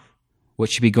not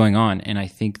what should be going on. And I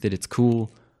think that it's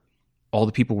cool, all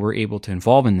the people we're able to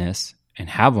involve in this and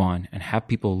have on and have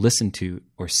people listen to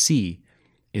or see,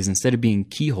 is instead of being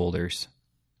key holders,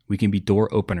 we can be door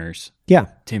openers Yeah.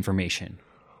 to information.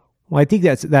 Well, I think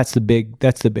that's the big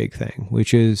thing,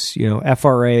 which is,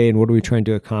 FRA and what are we trying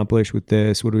to accomplish with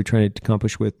this? What are we trying to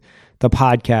accomplish with the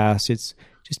podcast? It's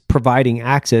just providing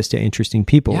access to interesting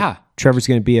people. Yeah. Trevor's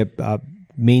going to be a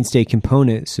mainstay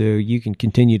component, so you can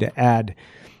continue to add,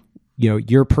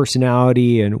 your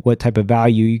personality and what type of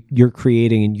value you're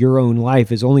creating in your own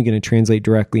life is only going to translate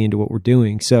directly into what we're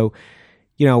doing. So,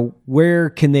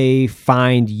 where can they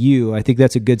find you? I think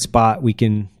that's a good spot. We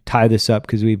can tie this up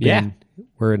because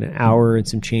we're in an hour and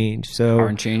some change. So Hour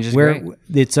and change is great.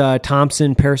 It's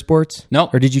Thompson Parasports?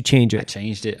 Nope. Or did you change I it?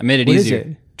 changed it. I made it What is easier.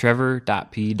 it?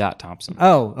 Trevor.p.thompson.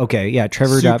 Oh, okay. Yeah,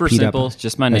 Trevor. Super simple. It's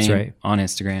just my name That's right. on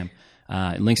Instagram.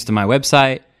 It links to my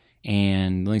website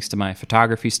and links to my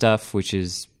photography stuff, which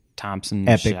is Thompson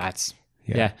Epic. Shots.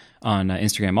 Yeah, on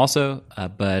Instagram also.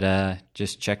 But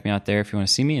just check me out there if you want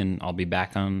to see me, and I'll be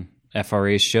back on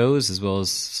FRA's shows as well as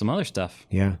some other stuff.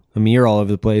 Yeah. I mean, you're all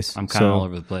over the place. I'm kind of all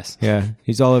over the place. Yeah,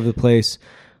 he's all over the place.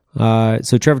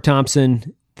 So Trevor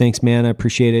Thompson, thanks, man. I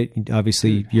appreciate it.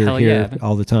 Obviously, you're Hell here yeah, Evan.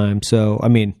 all the time. So, I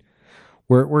mean,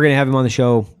 we're going to have him on the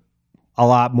show a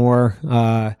lot more.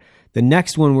 The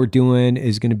next one we're doing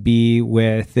is going to be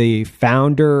with the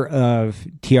founder of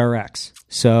TRX.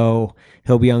 So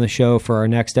he'll be on the show for our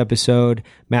next episode.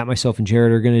 Matt, myself, and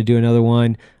Jared are going to do another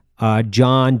one.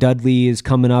 John Dudley is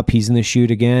coming up. He's in the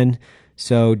shoot again.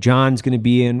 So John's going to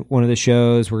be in one of the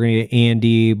shows. We're going to get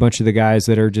Andy, a bunch of the guys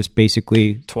that are just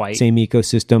basically Twight. same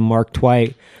ecosystem. Mark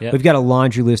Twight. Yep. We've got a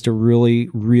laundry list of really,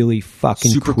 really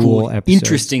fucking Super cool cool, episodes.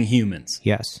 interesting humans.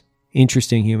 Yes.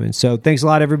 Interesting humans. So thanks a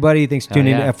lot, everybody. Thanks for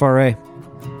tuning yeah. in to FRA.